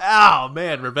 Oh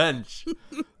man, revenge.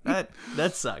 That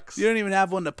sucks. You don't even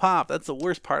have one to pop. That's the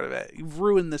worst part of it. You've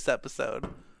ruined this episode.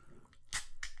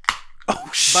 Oh,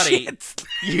 Buddy, shit.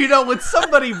 you know when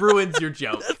somebody ruins your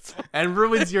joke and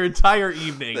ruins your entire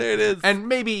evening, There it is. and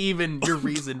maybe even your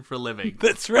reason for living.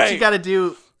 That's What right. you got to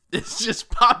do is just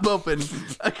pop open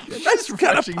a nice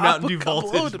refreshing Mountain Dew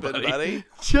Voltage, buddy.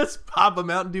 Just pop a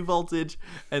Mountain Dew Voltage,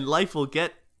 and life will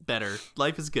get better.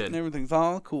 Life is good. And everything's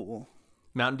all cool.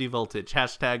 Mountain Dew Voltage.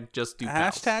 Hashtag just do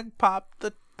pals. Hashtag pop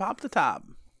the top.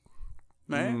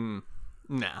 Right?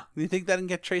 Nah. Do you think that can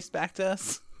get traced back to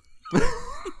us?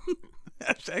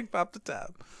 Hashtag pop the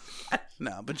top.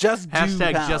 No, but just do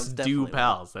Hashtag pals. just do Definitely.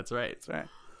 pals. That's right. That's right.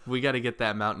 We got to get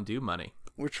that Mountain Dew money.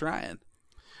 We're trying.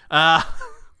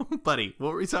 Buddy,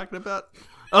 what were we talking about?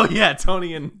 Oh yeah,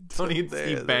 Tony and Steve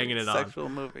banging it on. Sexual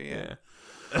movie, yeah.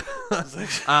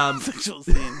 Sexual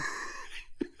scene.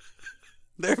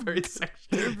 They're Very they're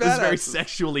it was very badasses.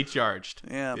 sexually charged.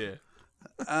 Yeah. Yeah.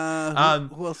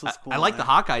 Who else was cool? I like in the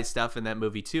there? Hawkeye stuff in that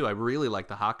movie too. I really like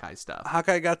the Hawkeye stuff.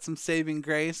 Hawkeye got some saving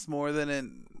grace more than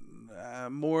in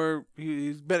more.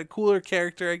 He's been a cooler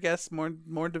character, I guess.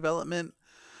 More development.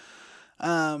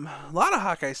 A lot of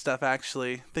Hawkeye stuff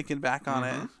actually. Thinking back on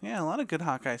it, yeah, a lot of good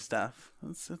Hawkeye stuff.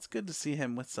 It's good to see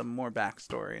him with some more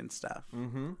backstory and stuff.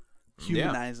 Mm-hmm.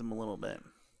 Humanize him a little bit.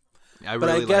 I But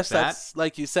really I guess like that. that's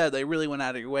like you said. They really went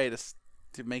out of your way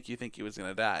to make you think he was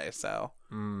gonna die. So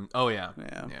Oh yeah.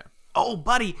 Oh,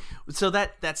 buddy. So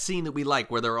that scene that we like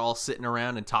where they're all sitting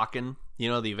around and talking, you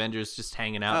know, the Avengers just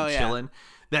hanging out and yeah. chilling.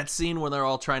 That scene where they're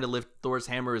all trying to lift Thor's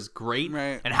hammer is great.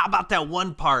 Right. And how about that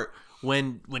one part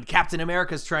when Captain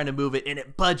America's trying to move it and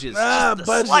it budges Ah, just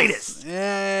the slightest.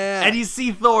 Yeah. And you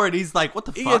see Thor and he's like, "What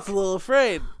the He fuck?" gets a little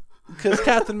afraid because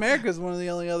Captain America is one of the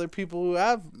only other people who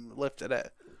have lifted it,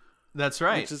 That's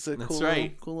right. which is a That's cool,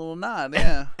 right. cool little nod.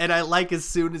 Yeah. And I like as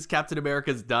soon as Captain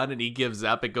America's done and he gives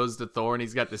up, it goes to Thor and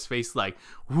he's got this face like,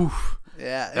 "Woof,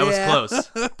 Yeah. that was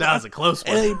close. That was a close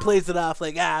And one." he plays it off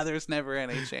like, there's never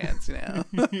any chance, you know.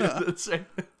 That's right.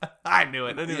 I knew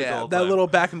it. I knew it the Yeah, whole that time. little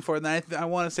back and forth. And I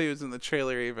want to say it was in the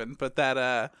trailer even, but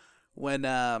that when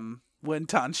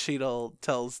Don Cheadle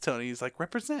tells Tony, he's like,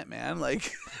 "Represent, man!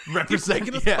 Like, Represent,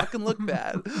 making us yeah. fucking look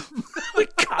bad. We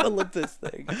gotta look this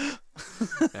thing."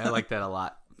 I like that a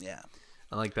lot. Yeah,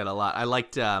 I like that a lot. I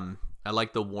liked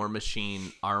the War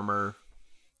Machine armor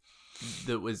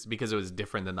that was because it was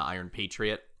different than the Iron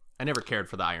Patriot. I never cared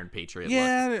for the Iron Patriot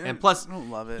yeah, look. And plus, I don't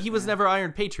love it. he was never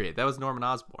Iron Patriot. That was Norman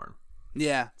Osborn.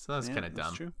 Yeah, So that's kind of that's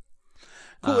dumb. True.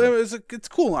 Cool. It's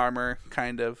cool armor,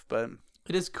 kind of, but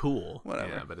It is cool.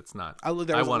 Whatever. Yeah, but it's not. there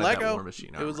was wanted a Lego. that War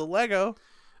Machine armor. It was a Lego.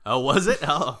 Oh, was it?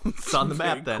 Oh, it's on the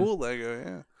map Very then. Cool Lego.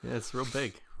 Yeah. Yeah, it's real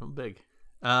big. Real big.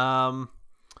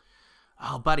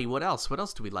 Oh, buddy, what else? What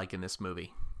else do we like in this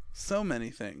movie? So many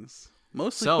things.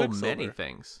 Mostly So Quicksilver. many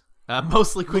things.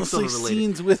 Mostly Quicksilver Mostly related.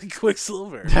 scenes with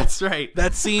Quicksilver. That's right.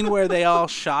 That scene where they all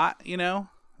shot, you know,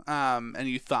 and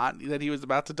you thought that he was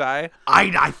about to die,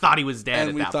 I thought he was dead and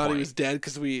at we that thought point. he was dead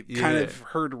because we kind Yeah. of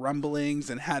heard rumblings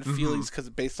and had feelings because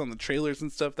based on the trailers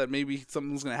and stuff that maybe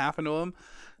something was going to happen to him.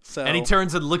 So And he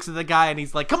turns and looks at the guy and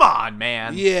he's like, "Come on,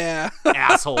 man." yeah,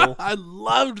 Asshole. I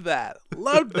loved that.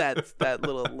 Loved that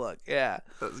little look. Yeah,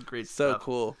 That was great so stuff.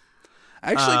 cool.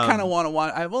 I actually kind of want to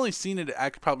watch. I've only seen it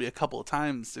probably a couple of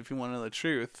times, if you want to know the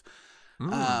truth.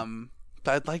 But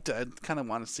I'd kind of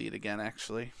want to see it again,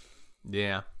 actually.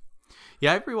 Yeah.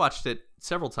 Yeah, I've rewatched it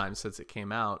several times since it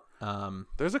came out.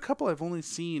 There's a couple I've only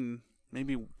seen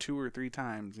maybe 2 or 3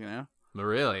 times, you know?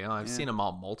 Really? Oh, I've seen them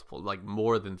all multiple, like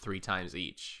more than 3 times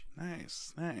each.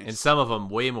 Nice. And some of them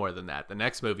way more than that. The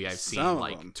next movie I've seen Some of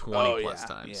like them. 20 plus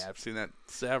times. Yeah, I've seen that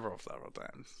several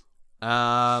times.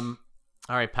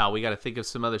 All right, pal, we got to think of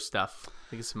some other stuff.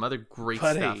 Think of some other great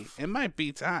But stuff. hey, it might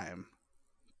be time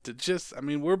to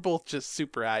we're both just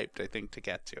super hyped, I think, to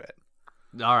get to it.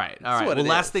 All right. what Well, it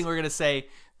last is. thing we're going to say,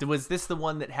 was this the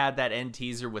one that had that end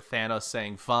teaser with Thanos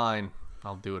saying, "Fine,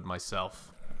 I'll do it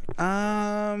myself"?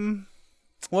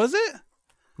 Was it?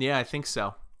 Yeah, I think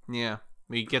so. Yeah.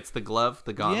 He gets the glove,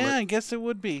 the gauntlet. Yeah, I guess it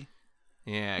would be.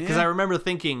 Yeah, because Yeah. I remember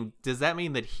thinking, does that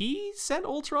mean that he sent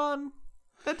Ultron?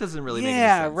 That doesn't really make any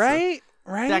Yeah, sense. right?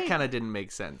 Right? That kind of didn't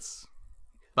make sense.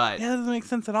 But Yeah, that doesn't make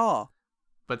sense at all.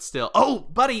 but still. Oh,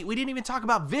 buddy, we didn't even talk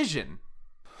about Vision.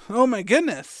 Oh my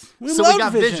goodness. We So we love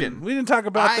got Vision. Vision. We didn't talk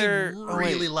about I their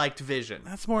really liked Vision.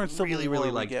 That's more in Civil really, War. really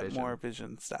We liked get Vision. more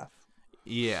Vision stuff.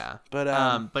 Yeah.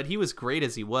 But he was great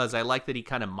as he was. I like that he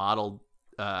kind of modeled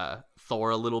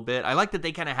Thor a little bit. I like that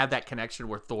they kind of had that connection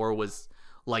where Thor was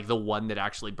like the one that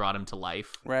actually brought him to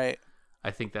life. right.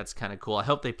 I think that's kind of cool. I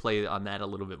hope they play on that a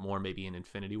little bit more, maybe in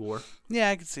Infinity War. Yeah,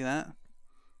 I can see that.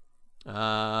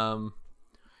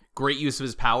 Great use of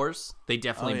his powers. They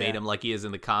definitely made him like he is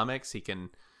in the comics. He can.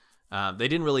 They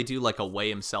didn't really do like a weigh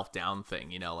himself down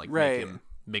thing, like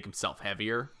make himself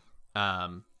heavier.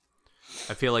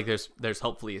 I feel like there's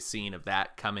hopefully a scene of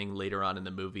that coming later on in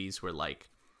the movies where like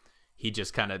he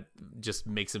just kind of just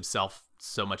makes himself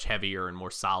so much heavier and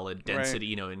more solid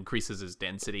density, increases his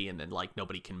density, and then like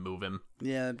nobody can move him.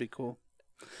 Yeah, that'd be cool.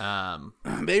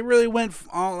 They really went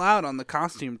all out on the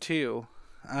costume too.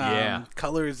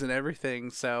 Colors and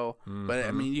everything. So, but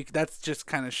I mean, that's just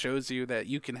kind of shows you that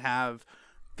you can have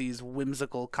these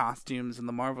whimsical costumes in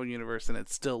the Marvel universe and it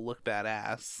still look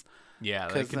badass. Yeah,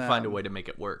 they can find a way to make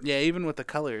it work. Yeah, even with the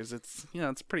colors, it's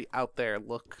it's a pretty out there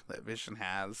look that Vision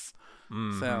has.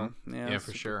 So yeah,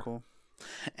 for sure. Cool.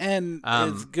 And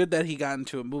it's good that he got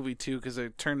into a movie too, because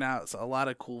it turned out a lot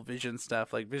of cool Vision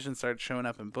stuff. Like Vision started showing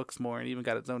up in books more, and even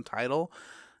got its own title.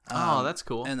 That's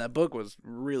cool. And that book was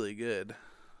really good.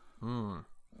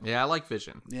 Yeah, I like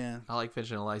Vision. Yeah, I like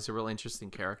Vision a lot. He's a really interesting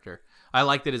character. I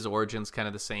like that his origin's kind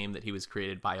of the same, that he was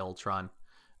created by Ultron.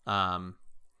 Almost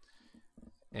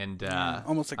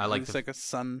like he's like a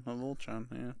son of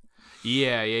Ultron.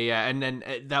 Yeah. And then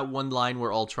that one line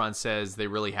where Ultron says, "They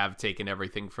really have taken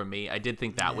everything from me." I did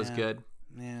think that was good.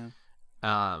 Yeah.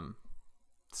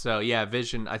 So yeah,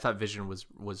 Vision. I thought Vision was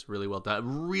really well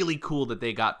done. Really cool that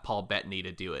they got Paul Bettany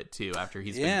to do it too, after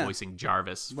he's been voicing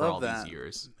Jarvis for all these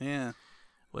years. Yeah.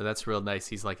 Well, that's real nice.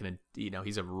 He's like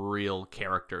he's a real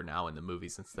character now in the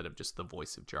movies instead of just the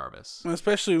voice of Jarvis.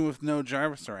 Especially with no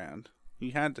Jarvis around,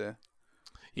 you had to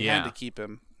keep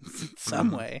him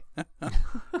some way.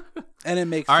 And it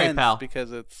makes sense pal.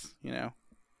 Because it's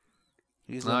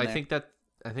he's I think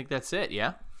that's it.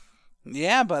 Yeah.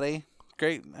 Yeah, buddy.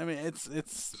 Great. I mean,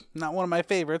 it's not one of my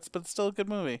favorites, but it's still a good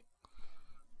movie.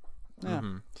 Yeah,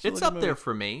 it's up there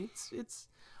for me. It's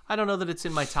I don't know that it's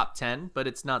in my top 10, but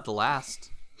it's not the last.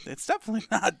 It's definitely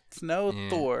not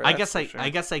Thor. I guess I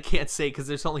can't say because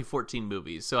there's only 14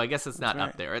 movies, so I guess it's not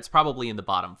up there. It's probably in the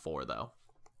bottom 4 though.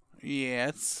 Yeah,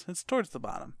 it's towards the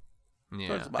bottom.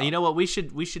 Yeah, you know what? We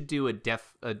should do a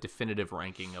definitive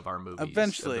ranking of our movies.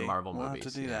 Eventually, of the Marvel we'll movies.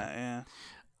 Have to do that. Yeah.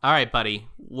 All right, buddy.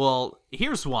 Well,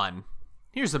 here's one.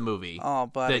 Here's a movie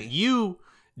that you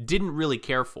didn't really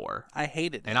care for. I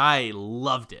hated it, and I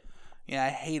loved it. Yeah, I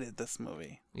hated this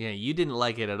movie. Yeah, you didn't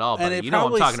like it at all, buddy. And it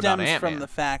I'm talking about Ant-Man. from the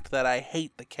fact that I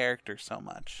hate the character so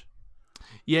much.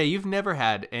 Yeah, you've never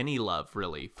had any love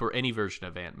really for any version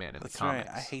of Ant-Man in the comics.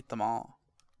 Right. I hate them all.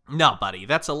 No, buddy,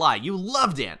 that's a lie. You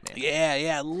loved Ant-Man.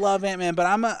 Yeah, I love Ant-Man, but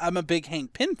I'm a big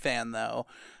Hank Pym fan though,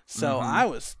 so I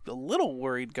was a little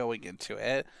worried going into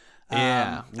it.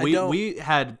 Yeah, we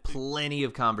had plenty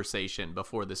of conversation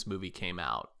before this movie came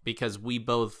out because we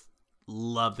both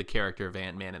love the character of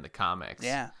Ant-Man in the comics.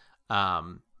 Yeah.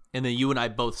 And then you and I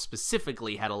both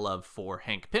specifically had a love for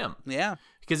Hank Pym. Yeah.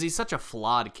 Because he's such a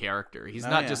flawed character. He's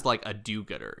not just like a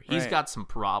do-gooder. He's got some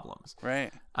problems.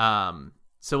 Right.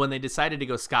 So when they decided to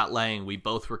go Scott Lang, we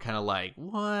both were kind of like,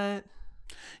 what?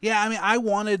 Yeah, I mean, I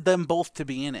wanted them both to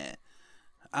be in it.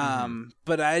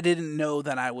 But I didn't know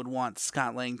that I would want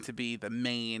Scott Lang to be the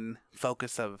main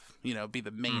focus of, be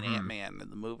the main Ant-Man in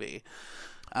the movie.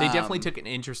 They definitely took an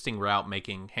interesting route,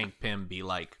 making Hank Pym be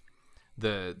like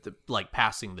the like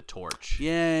passing the torch.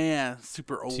 Yeah,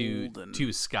 super old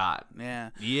to Scott.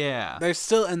 Yeah. There's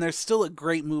still a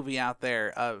great movie out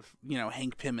there of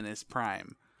Hank Pym in his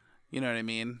prime. You know what I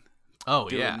mean? Oh,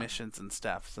 doing missions and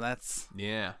stuff. So that's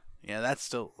that's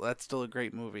still a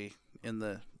great movie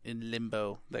in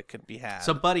limbo that could be had.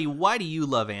 So, buddy, why do you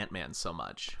love Ant-Man so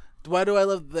much? Why do I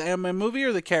love the Ant-Man movie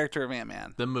or the character of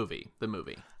Ant-Man? The movie.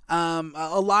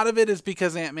 A lot of it is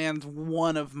because Ant-Man's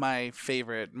one of my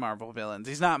favorite Marvel villains.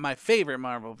 He's not my favorite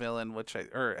Marvel villain,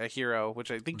 or a hero,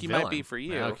 which I think he might be for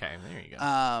you. Okay, there you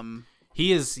go.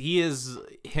 He is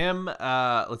him.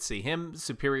 Let's see, him,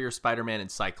 Superior Spider-Man, and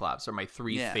Cyclops are my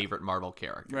 3 favorite Marvel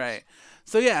characters. Right.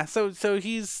 So yeah, so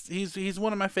he's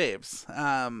one of my faves.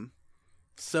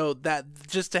 So that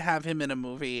just to have him in a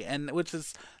movie, and which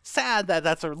is sad that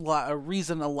that's a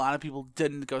reason a lot of people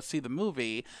didn't go see the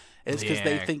movie, is because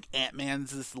they think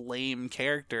Ant-Man's this lame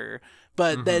character.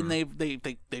 But then they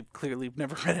clearly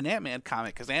never read an Ant-Man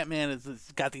comic, because Ant-Man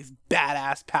has got these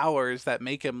badass powers that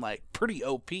make him like pretty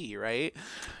OP, right?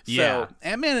 Yeah. So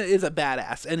Ant-Man is a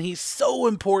badass, and he's so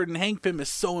important. Hank Pym is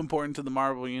so important to the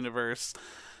Marvel universe.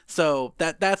 So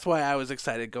that's why I was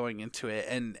excited going into it,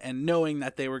 and knowing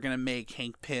that they were going to make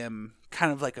Hank Pym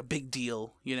kind of like a big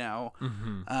deal,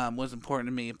 was important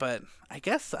to me. But I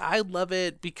guess I love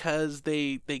it because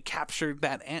they captured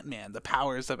that Ant-Man, the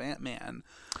powers of Ant-Man.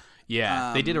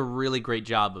 Yeah, they did a really great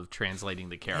job of translating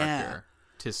the character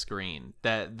to screen.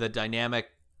 That the dynamic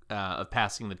of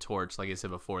passing the torch, like I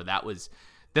said before,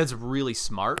 that's really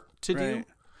smart to do.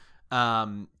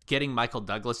 Getting Michael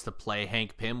Douglas to play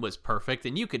Hank Pym was perfect,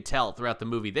 and you could tell throughout the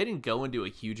movie they didn't go into a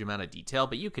huge amount of detail,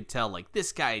 but you could tell like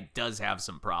this guy does have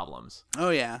some problems.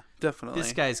 Oh yeah, definitely.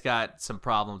 This guy's got some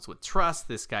problems with trust.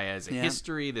 This guy has a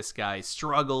history. This guy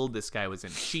struggled. This guy was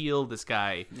in S.H.I.E.L.D. This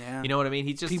guy, you know what I mean?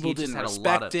 People didn't had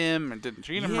respect him and didn't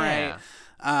treat him right.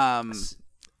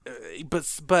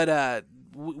 But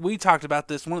we talked about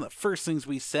this. One of the first things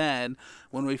we said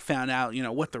when we found out,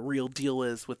 what the real deal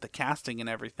is with the casting and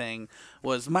everything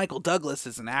was Michael Douglas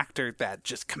is an actor that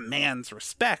just commands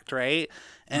respect, right?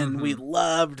 And we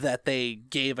loved that they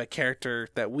gave a character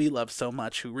that we love so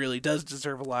much, who really does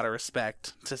deserve a lot of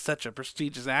respect, to such a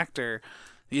prestigious actor.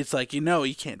 It's like,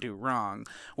 he can't do wrong.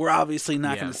 We're obviously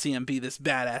not going to see him be this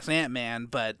badass Ant-Man,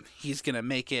 but he's going to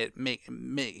make it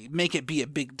be a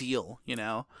big deal,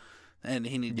 and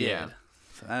he did. Yeah.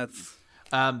 So that's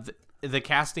the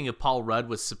casting of Paul Rudd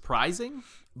was surprising,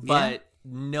 but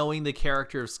knowing the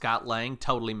character of Scott Lang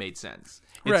totally made sense.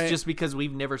 It's just because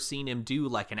we've never seen him do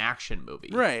like an action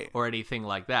movie, or anything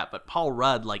like that. But Paul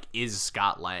Rudd is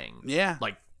Scott Lang, he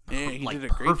did a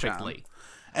great perfectly. Job.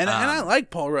 And I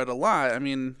like Paul Rudd a lot. I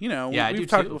mean, we've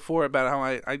talked before about how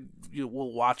I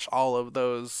will watch all of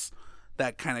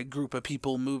that kind of group of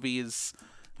people movies.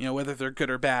 Whether they're good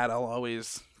or bad, I'll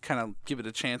always kind of give it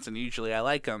a chance, and usually I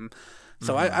like them.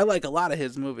 So I like a lot of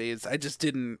his movies. I just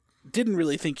didn't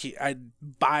really think I'd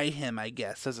buy him, I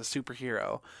guess, as a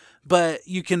superhero. But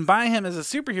you can buy him as a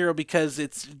superhero because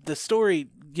it's the story,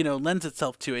 lends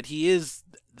itself to it. He is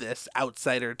this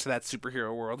outsider to that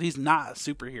superhero world. He's not a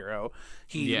superhero.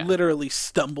 He literally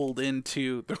stumbled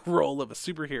into the role of a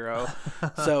superhero.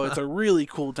 So it's a really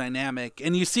cool dynamic.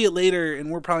 And you see it later, and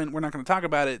we're not going to talk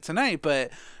about it tonight, but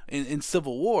in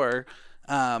Civil War,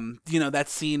 that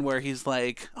scene where he's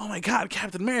like, "Oh my God,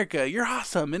 Captain America, you're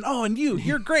awesome," and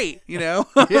you're great, Yeah,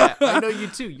 I know you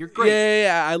too. You're great.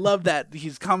 Yeah. I love that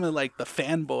he's kind of like the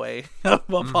fanboy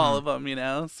of all of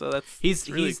them, So he's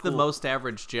really cool. The most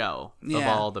average Joe of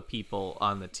all the people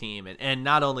on the team, and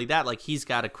not only that, he's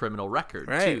got a criminal record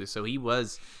too. So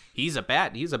he's a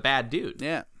bad dude.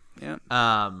 Yeah.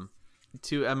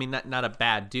 Not a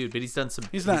bad dude, but he's done some.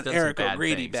 He's not Eric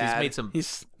O'Grady bad. He's made some.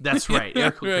 That's right.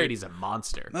 Eric O'Grady's a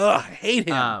monster. Oh, I hate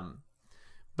him.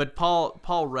 But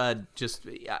Paul Rudd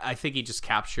I think he just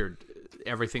captured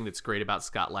everything that's great about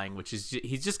Scott Lang, which is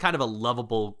he's just kind of a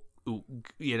lovable,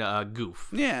 goof.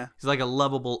 Yeah, he's like a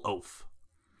lovable oaf.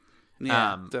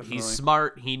 Yeah, definitely. He's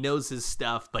smart. He knows his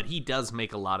stuff, but he does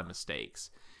make a lot of mistakes.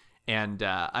 And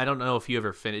I don't know if you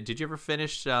ever finished. Did you ever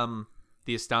finish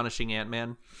The Astonishing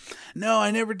Ant-Man? No, I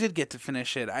never did get to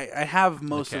finish it. I have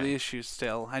most of the issues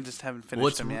still. I just haven't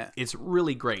finished them yet. It's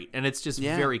really great, and it's just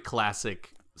very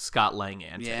classic Scott Lang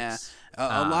antics. Yeah,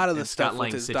 a lot of the stuff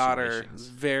with his daughter is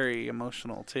very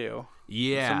emotional too.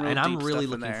 Yeah, and I'm really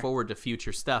looking forward to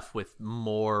future stuff with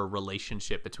more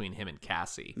relationship between him and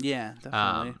Cassie. Yeah,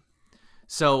 definitely.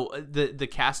 So the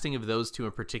casting of those two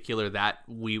in particular, that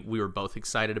we were both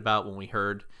excited about when we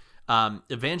heard.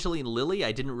 Evangeline Lilly,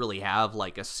 I didn't really have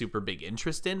a super big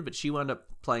interest in, but she wound up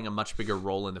playing a much bigger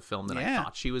role in the film than I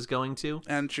thought she was going to.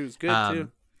 And she was good too.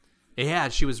 Yeah,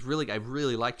 I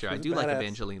really liked her. I do like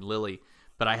Evangeline Lilly,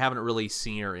 but I haven't really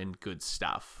seen her in good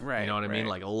stuff. Right. You know what I mean?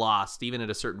 Like Lost, even at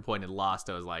a certain point in Lost,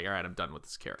 I was like, all right, I'm done with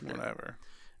this character. Whatever.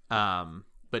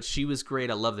 But she was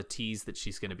great. I love the tease that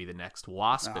she's going to be the next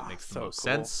Wasp. It makes the most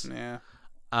sense. Yeah.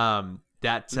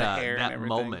 That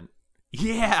moment.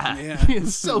 Yeah.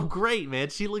 It's so great, man.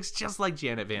 She looks just like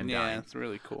Janet Van Dyne. Yeah, it's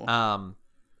really cool.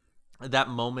 That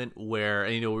moment where,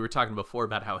 we were talking before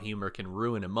about how humor can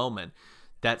ruin a moment.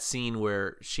 That scene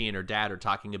where she and her dad are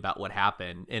talking about what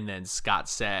happened, and then Scott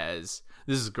says,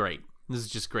 "This is great. This is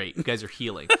just great. You guys are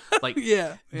healing."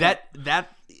 That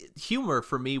humor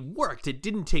for me worked. It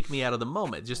didn't take me out of the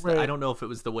moment. Just I don't know if it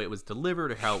was the way it was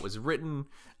delivered or how it was written,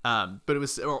 but it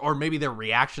was, or maybe their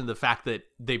reaction to the fact that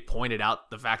they pointed out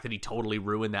the fact that he totally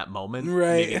ruined that moment.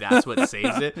 Right. Maybe that's what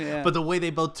saves it. Yeah. But the way they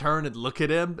both turn and look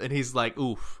at him, and he's like,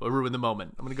 "Oof, I ruined the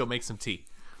moment. I'm gonna go make some tea."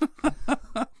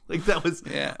 That was.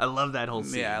 Yeah. I love that whole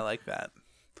scene. Yeah, I like that.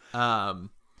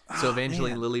 So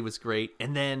Evangeline Lilly was great,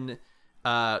 and then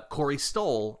Corey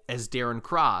Stoll as Darren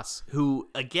Cross, who,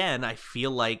 again, I feel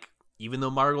like, even though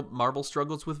Marvel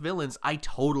struggles with villains, I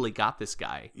totally got this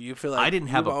guy. You feel like I didn't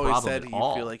have a problem at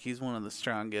all. You feel like he's one of the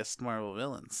strongest Marvel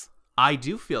villains. I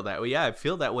do feel that way. Yeah, I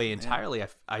feel that way entirely. Yeah.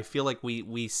 I feel like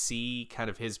we see kind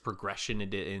of his progression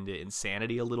into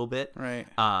insanity a little bit. Right.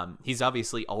 He's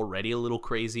obviously already a little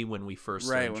crazy when we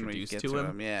first are introduced to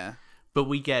him. Yeah. But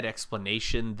we get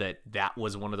explanation that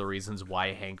was one of the reasons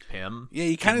why Hank Pym. Yeah,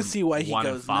 you kind of see why he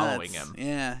goes following nuts. him.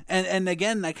 Yeah, and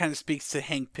again, that kind of speaks to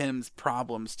Hank Pym's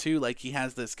problems too. Like, he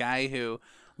has this guy who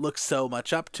looks so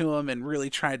much up to him and really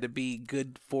tried to be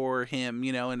good for him,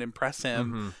 and impress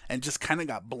him, and just kind of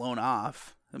got blown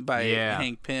off by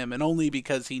Hank Pym, and only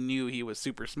because he knew he was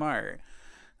super smart.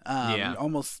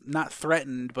 Almost not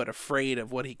threatened, but afraid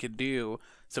of what he could do.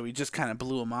 So he just kind of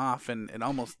blew him off and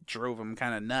almost drove him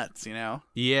kind of nuts,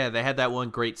 Yeah, they had that one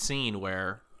great scene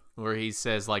where he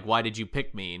says, like, why did you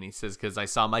pick me? And he says, because I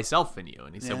saw myself in you.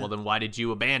 And he said, well, then why did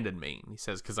you abandon me? And he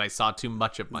says, because I saw too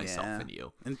much of myself in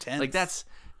you. Intense. Like,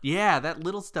 that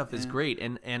little stuff is great.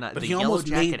 And but the he Yellow almost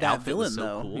Jacket made that outfit villain, was so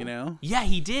though, cool. Yeah,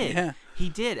 he did. Yeah. He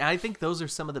did. And I think those are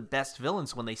some of the best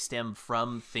villains when they stem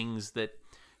from things that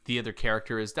the other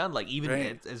character has done. Like,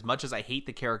 even as much as I hate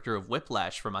the character of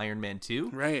Whiplash from Iron Man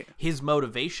 2, his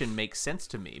motivation makes sense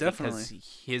to me. Definitely.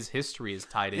 Because his history is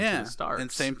tied into the stars.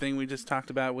 And same thing we just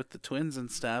talked about with the twins and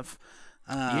stuff.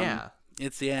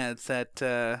 It's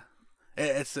that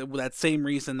same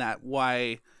reason that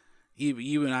why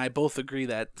you and I both agree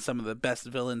that some of the best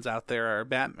villains out there are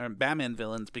Batman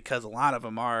villains, because a lot of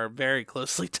them are very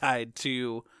closely tied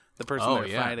to the person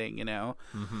they're fighting,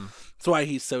 That's why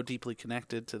he's so deeply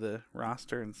connected to the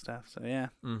roster and stuff. So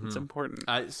it's important.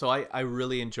 I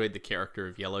really enjoyed the character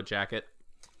of Yellow Jacket.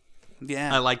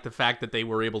 Yeah, I like the fact that they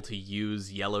were able to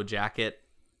use Yellow Jacket.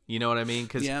 You know what I mean?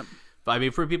 Because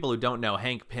for people who don't know,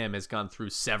 Hank Pym has gone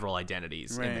through several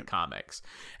identities in the comics,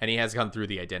 and he has gone through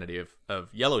the identity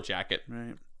of Yellow Jacket.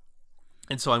 Right.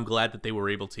 And so I'm glad that they were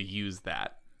able to use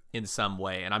that in some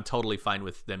way, and I'm totally fine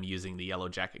with them using the Yellow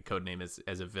Jacket codename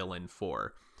as a villain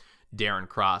for Darren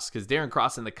Cross, because Darren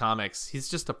Cross in the comics, he's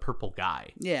just a purple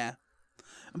guy. Yeah,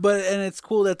 and it's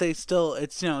cool that they still,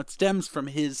 it stems from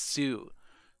his suit,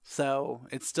 so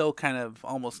it still kind of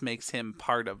almost makes him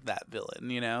part of that villain,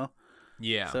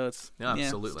 Yeah. So it's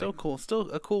absolutely still cool, still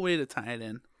a cool way to tie it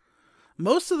in.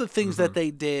 Most of the things that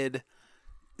they did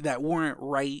that weren't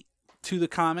right to the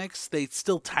comics, they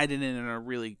still tied it in a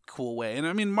really cool way. And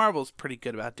I mean, Marvel's pretty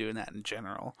good about doing that in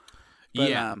general.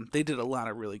 But they did a lot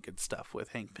of really good stuff with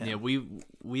Hank Pym. Yeah,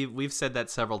 we've said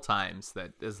that several times,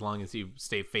 that as long as you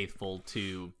stay faithful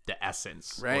to the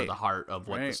essence or the heart of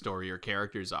what the story or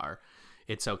characters are,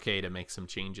 it's okay to make some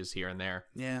changes here and there.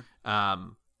 Yeah.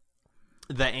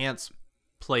 The ants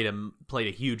played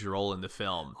a huge role in the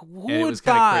film. Who and it would was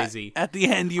kind of thought crazy. At the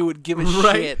end you would give a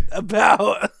shit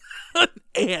about an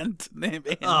ant named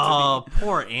Anthony. Oh,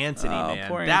 poor Anthony, man.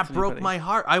 Poor that Anthony, broke buddy. my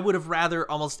heart. I would have rather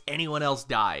almost anyone else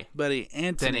die. Buddy,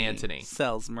 than Anthony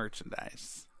sells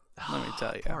merchandise. Let me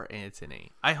tell you. Poor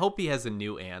Anthony. I hope he has a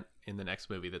new ant in the next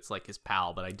movie that's like his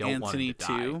pal, but I don't want him to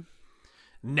die. Anthony 2?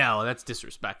 No, that's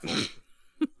disrespectful.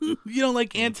 You don't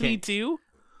like Anthony 2?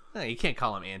 No, you can't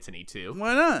call him Anthony 2.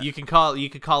 Why not? You could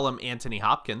call him Anthony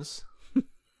Hopkins.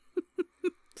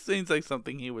 Seems like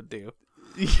something he would do.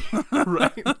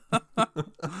 Right.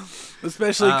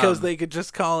 Especially because they could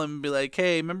just call him and be like,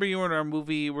 hey, remember you were in our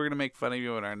movie? We're going to make fun of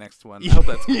you in our next one. I hope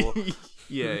that's cool.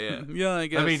 Yeah. Yeah, I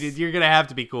guess. I mean, you're going to have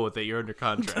to be cool with it. You're under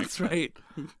contract. That's right.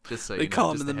 Just so they you know,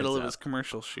 call him just in the a middle of heads his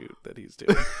commercial shoot that he's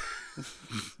doing.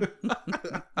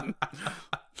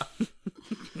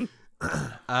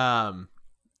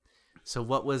 So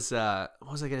what was I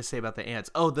going to say about the ants?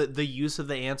 Oh, the use of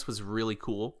the ants was really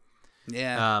cool.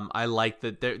 Yeah. I like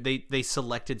that they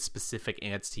selected specific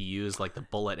ants to use, like the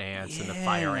bullet ants and the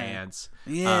fire ants.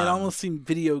 Yeah, it almost seemed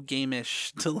video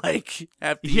game-ish to like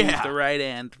have to use the right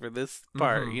ant for this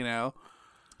part, you know?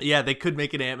 Yeah, they could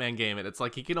make an Ant-Man game, and it's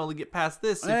like you can only get past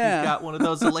this if you've got one of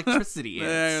those electricity ants.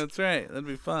 Yeah, that's right. That'd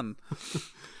be fun.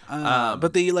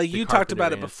 But you talked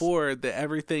about it before, that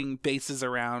everything bases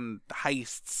around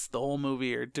heists. The whole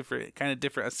movie are different,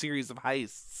 a series of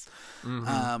heists.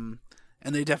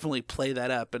 And they definitely play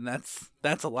that up, and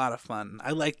that's a lot of fun.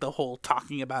 I like the whole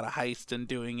talking about a heist and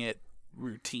doing it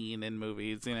routine in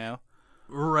movies, you know?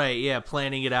 Right, yeah,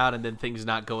 planning it out and then things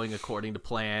not going according to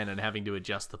plan and having to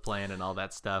adjust the plan and all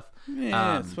that stuff.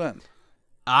 Yeah, it's fun.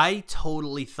 I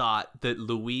totally thought that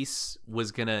Luis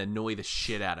was going to annoy the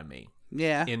shit out of me.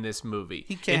 Yeah. In this movie.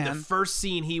 He can. In the first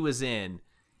scene he was in,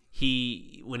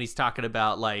 when he's talking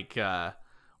about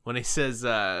when he says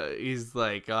he's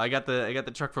like, I got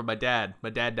the truck from my dad. My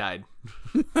dad died.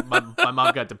 my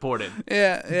mom got deported.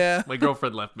 Yeah. My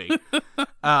girlfriend left me.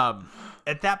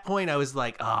 At that point I was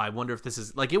like, oh, I wonder if this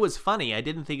is like, it was funny. I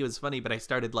didn't think it was funny, but I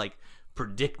started like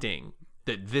predicting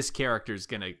that this character is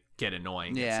going to get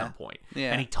annoying Yeah. at some point.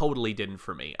 Yeah. And he totally didn't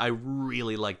for me. I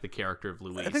really like the character of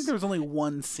Luis. I think there was only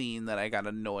one scene that I got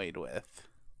annoyed with.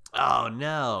 Oh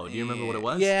no! Do you remember what it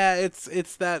was? Yeah,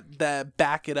 it's that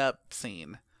back it up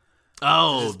scene.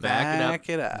 Oh, Just back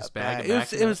it up. Just back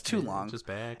It was too long. Just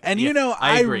back. And yeah,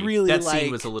 I agree. really that like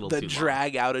scene was a little the too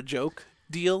drag out a joke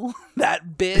deal.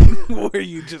 That bit where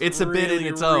you just It's a really, bit in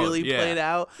its own. really Yeah. played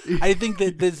out. I think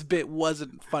that this bit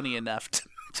wasn't funny enough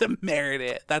to merit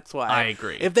it. That's why I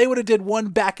agree. If they would have did one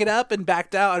back it up and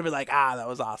backed out, I'd be like, that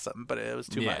was awesome. But it was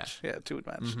too much. Yeah, too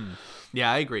much. Mm-hmm.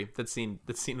 Yeah, I agree. That scene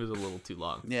was a little too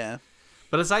long. Yeah.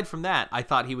 But aside from that, I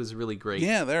thought he was really great.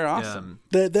 Yeah, they're awesome.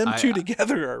 Them two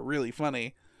together are really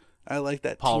funny. I like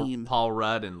that team. Paul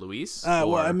Rudd and Luis.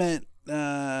 Well, I meant.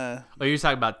 You're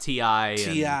talking about T.I.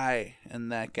 T.I.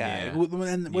 and that guy. Yeah.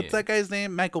 And what's that guy's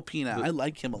name? Michael Pena. I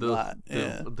like him a lot.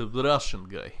 The Russian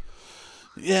guy.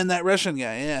 Yeah, and that Russian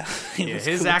guy. Yeah,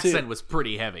 his accent was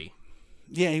pretty heavy.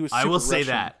 Yeah, he was. I will say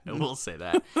Russian. that. I will say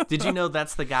that. Did you know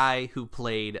that's the guy who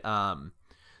played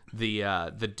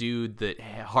the dude that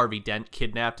Harvey Dent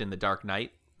kidnapped in The Dark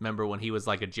Knight? Remember when he was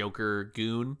like a Joker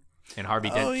goon and Harvey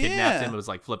Dent kidnapped him and was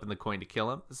like flipping the coin to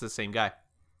kill him? It's the same guy.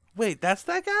 Wait, that's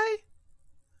that guy?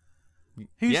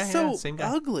 He's same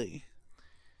guy. Ugly.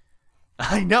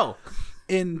 I know.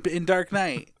 In Dark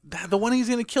Knight, the one he's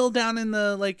gonna kill down in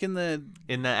the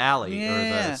alley or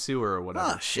the sewer or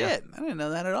whatever. Oh shit! I didn't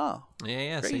know that at all.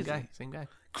 Yeah, Crazy. same guy.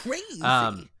 Crazy.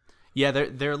 Yeah,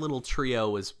 their little trio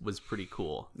was pretty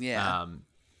cool. Yeah.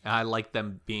 I liked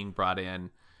them being brought in.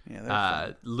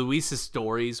 Yeah, Luis's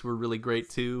stories were really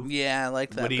great too. Yeah, I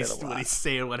liked that when he's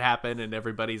saying what happened and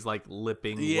everybody's like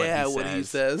lipping what he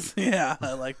says. Yeah,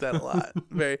 I like that a lot.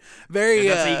 Very, very. And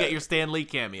that's how you get your Stan Lee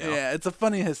cameo. Yeah, it's a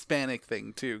funny Hispanic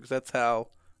thing too, because that's how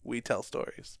we tell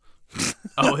stories.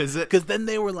 Oh, is it? Because then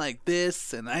they were like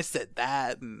this, and I said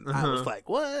that, and I was like,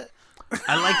 what?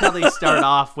 I like how they start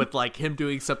off with like him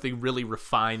doing something really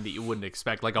refined that you wouldn't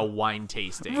expect, like a wine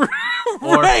tasting,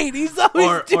 right? He's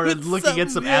always or looking at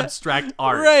some abstract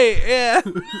art, right? Yeah.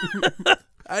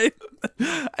 I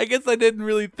guess I didn't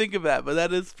really think of that, but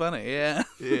that is funny. Yeah.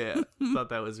 Yeah, thought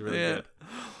that was really good.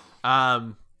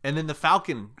 And then the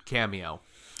Falcon cameo.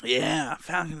 Yeah,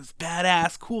 Falcon's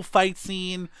badass, cool fight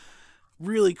scene,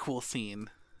 really cool scene.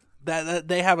 That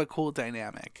they have a cool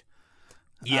dynamic.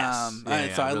 Yes.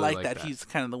 So I really like that he's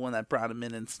kind of the one that brought him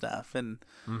in and stuff, and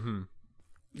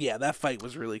yeah, that fight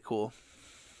was really cool.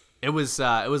 It was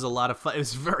a lot of fun. It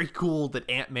was very cool that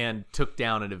Ant-Man took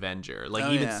down an Avenger. Like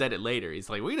he even said it later. He's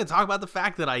like, "We're gonna talk about the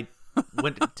fact that I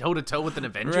went toe to toe with an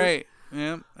Avenger." Right.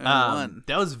 Yeah. And won.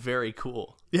 That was very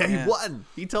cool. Yeah, he won.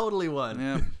 He totally won.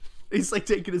 Yeah. He's like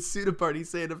taking his suit apart. He's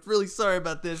saying, "I'm really sorry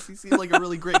about this." He seemed like a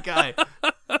really great guy.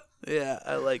 Yeah,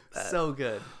 I like that. So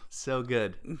good. So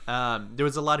good. There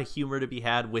was a lot of humor to be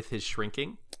had with his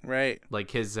shrinking. Right. Like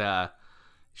his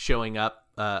showing up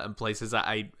in places.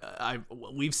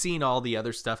 We've seen all the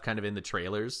other stuff kind of in the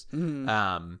trailers.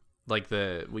 Like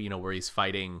where he's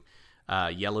fighting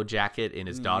Yellow Jacket in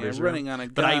his daughter's room. Running on a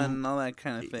gun and all that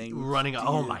kind of thing.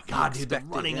 Oh my god, dude, the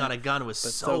running on a gun was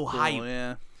so hype. Cool,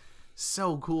 yeah.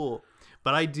 So cool.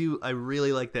 But I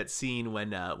really like that scene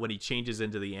when he changes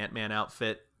into the Ant-Man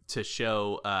outfit to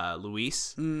show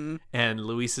Luis, and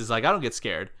Luis is like, "I don't get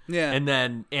scared." Yeah. And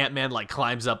then Ant-Man like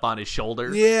climbs up on his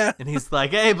shoulder. Yeah. And he's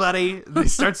like, "Hey, buddy!" And he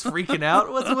starts freaking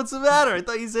out. What's the matter? I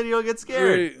thought you said you don't get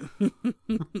scared.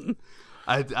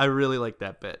 Right. I really like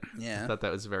that bit. Yeah. I thought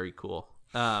that was very cool.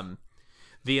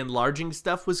 The enlarging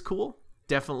stuff was cool.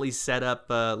 Definitely set up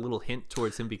a little hint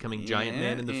towards him becoming Giant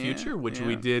Man in the future, which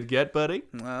we did get, buddy.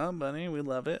 Well, buddy, we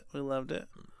love it. We loved it.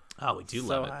 Oh, we do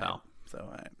love it, pal. So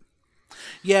high.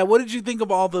 Yeah, what did you think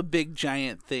of all the big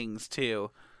giant things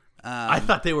too? I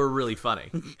thought they were really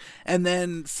funny. And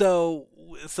then so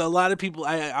a lot of people,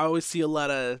 I always see a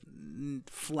lot of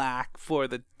flack for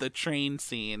the train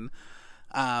scene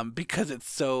because it's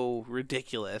so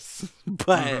ridiculous.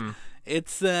 But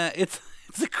it's a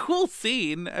cool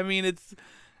scene. I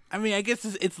I guess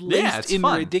it's laced in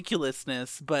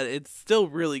ridiculousness, but it's still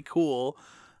really cool.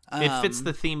 It fits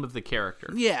the theme of the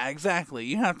character. Yeah, exactly.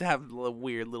 You have to have a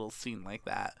weird little scene like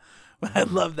that. But I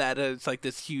love that. It's like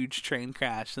this huge train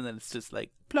crash, and then it's just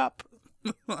like, plop.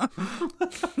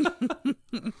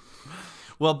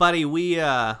 Well, buddy, we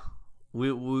got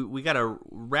to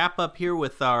wrap up here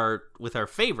with our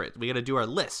favorite. We got to do our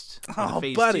list of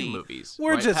the Phase 2 movies.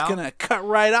 We're right, just going to cut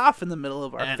right off in the middle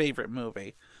of our favorite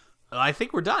movie. I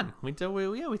think we're done. We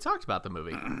talked about the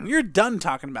movie. You're done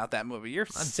talking about that movie. I'm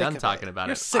done talking about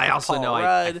it. I also know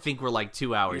I think we're like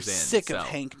 2 hours You're in. sick of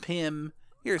Hank Pym.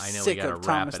 You're sick of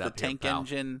Thomas the Tank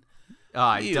Engine.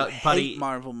 hate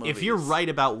Marvel movies. If you're right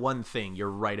about one thing, you're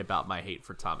right about my hate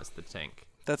for Thomas the Tank.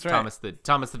 That's right. Thomas the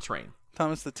Train.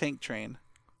 Thomas the Tank Train.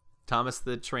 Thomas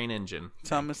the Train Engine.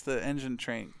 Thomas the Engine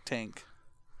Train Tank.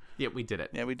 Yeah, we did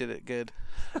it. Yeah, we did it. Good.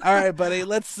 All right, buddy.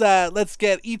 Let's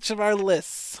get each of our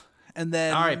lists, and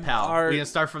then all right, pal. We're gonna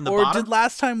start from the bottom. Or did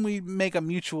last time we make a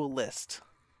mutual list?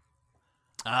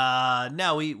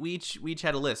 No, we each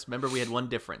had a list. Remember, we had one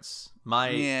difference.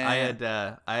 I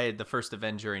had the first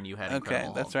Avenger, and you had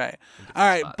Incredible Okay, that's Hulk. right. All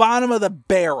right, bottom of the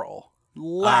barrel,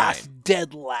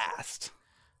 dead last.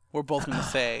 We're both going to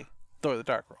say Thor: The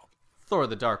Dark World. Thor: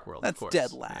 The Dark World. That's of course.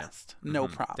 dead last. Yeah. No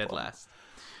problem. Dead last.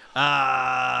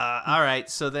 All right.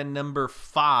 So then number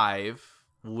 5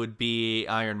 would be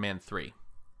Iron Man 3.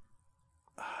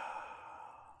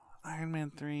 Iron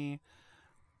Man 3.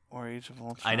 Or Age of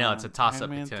Ultron. I know, it's a toss-up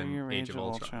between Age of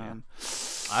Ultron. Yeah.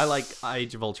 I like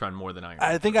Age of Ultron more than Iron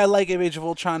Man. I think I like Age of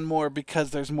Ultron more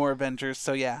because there's more Avengers.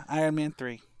 So yeah, Iron Man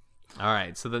 3. All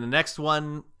right, so then the next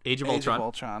one, Age of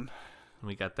Ultron.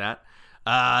 We got that.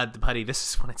 Buddy, this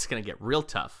is when it's going to get real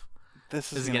tough.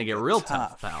 This is going to get real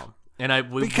tough, pal.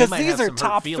 And we because might these have are some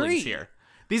top hurt feelings 3. Here.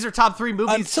 These are top 3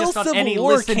 movies Until just on Civil any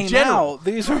War list in came general. out,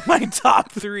 these were my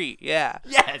top 3. Yeah.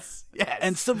 Yes.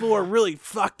 And Civil War really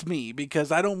fucked me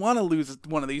because I don't want to lose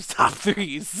one of these top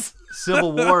 3s.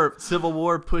 Civil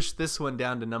War pushed this one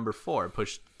down to number 4.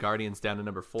 Pushed Guardians down to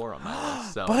number 4 on my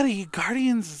list. So. Buddy,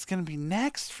 Guardians is going to be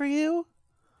next for you?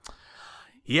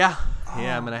 Yeah.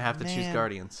 I'm going to have to choose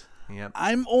Guardians. Yep.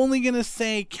 I'm only going to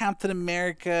say Captain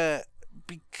America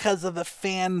because of the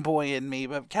fanboy in me,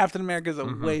 but Captain America is a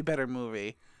way better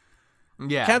movie.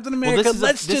 Yeah, Captain America. Well,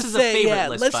 let's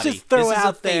just throw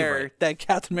out there that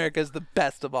Captain America is the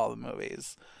best of all the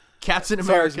movies. Captain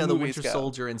America, The Winter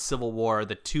Soldier, and Civil War are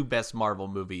the 2 best Marvel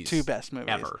movies. 2 best movies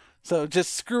ever. So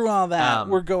just screw all that.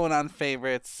 We're going on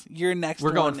favorites. Your next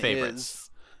one going favorites. Is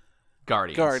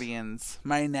Guardians.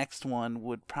 My next one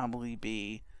would probably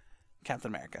be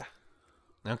Captain America.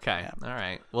 Okay. Yeah. All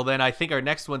right. Well, then I think our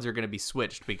next ones are going to be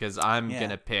switched because I'm going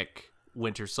to pick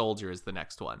Winter Soldier as the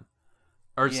next one.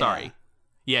 Sorry.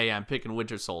 Yeah, I'm picking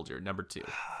Winter Soldier, number 2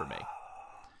 for me.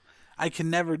 I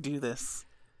can never do this.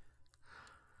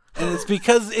 And it's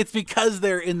because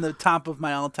they're in the top of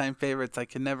my all-time favorites. I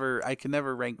can never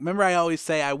rank. Remember I always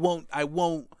say I won't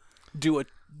do a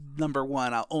number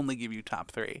 1. I'll only give you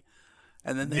top 3.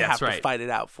 And then they have to fight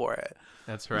it out for it.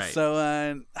 That's right. So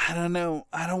I don't know.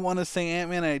 I don't want to say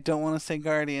Ant-Man. I don't want to say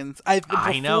Guardians. I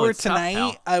know it's tonight.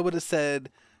 Tough, I would have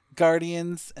said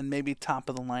Guardians and maybe top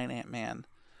of the line Ant-Man.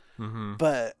 Mm-hmm.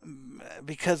 But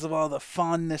because of all the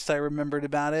fondness I remembered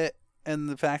about it and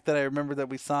the fact that I remember that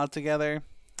we saw it together,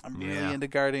 I'm really into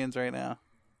Guardians right now.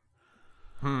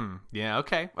 Yeah.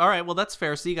 Okay. All right. Well, that's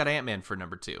fair. So you got Ant-Man for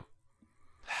number 2,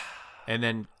 and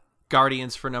then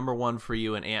Guardians for number 1 for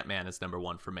you, and Ant-Man is number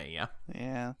 1 for me. Yeah.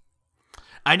 Yeah.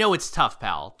 I know it's tough,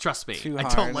 pal. Trust me. I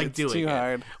don't like doing it.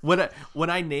 Hard. When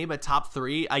I name a top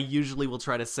 3, I usually will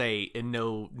try to say in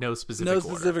no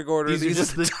specific order. These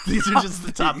are just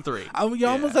the top 3. You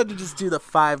almost have to just do the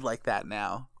 5 like that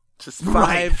now. Just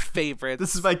 5 favorites.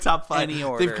 This is my top 5. Any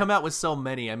order. They've come out with so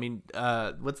many. I mean,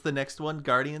 what's the next one?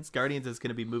 Guardians. Guardians is going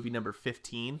to be movie number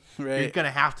 15. Right. You're going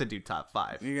to have to do top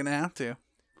 5. You're going to have to.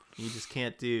 You just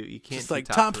can't do. You can't. Just do like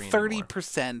top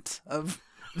 30% of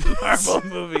Marvel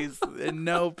movies in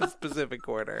no specific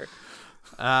order.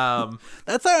 That's how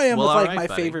I am with my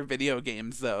favorite video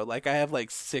games, though. Like I have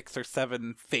 6 or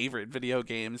 7 favorite video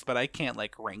games, but I can't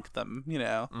rank them.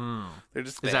 They're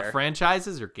just there. Is that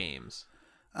franchises or games?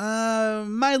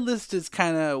 My list is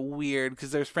kind of weird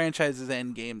because there's franchises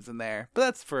and games in there, but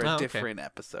that's for a different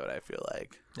episode. I feel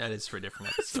like that is for a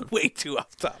different episode. It's way too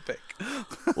off topic.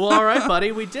 Well, all right,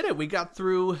 buddy, we did it. We got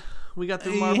through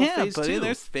Marvel Phase 2.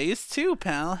 There's Phase 2,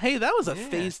 pal. Hey, that was a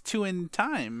Phase 2 in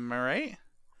time, am I right?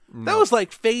 No. That was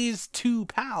like Phase 2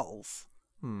 pals.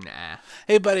 Nah.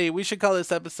 Hey, buddy, we should call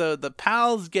this episode "The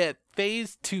Pals Get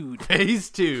Phase 2." Phase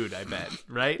 2, I bet.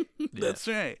 Right? That's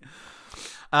right.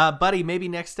 Buddy, maybe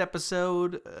next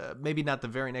episode, maybe not the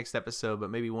very next episode, but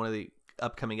maybe one of the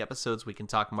upcoming episodes, we can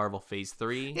talk Marvel Phase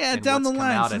 3. Yeah, and down the what's come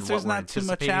line, out since and there's what we're not too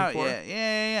much out for. yet.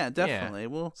 Yeah, definitely. Yeah.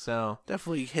 We'll so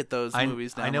definitely hit those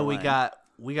movies down I know the line.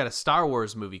 we got a Star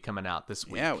Wars movie coming out this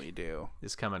week. Yeah, we do.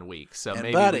 This coming week. So and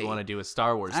maybe buddy, we want to do a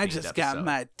Star Wars I just episode. got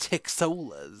my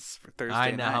Tixolas for Thursday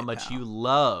night. I know how much you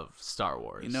love Star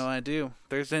Wars. You know I do.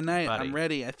 Thursday night, buddy. I'm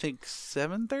ready. I think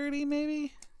 7:30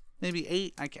 maybe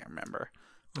 8. I can't remember.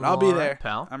 But I'll be there,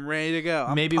 pal. I'm ready to go.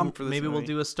 I'm maybe pumped for this maybe movie. we'll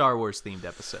do a Star Wars themed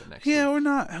episode next week. Yeah, we're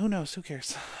not. Who knows? Who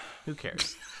cares? Who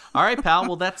cares? All right, pal.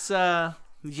 Well, that's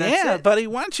Yeah, buddy.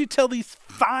 Why don't you tell these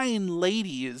fine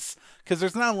ladies, because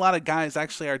there's not a lot of guys.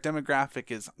 Actually, our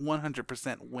demographic is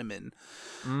 100% women.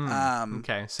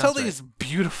 Okay, tell these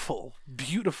beautiful,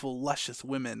 beautiful, luscious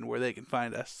women where they can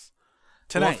find us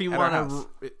tonight. Well, if you want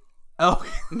to,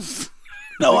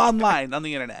 no, online on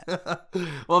the internet.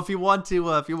 Well, if you want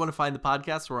to find the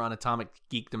podcast, we're on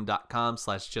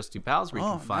atomicgeekdom.com/just2pals, where you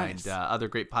can find other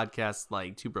great podcasts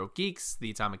like Two Broke Geeks,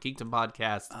 the Atomic Geekdom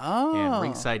podcast, and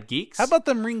Ringside Geeks. How about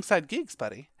them Ringside Geeks,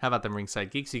 buddy?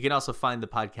 You can also find the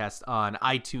podcast on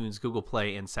iTunes, Google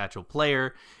Play, and Satchel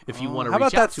Player. If you want to reach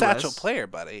out to us. How about that Satchel us, Player,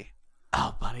 buddy?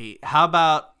 Oh, buddy. How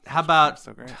about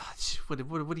so great. Gosh, what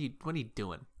are you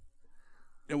doing?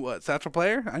 What, Satchel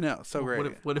Player? I know, so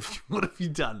great. What have you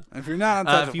done? If you're not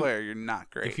on Satchel Player, you're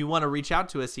not great. If you want to reach out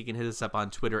to us, you can hit us up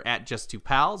on Twitter at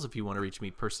Just2Pals. If you want to reach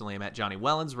me personally, I'm at Johnny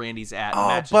Wellens. Randy's at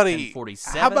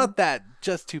Matches1047. How about that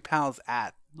Just2Pals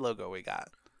at logo we got?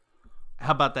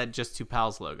 How about that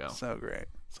Just2Pals logo? So great.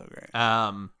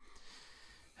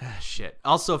 Shit.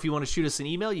 Also, if you want to shoot us an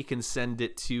email, you can send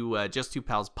it to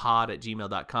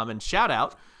just2palspod@gmail.com. And shout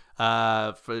out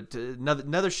for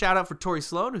another shout out for Tori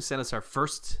Sloan, who sent us our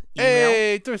first email.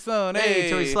 Hey, Tori Sloan,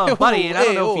 buddy. And I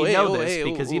don't know if you know this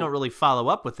because you don't really follow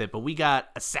up with it, but we got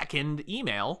a second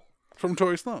email from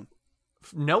Tori Sloan.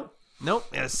 Nope.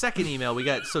 A second email we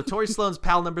got. So Tori Sloan's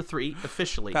pal number 3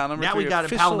 officially. Now we got a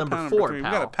pal number 4. We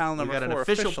got a pal number 4. We got an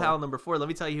official pal number 4. Let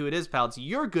me tell you who it is, pal. It's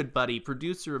your good buddy,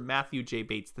 producer Matthew J.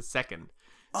 Bates II.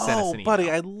 Oh,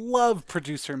 buddy, I love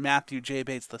producer Matthew J.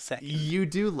 Bates II. You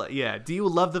do, yeah. Do you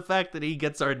love the fact that he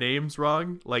gets our names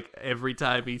wrong, like every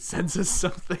time he sends us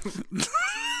something?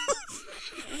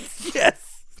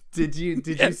 Yes. Did you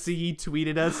see he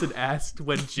tweeted us and asked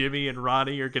when Jimmy and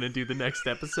Ronnie are going to do the next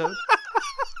episode?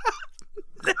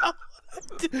 No, I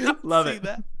did not love see it.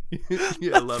 that.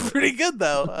 Yeah, I love it. Pretty good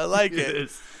though. I like it.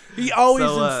 He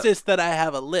always insists that I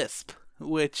have a lisp,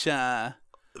 which.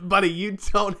 Buddy, you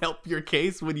don't help your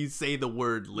case when you say the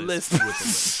word lisp. With a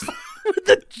lisp. With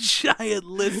a giant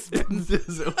lisp. It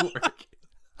doesn't work.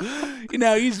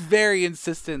 He's very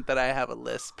insistent that I have a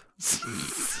lisp. So,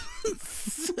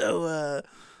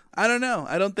 I don't know.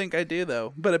 I don't think I do,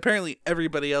 though. But apparently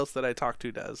everybody else that I talk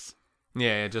to does.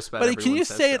 Yeah, just about Buddy, everyone can you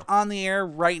says say so. it on the air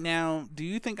right now? Do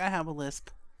you think I have a lisp?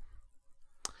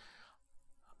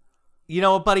 You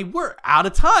know what, buddy? We're out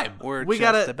of time. We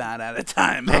just about out of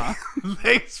time, huh?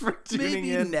 Thanks for tuning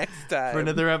Maybe in next time for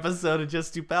another episode of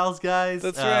Just Two Pals, guys.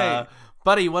 That's right,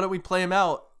 buddy. Why don't we play him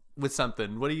out with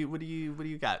something? What do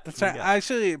you got? That's right. I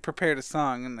actually prepared a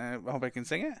song, and I hope I can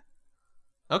sing it.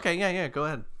 Okay, yeah. Go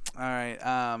ahead. All right.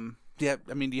 Yeah.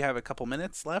 I mean, do you have a couple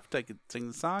minutes left? I could sing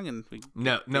the song, and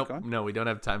No. We don't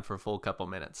have time for a full couple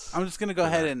minutes. I'm just gonna go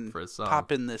ahead and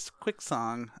pop in this quick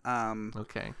song.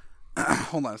 Okay.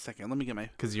 Hold on a second. Let me get my.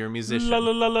 Because you're a musician. La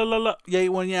la la la la la.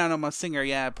 Yeah, I'm a singer.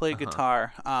 Yeah, I play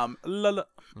guitar. La la.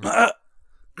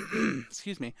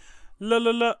 Excuse me. La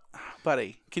la la.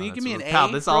 Buddy, can you give me an A? Pal,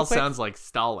 this all sounds like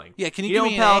stalling. Yeah, can you give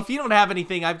me an pal, A? if you don't have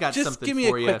anything, I've got just something give me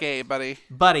for you. a quick A, buddy.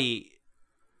 Buddy.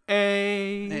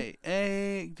 A.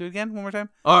 A. Do it again, one more time.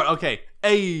 Or okay.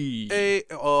 A. A.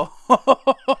 Oh,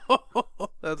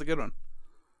 that's a good one.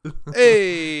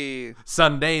 Hey.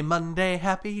 Sunday, Monday,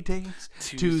 happy days.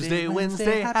 Tuesday,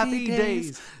 Wednesday, happy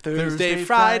days. Thursday,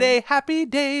 Friday, happy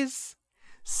days.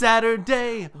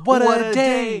 Saturday, what a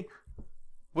day.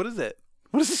 What is it?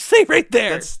 What does it say right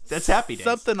there? That's happy days.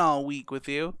 Something all week with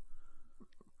you.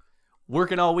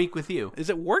 Working all week with you.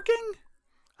 Is it working?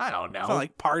 I don't know. It's not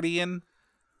like partying.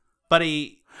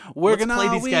 Buddy, let's play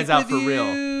these guys out for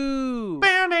real.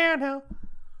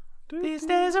 These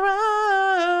days are right.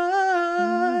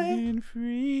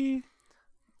 Free.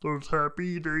 Those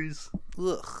happy days.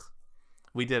 Ugh.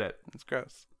 We did it. It's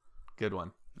gross. Good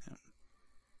one.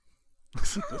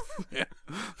 Yeah.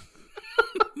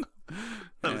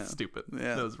 That was stupid.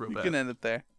 Yeah. That was real bad. You can end it there.